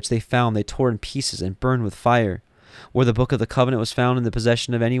Torah which they found they tore in pieces and burned with fire. Where the book of the covenant was found in the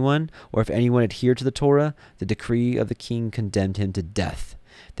possession of anyone, or if anyone adhered to the Torah, the decree of the king condemned him to death.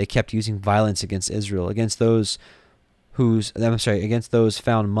 They kept using violence against Israel, against those against those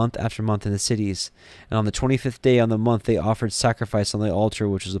found month after month in the cities. And on the 25th day on the month, they offered sacrifice on the altar,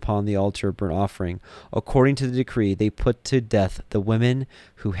 which was upon the altar of burnt offering. According to the decree, they put to death the women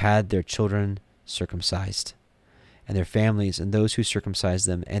who had their children circumcised, and their families, and those who circumcised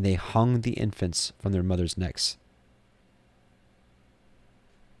them, and they hung the infants from their mothers' necks.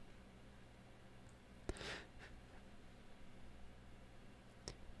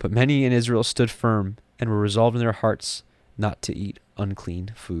 But many in Israel stood firm and were resolved in their hearts not to eat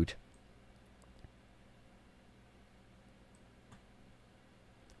unclean food.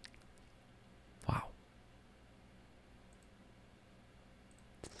 Wow.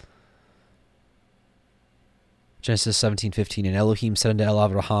 Genesis 17:15, and Elohim said unto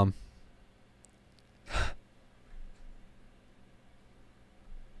Abraham,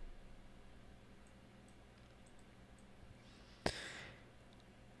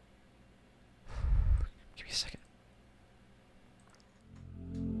 give me a second.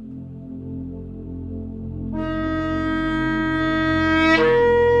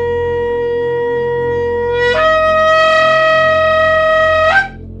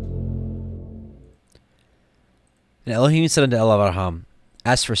 And Elohim said unto Abraham,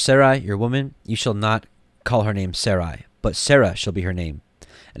 as for Sarai, your woman, you shall not call her name Sarai, but Sarah shall be her name.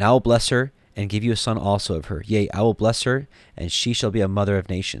 And I will bless her, and give you a son also of her. Yea, I will bless her, and she shall be a mother of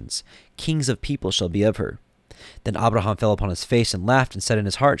nations. Kings of people shall be of her. Then Abraham fell upon his face and laughed, and said in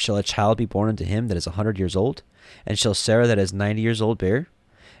his heart, shall a child be born unto him that is 100 years old? And shall Sarah that is 90 years old bear?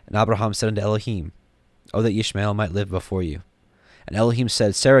 And Abraham said unto Elohim, O that Ishmael might live before you. And Elohim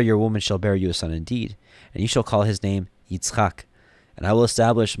said, Sarah your woman shall bear you a son indeed, and you shall call his name Yitzchak. And I will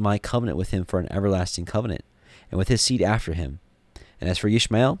establish my covenant with him for an everlasting covenant, and with his seed after him. And as for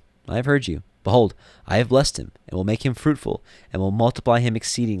Ishmael, I have heard you. Behold, I have blessed him, and will make him fruitful, and will multiply him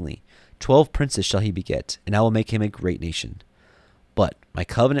exceedingly. 12 princes shall he beget, and I will make him a great nation. But my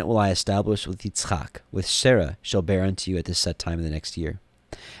covenant will I establish with Yitzchak, with Sarah shall bear unto you at this set time in the next year.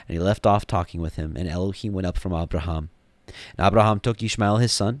 And he left off talking with him, and Elohim went up from Abraham. And Abraham took Ishmael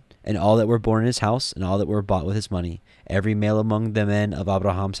his son, and all that were born in his house, and all that were bought with his money, every male among the men of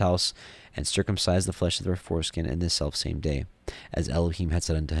Abraham's house, and circumcised the flesh of their foreskin in this selfsame day, as Elohim had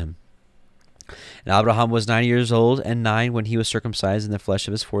said unto him. And Abraham was 90 years old, and 9 when he was circumcised in the flesh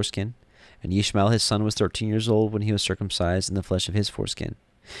of his foreskin. And Ishmael his son was 13 years old when he was circumcised in the flesh of his foreskin.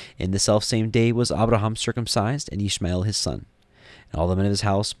 In the selfsame day was Abraham circumcised, and Ishmael his son. And all the men of his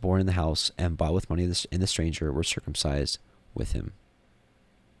house, born in the house, and bought with money in the stranger, were circumcised with him.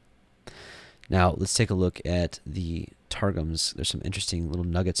 Now, let's take a look at the Targums. There's some interesting little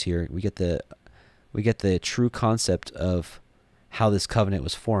nuggets here. We get the true concept of how this covenant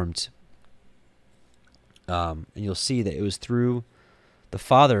was formed. And you'll see that it was through the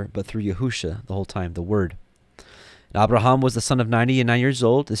Father, but through Yahusha the whole time, the Word. And Abraham was the son of 90 and 9 years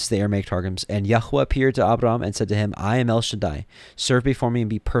old. This is the Aramaic Targums. And Yahweh appeared to Abraham and said to him, I am El Shaddai. Serve before me and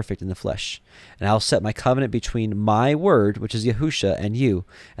be perfect in the flesh. And I will set my covenant between my word, which is Yahusha, and you,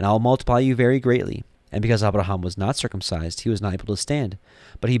 and I will multiply you very greatly. And because Abraham was not circumcised, he was not able to stand.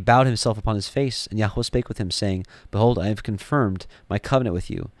 But he bowed himself upon his face, and Yahweh spake with him, saying, Behold, I have confirmed my covenant with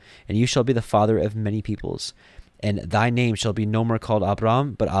you, and you shall be the father of many peoples. And thy name shall be no more called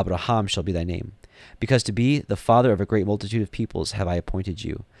Abram, but Abraham shall be thy name. Because to be the father of a great multitude of peoples have I appointed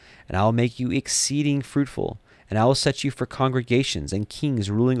you. And I will make you exceeding fruitful, and I will set you for congregations, and kings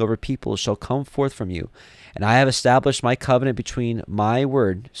ruling over peoples shall come forth from you. And I have established my covenant between my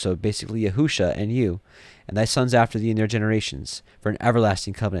word, so basically Yahusha, and you, and thy sons after thee in their generations, for an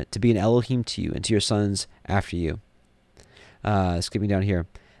everlasting covenant, to be an Elohim to you, and to your sons after you. Skipping down here.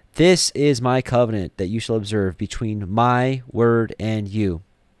 This is my covenant that you shall observe between my word and you.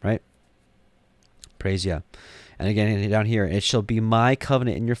 Right? Praise Yah. And again, down here, it shall be my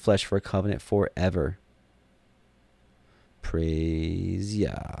covenant in your flesh for a covenant forever. Praise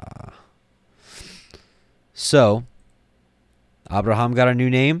Yah. So, Abraham got a new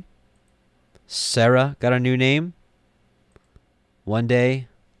name. Sarah got a new name. One day,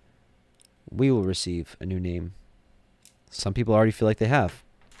 we will receive a new name. Some people already feel like they have.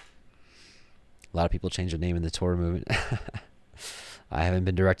 A lot of people change their name in the Torah movement. I haven't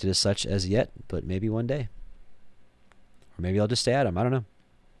been directed as such as yet, but maybe one day. Or maybe I'll just stay Adam. I don't know.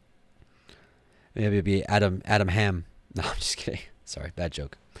 Maybe it'll be Adam Ham. No, I'm just kidding. Sorry, bad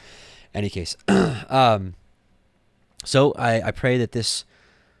joke. Any case. So I pray that this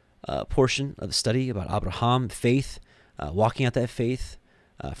portion of the study about Abraham, faith, walking out that faith,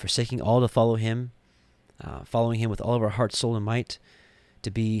 forsaking all to follow him, following him with all of our heart, soul, and might, to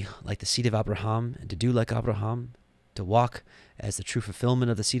be like the seed of Abraham, and to do like Abraham, to walk as the true fulfillment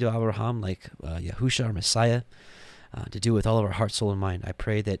of the seed of Abraham, like Yahusha, our Messiah, to do it with all of our heart, soul, and mind. I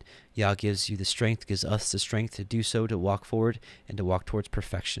pray that Yah gives you the strength, gives us the strength to do so, to walk forward and to walk towards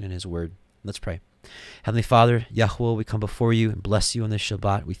perfection in his word. Let's pray. Heavenly Father, Yahweh, we come before you and bless you on this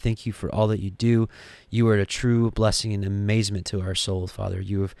Shabbat. We thank you for all that you do. You are a true blessing and amazement to our souls, Father.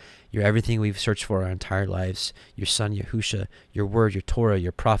 You're everything we've searched for our entire lives. Your Son, Yahusha, your word, your Torah,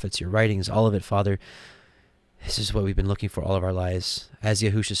 your prophets, your writings, all of it, Father. This is what we've been looking for all of our lives. As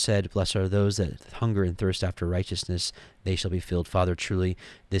Yahusha said, blessed are those that hunger and thirst after righteousness, they shall be filled. Father, truly,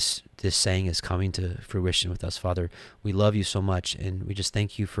 this saying is coming to fruition with us, Father. We love you so much, and we just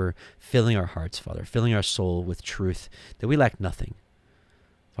thank you for filling our hearts, Father, filling our soul with truth, that we lack nothing.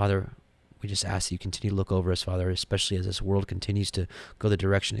 Father, we just ask that you continue to look over us, Father, especially as this world continues to go the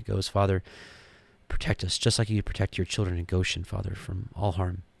direction it goes. Father, protect us, just like you protect your children in Goshen, Father, from all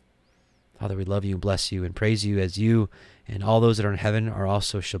harm. Father, we love you and bless you and praise you as you and all those that are in heaven are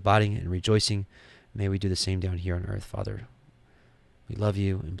also Shabbating and rejoicing. May we do the same down here on earth, Father. We love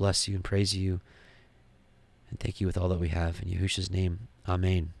you and bless you and praise you and thank you with all that we have. In Yahusha's name,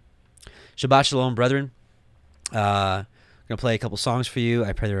 amen. Shabbat shalom, brethren. I'm going to play a couple songs for you.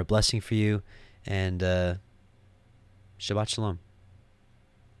 I pray they're a blessing for you. And Shabbat shalom.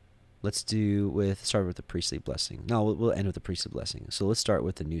 Let's start with the priestly blessing. No, we'll end with the priestly blessing. So let's start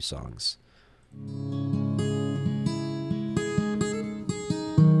with the new songs. We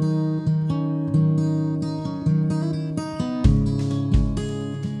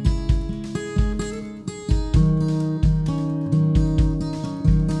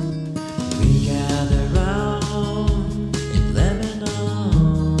gather round in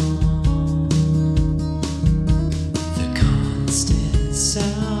Lebanon, the constant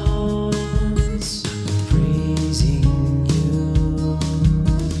sounds praising you.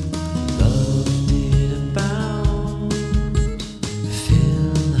 Love did abound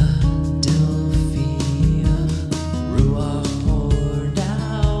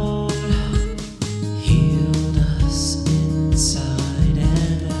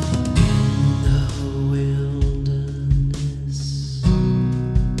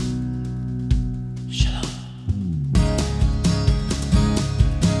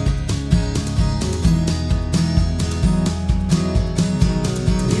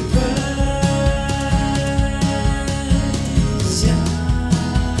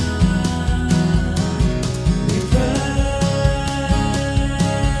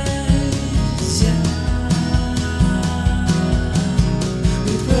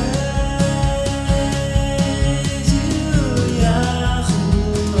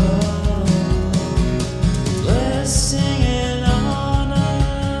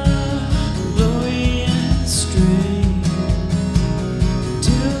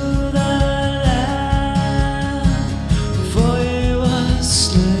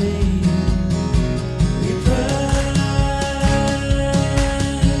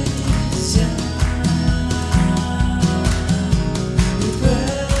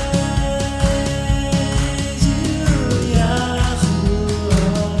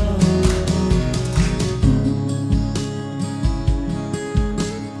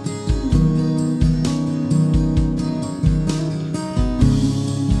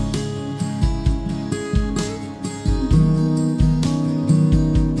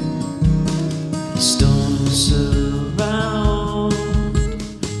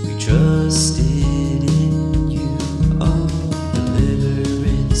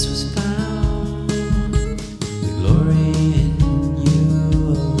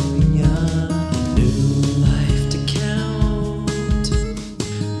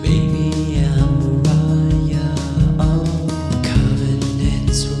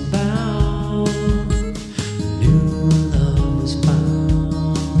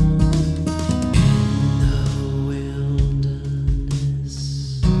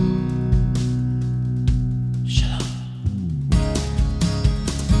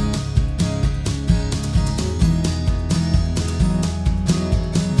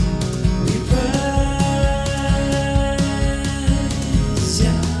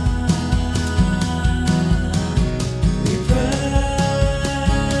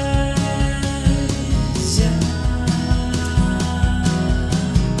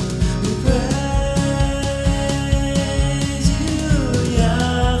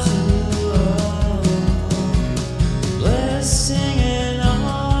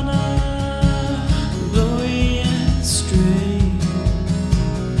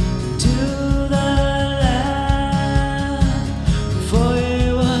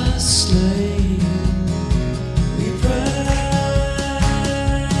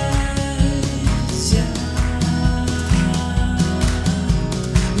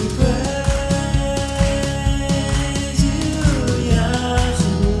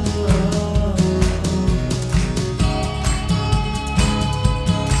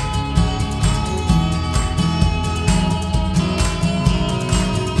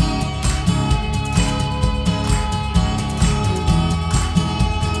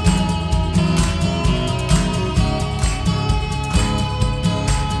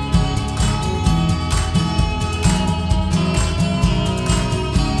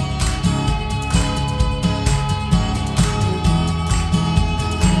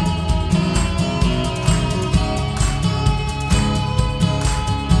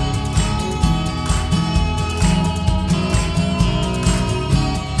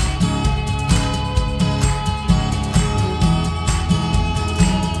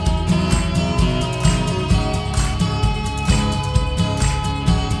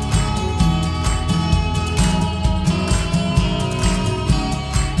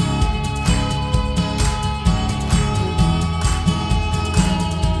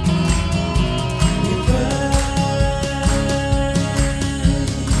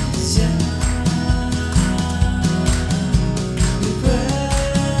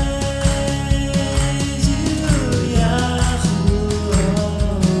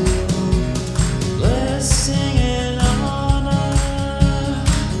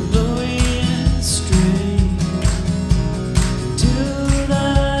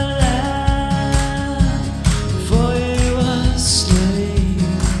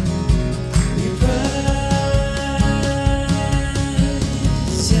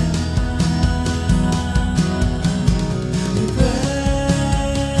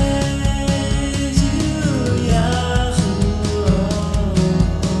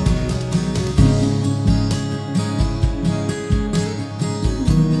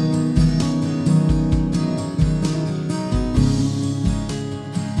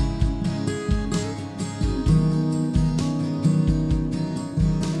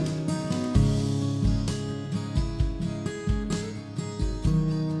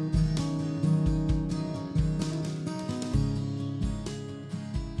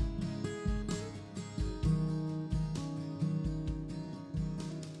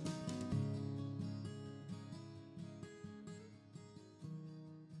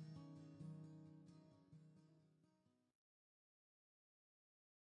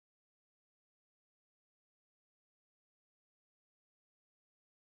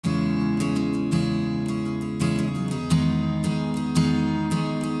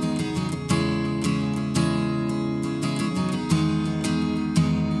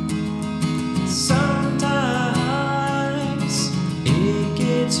Sometimes it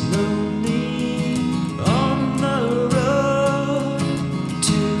gets lonely on the road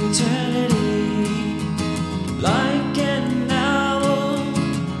to eternity, like an owl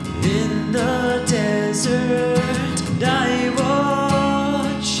in the desert. And I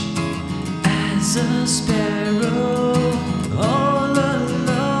watch as a sparrow all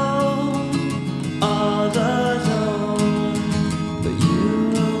alone, but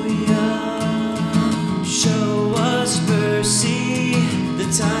you, oh yeah, show us mercy. The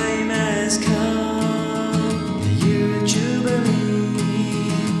time has come, the year of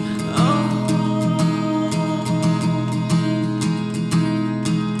Jubilee. Oh,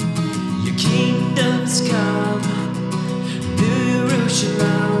 your kingdom's come, New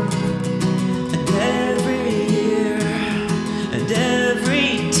Jerusalem, and every year and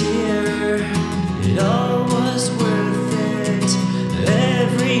every tear, it all was worth it.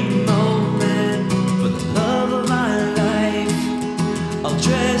 Every moment for the love of my life, all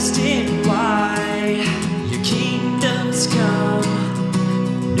dressed in white. Your kingdom's come,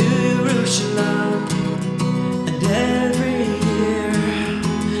 New Jerusalem, and every year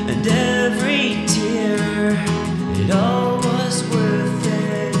and every tear, it all was worth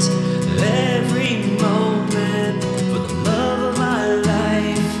it. Every moment for the love of my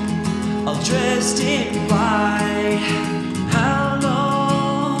life, all dressed in white. How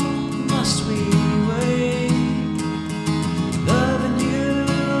long must we wait, loving you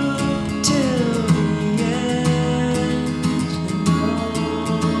till the end?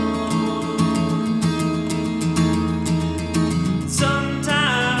 And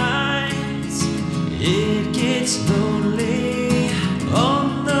sometimes it gets lonely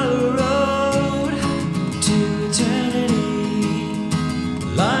on the road to eternity,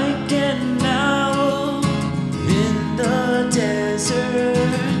 like an owl in the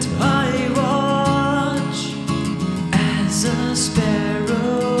desert. I watch as a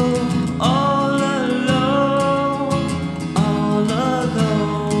sparrow all alone,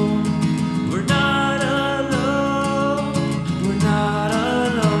 We're not alone, we're not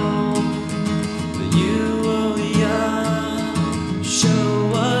alone. But you, oh yeah,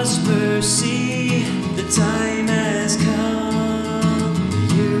 show us mercy. The time has come,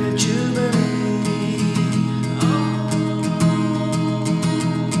 the year of Jubilee.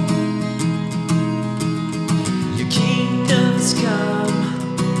 Your kingdom's come,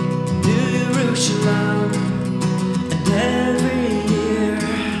 New Jerusalem, and every year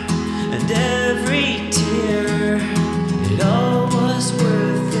and every tear, it all was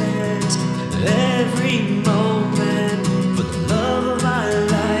worth it. Every moment for the love of my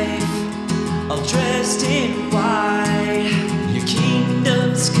life, all dressed in white. Your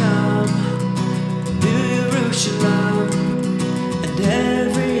kingdom's come, New Jerusalem, and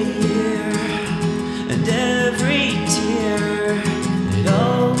every year and every tear, it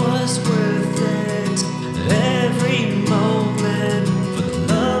all was worth it. Every moment for the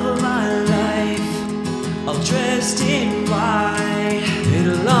love of my life, all dressed in white.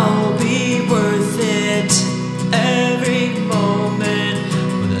 It'll all be worth it. Every moment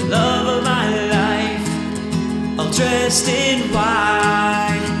for the love of my life, all dressed in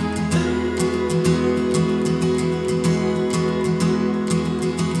white.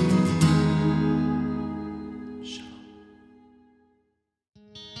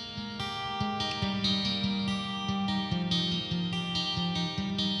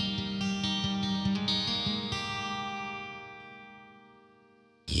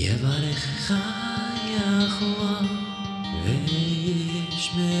 יברכך יחוה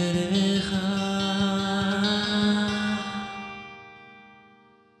וישמרך,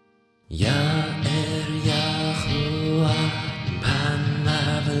 יאר יחוה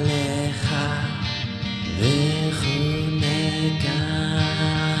פניו לך וחונקה,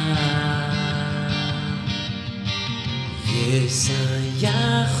 יישא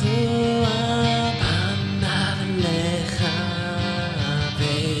יחוה פניו לך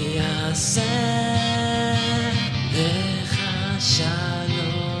ויעשה לך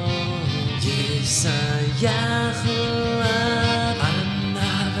שלום. יישא יחוה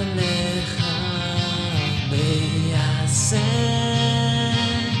פניו לך ויעשה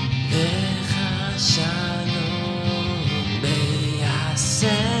לך שלום.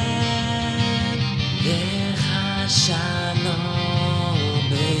 ויעשה לך שלום.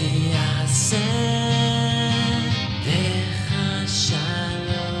 ויעשה לך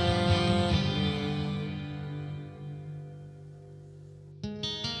שלום.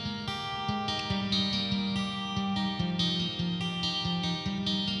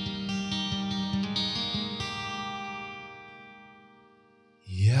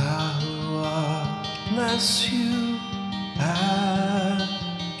 bless you and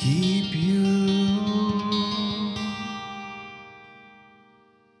keep you.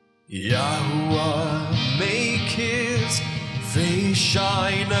 Yahuwah, make his face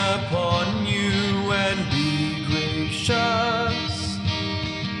shine upon you and be gracious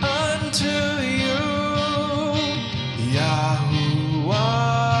unto you. Yahuwah,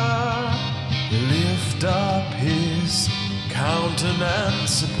 lift up his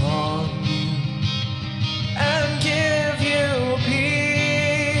countenance upon you and give you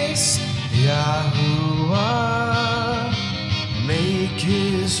peace. Yahuwah, make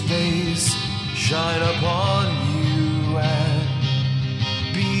his face shine upon you and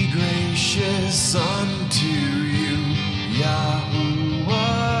be gracious unto you.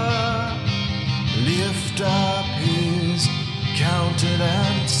 Yahuwah, lift up his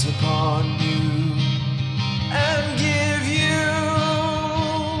countenance upon you